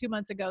about 2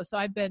 months ago, so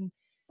I've been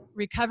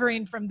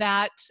recovering from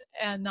that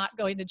and not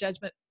going to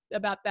judgment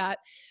about that.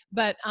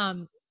 But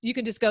you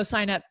can just go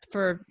sign up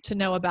to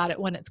know about it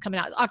when it's coming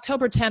out.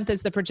 October 10th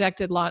is the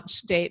projected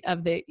launch date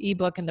of the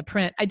ebook and the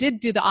print. I did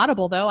do the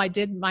Audible though. I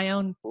did my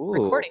own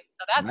recording,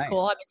 so that's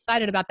cool. I'm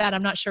excited about that.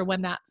 I'm not sure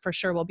when that for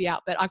sure will be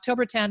out, but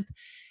October 10th.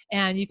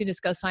 And you can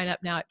just go sign up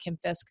now at Kim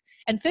Fiske.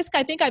 And Fiske,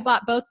 I think I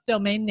bought both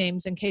domain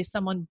names in case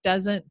someone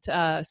doesn't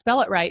spell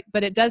it right,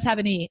 but it does have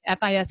an E,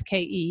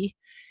 Fiske,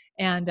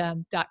 and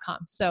 .com.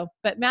 So,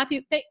 but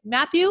Matthew,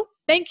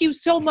 thank you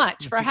so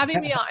much for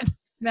having me on,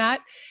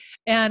 Matt.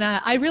 And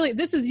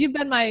this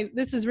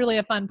is really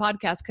a fun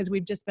podcast because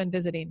we've just been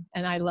visiting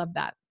and I love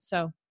that.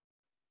 So.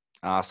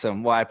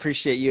 Awesome. Well, I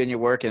appreciate you and your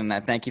work, and I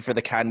thank you for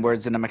the kind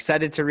words, and I'm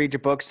excited to read your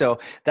book. So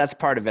that's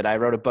part of it. I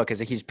wrote a book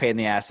as a huge pain in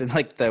the ass, and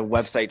like the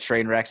website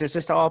train wrecks, it's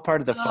just all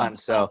part of the fun.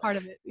 So part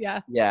of it. Yeah.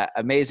 Yeah.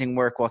 Amazing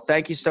work. Well,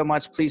 thank you so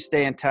much. Please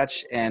stay in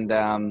touch, and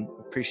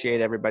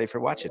appreciate everybody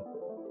for watching.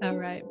 All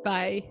right.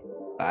 Bye.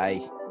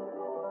 Bye.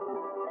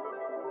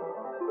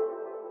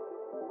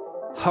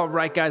 All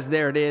right, guys,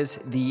 there it is.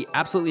 The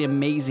absolutely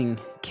amazing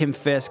Kim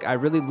Fiske. I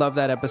really love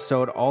that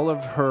episode. All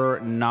of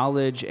her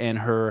knowledge and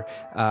her,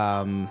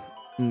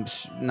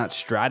 not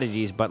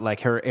strategies, but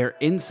like her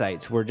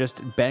insights were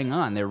just bang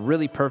on. They're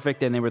really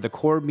perfect, and they were the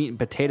core meat and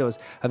potatoes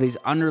of these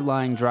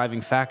underlying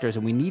driving factors.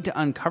 And we need to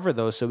uncover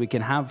those so we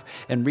can have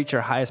and reach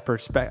our highest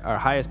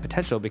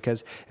potential.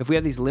 Because if we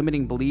have these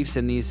limiting beliefs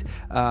and these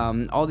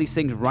all these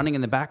things running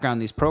in the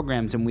background, these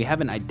programs, and we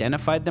haven't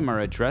identified them or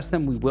addressed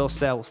them, we will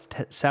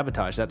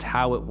self-sabotage. That's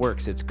how it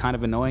works. It's kind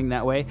of annoying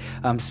that way.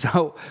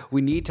 So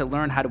we need to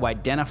learn how to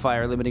identify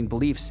our limiting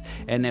beliefs.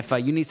 And if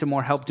you need some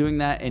more help doing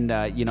that,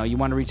 and you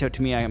want to reach out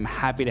to me, I am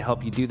happy to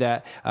help you do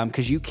that,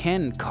 because you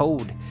can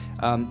code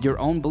your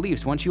own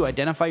beliefs. Once you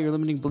identify your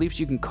limiting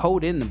beliefs, you can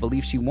code in the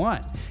beliefs you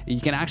want.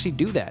 You can actually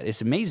do that.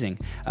 It's amazing,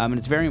 and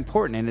it's very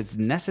important, and it's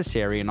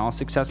necessary. And all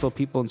successful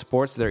people in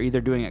sports, they're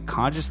either doing it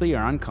consciously or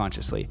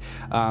unconsciously.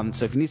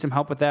 So if you need some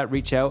help with that,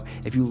 reach out.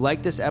 If you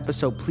like this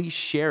episode, please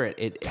share it.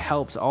 It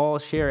helps. All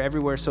share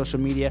everywhere, social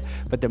media.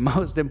 But the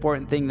most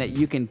important thing that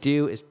you can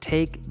do is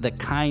take the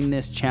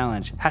kindness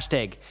challenge.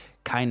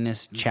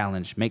 #kindness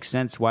challenge. Makes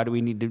sense. Why do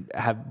we need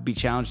to be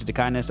challenged to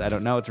kindness? I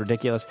don't know. It's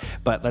ridiculous,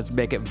 but let's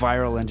make it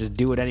viral and just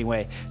do it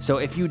anyway. So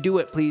if you do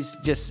it, please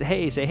just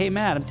say, hey,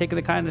 Matt, I'm taking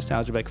the kindness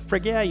challenge. You'll be like,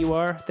 frig yeah, you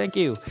are. Thank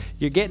you.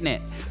 You're getting it.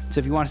 So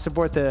if you want to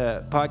support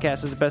the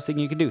podcast, it's the best thing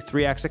you can do.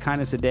 3 acts of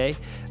kindness a day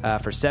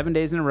for 7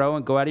 days in a row,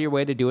 and go out of your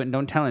way to do it, and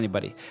don't tell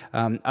anybody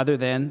other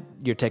than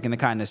you're taking the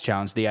kindness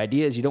challenge. The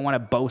idea is you don't want to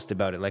boast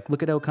about it. Like,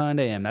 look at how kind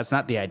I am. That's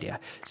not the idea.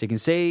 So you can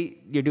say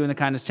you're doing the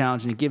kindness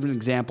challenge and you give an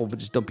example, but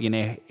just don't be an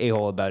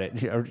a-hole about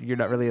it. Or you're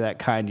not really that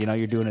kind.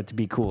 You're doing it to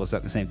be cool. It's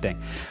not the same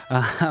thing.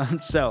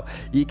 So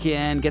you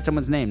can get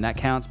someone's name. That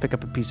counts. Pick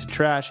up a piece of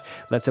trash.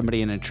 Let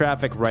somebody in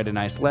traffic. Write a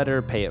nice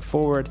letter. Pay it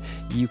forward.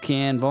 You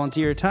can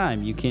volunteer your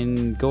time. You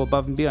can go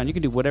above and beyond. You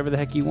can do whatever the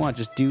heck you want.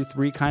 Just do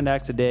 3 kind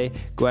acts a day.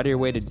 Go out of your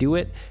way to do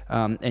it.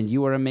 And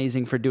you are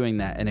amazing for doing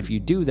that. And if you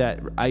do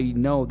that, I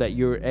know that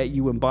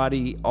you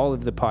embody all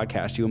of the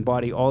podcast. You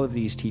embody all of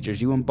these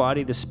teachers. You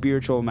embody the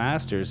spiritual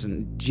masters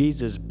and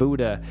Jesus,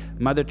 Buddha,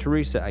 Mother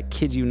Teresa. I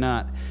kid you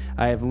not.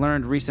 I have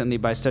learned recently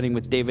by studying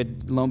with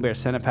David Lombear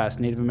Senepas,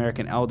 Native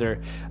American elder,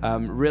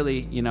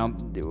 really,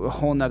 a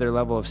whole nother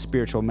level of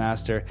spiritual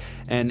master.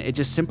 And it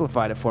just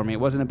simplified it for me. It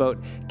wasn't about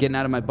getting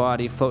out of my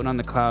body, floating on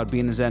the cloud,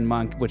 being a Zen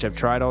monk, which I've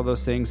tried all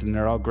those things and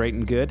they're all great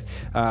and good.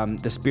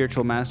 The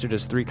spiritual master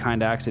does 3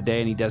 kind acts a day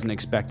and he doesn't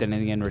expect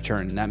anything in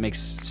return. And that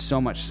makes so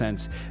much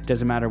sense. It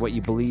doesn't matter what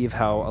you believe,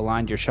 how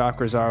aligned your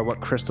chakras are, what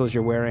crystals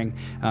you're wearing,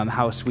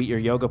 how sweet your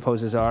yoga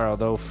poses are,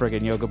 although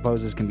friggin' yoga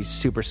poses can be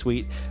super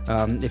sweet.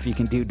 If you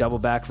can do double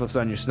backflips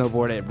on your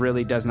snowboard, it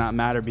really does not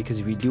matter, because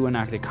if you do an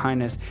act of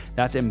kindness,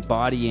 that's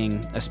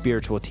embodying a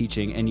spiritual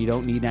teaching and you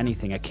don't need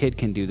anything. A kid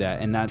can do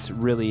that, and that's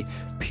really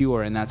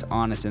pure and that's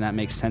honest, and that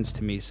makes sense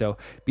to me. So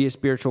be a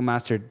spiritual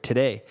master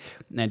today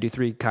and do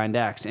 3 kind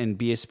acts, and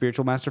be a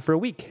spiritual master for a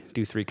week.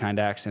 Do 3 kind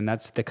acts, and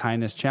that's the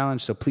kindness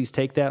challenge. So please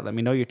take that. Let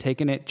me know you're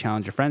taking it.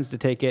 Challenge your friends to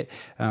take it.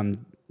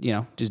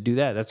 Just do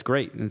that. That's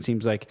great. And it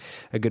seems like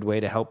a good way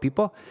to help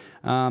people.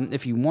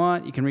 If you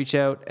want, you can reach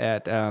out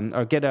at,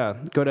 go to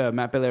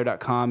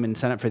mattbelair.com and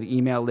sign up for the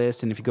email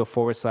list. And if you go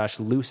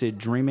 /lucid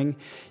dreaming,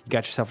 you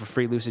got yourself a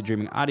free lucid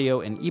dreaming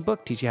audio and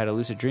ebook, teach you how to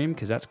lucid dream,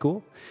 because that's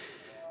cool.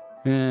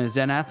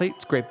 Zen Athlete,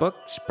 it's a great book.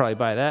 You should probably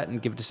buy that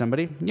and give it to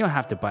somebody. You don't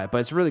have to buy it,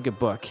 but it's a really good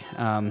book.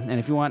 And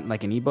if you want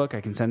like an ebook, I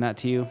can send that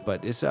to you.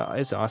 But it's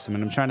awesome,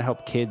 and I'm trying to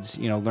help kids,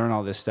 learn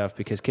all this stuff,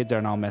 because kids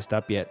aren't all messed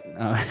up yet.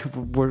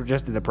 We're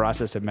just in the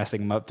process of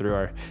messing them up through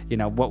our,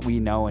 what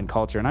we know and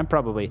culture. And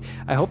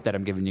I hope that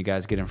I'm giving you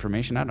guys good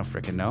information. I don't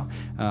freaking know.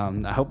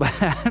 I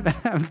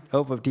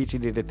hope I'm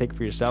teaching you to think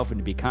for yourself and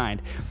to be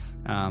kind.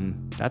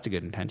 That's a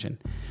good intention.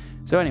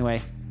 So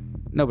anyway,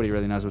 nobody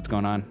really knows what's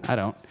going on. I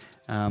don't.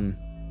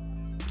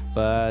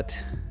 But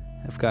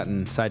I've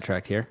gotten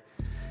sidetracked here.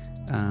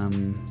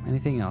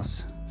 Anything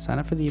else? Sign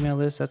up for the email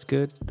list. That's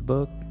good. The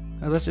book.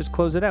 Let's just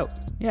close it out.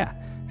 Yeah.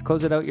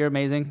 Close it out. You're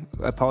amazing.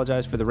 I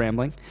apologize for the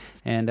rambling.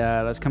 And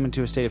let's come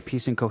into a state of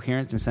peace and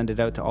coherence and send it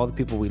out to all the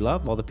people we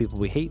love, all the people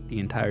we hate, the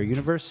entire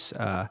universe,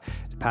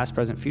 past,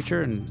 present,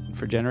 future, and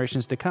for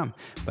generations to come.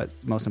 But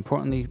most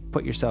importantly,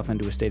 put yourself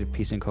into a state of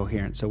peace and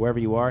coherence. So wherever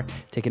you are,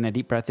 taking a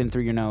deep breath in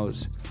through your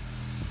nose.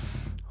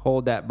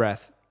 Hold that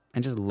breath.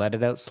 And just let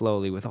it out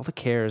slowly, with all the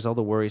cares, all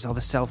the worries, all the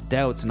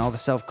self-doubts, and all the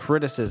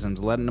self-criticisms,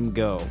 letting them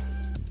go.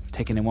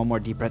 Taking in one more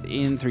deep breath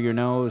in through your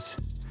nose,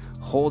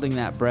 holding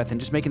that breath, and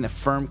just making the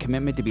firm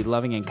commitment to be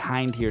loving and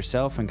kind to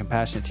yourself and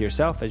compassionate to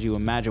yourself as you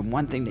imagine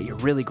one thing that you're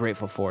really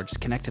grateful for.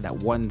 Just connect to that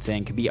one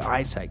thing. Could be your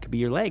eyesight, could be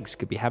your legs,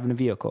 could be having a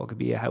vehicle, could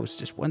be a house,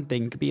 just one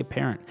thing, could be a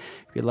parent,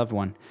 could be a loved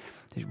one.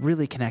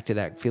 Really connect to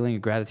that feeling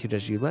of gratitude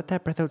as you let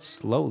that breath out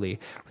slowly,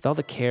 with all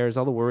the cares,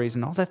 all the worries,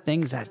 and all the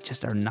things that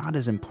just are not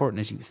as important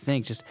as you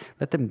think. Just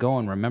let them go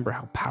and remember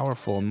how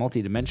powerful and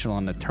multidimensional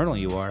and eternal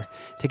you are.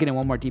 Taking in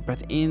one more deep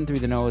breath in through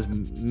the nose,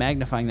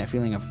 magnifying that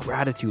feeling of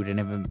gratitude and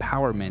of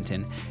empowerment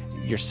and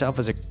yourself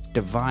as a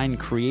divine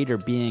creator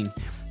being.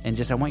 And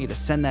I want you to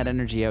send that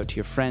energy out to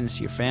your friends,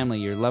 to your family,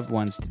 your loved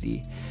ones,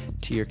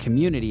 to your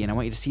community. And I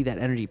want you to see that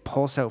energy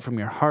pulse out from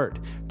your heart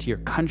to your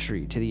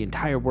country, to the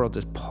entire world,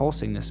 just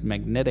pulsing this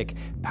magnetic,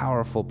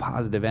 powerful,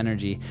 positive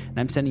energy. And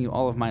I'm sending you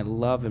all of my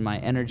love and my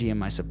energy and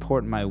my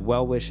support and my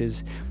well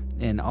wishes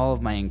and all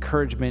of my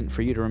encouragement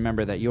for you to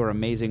remember that you're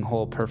amazing,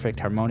 whole,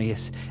 perfect,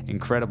 harmonious,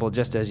 incredible,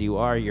 just as you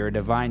are. You're a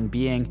divine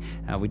being.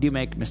 We do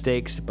make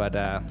mistakes, but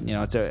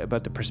it's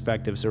about the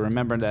perspective. So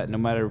remember that no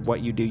matter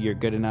what you do, you're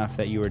good enough,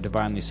 that you are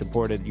divinely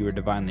supported, you are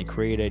divinely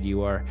created,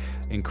 you are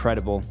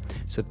incredible.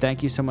 So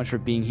thank you so much for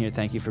being here.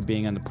 Thank you for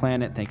being on the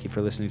planet. Thank you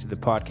for listening to the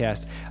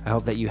podcast. I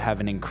hope that you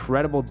have an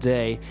incredible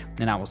day,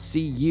 and I will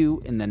see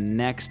you in the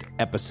next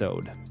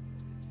episode.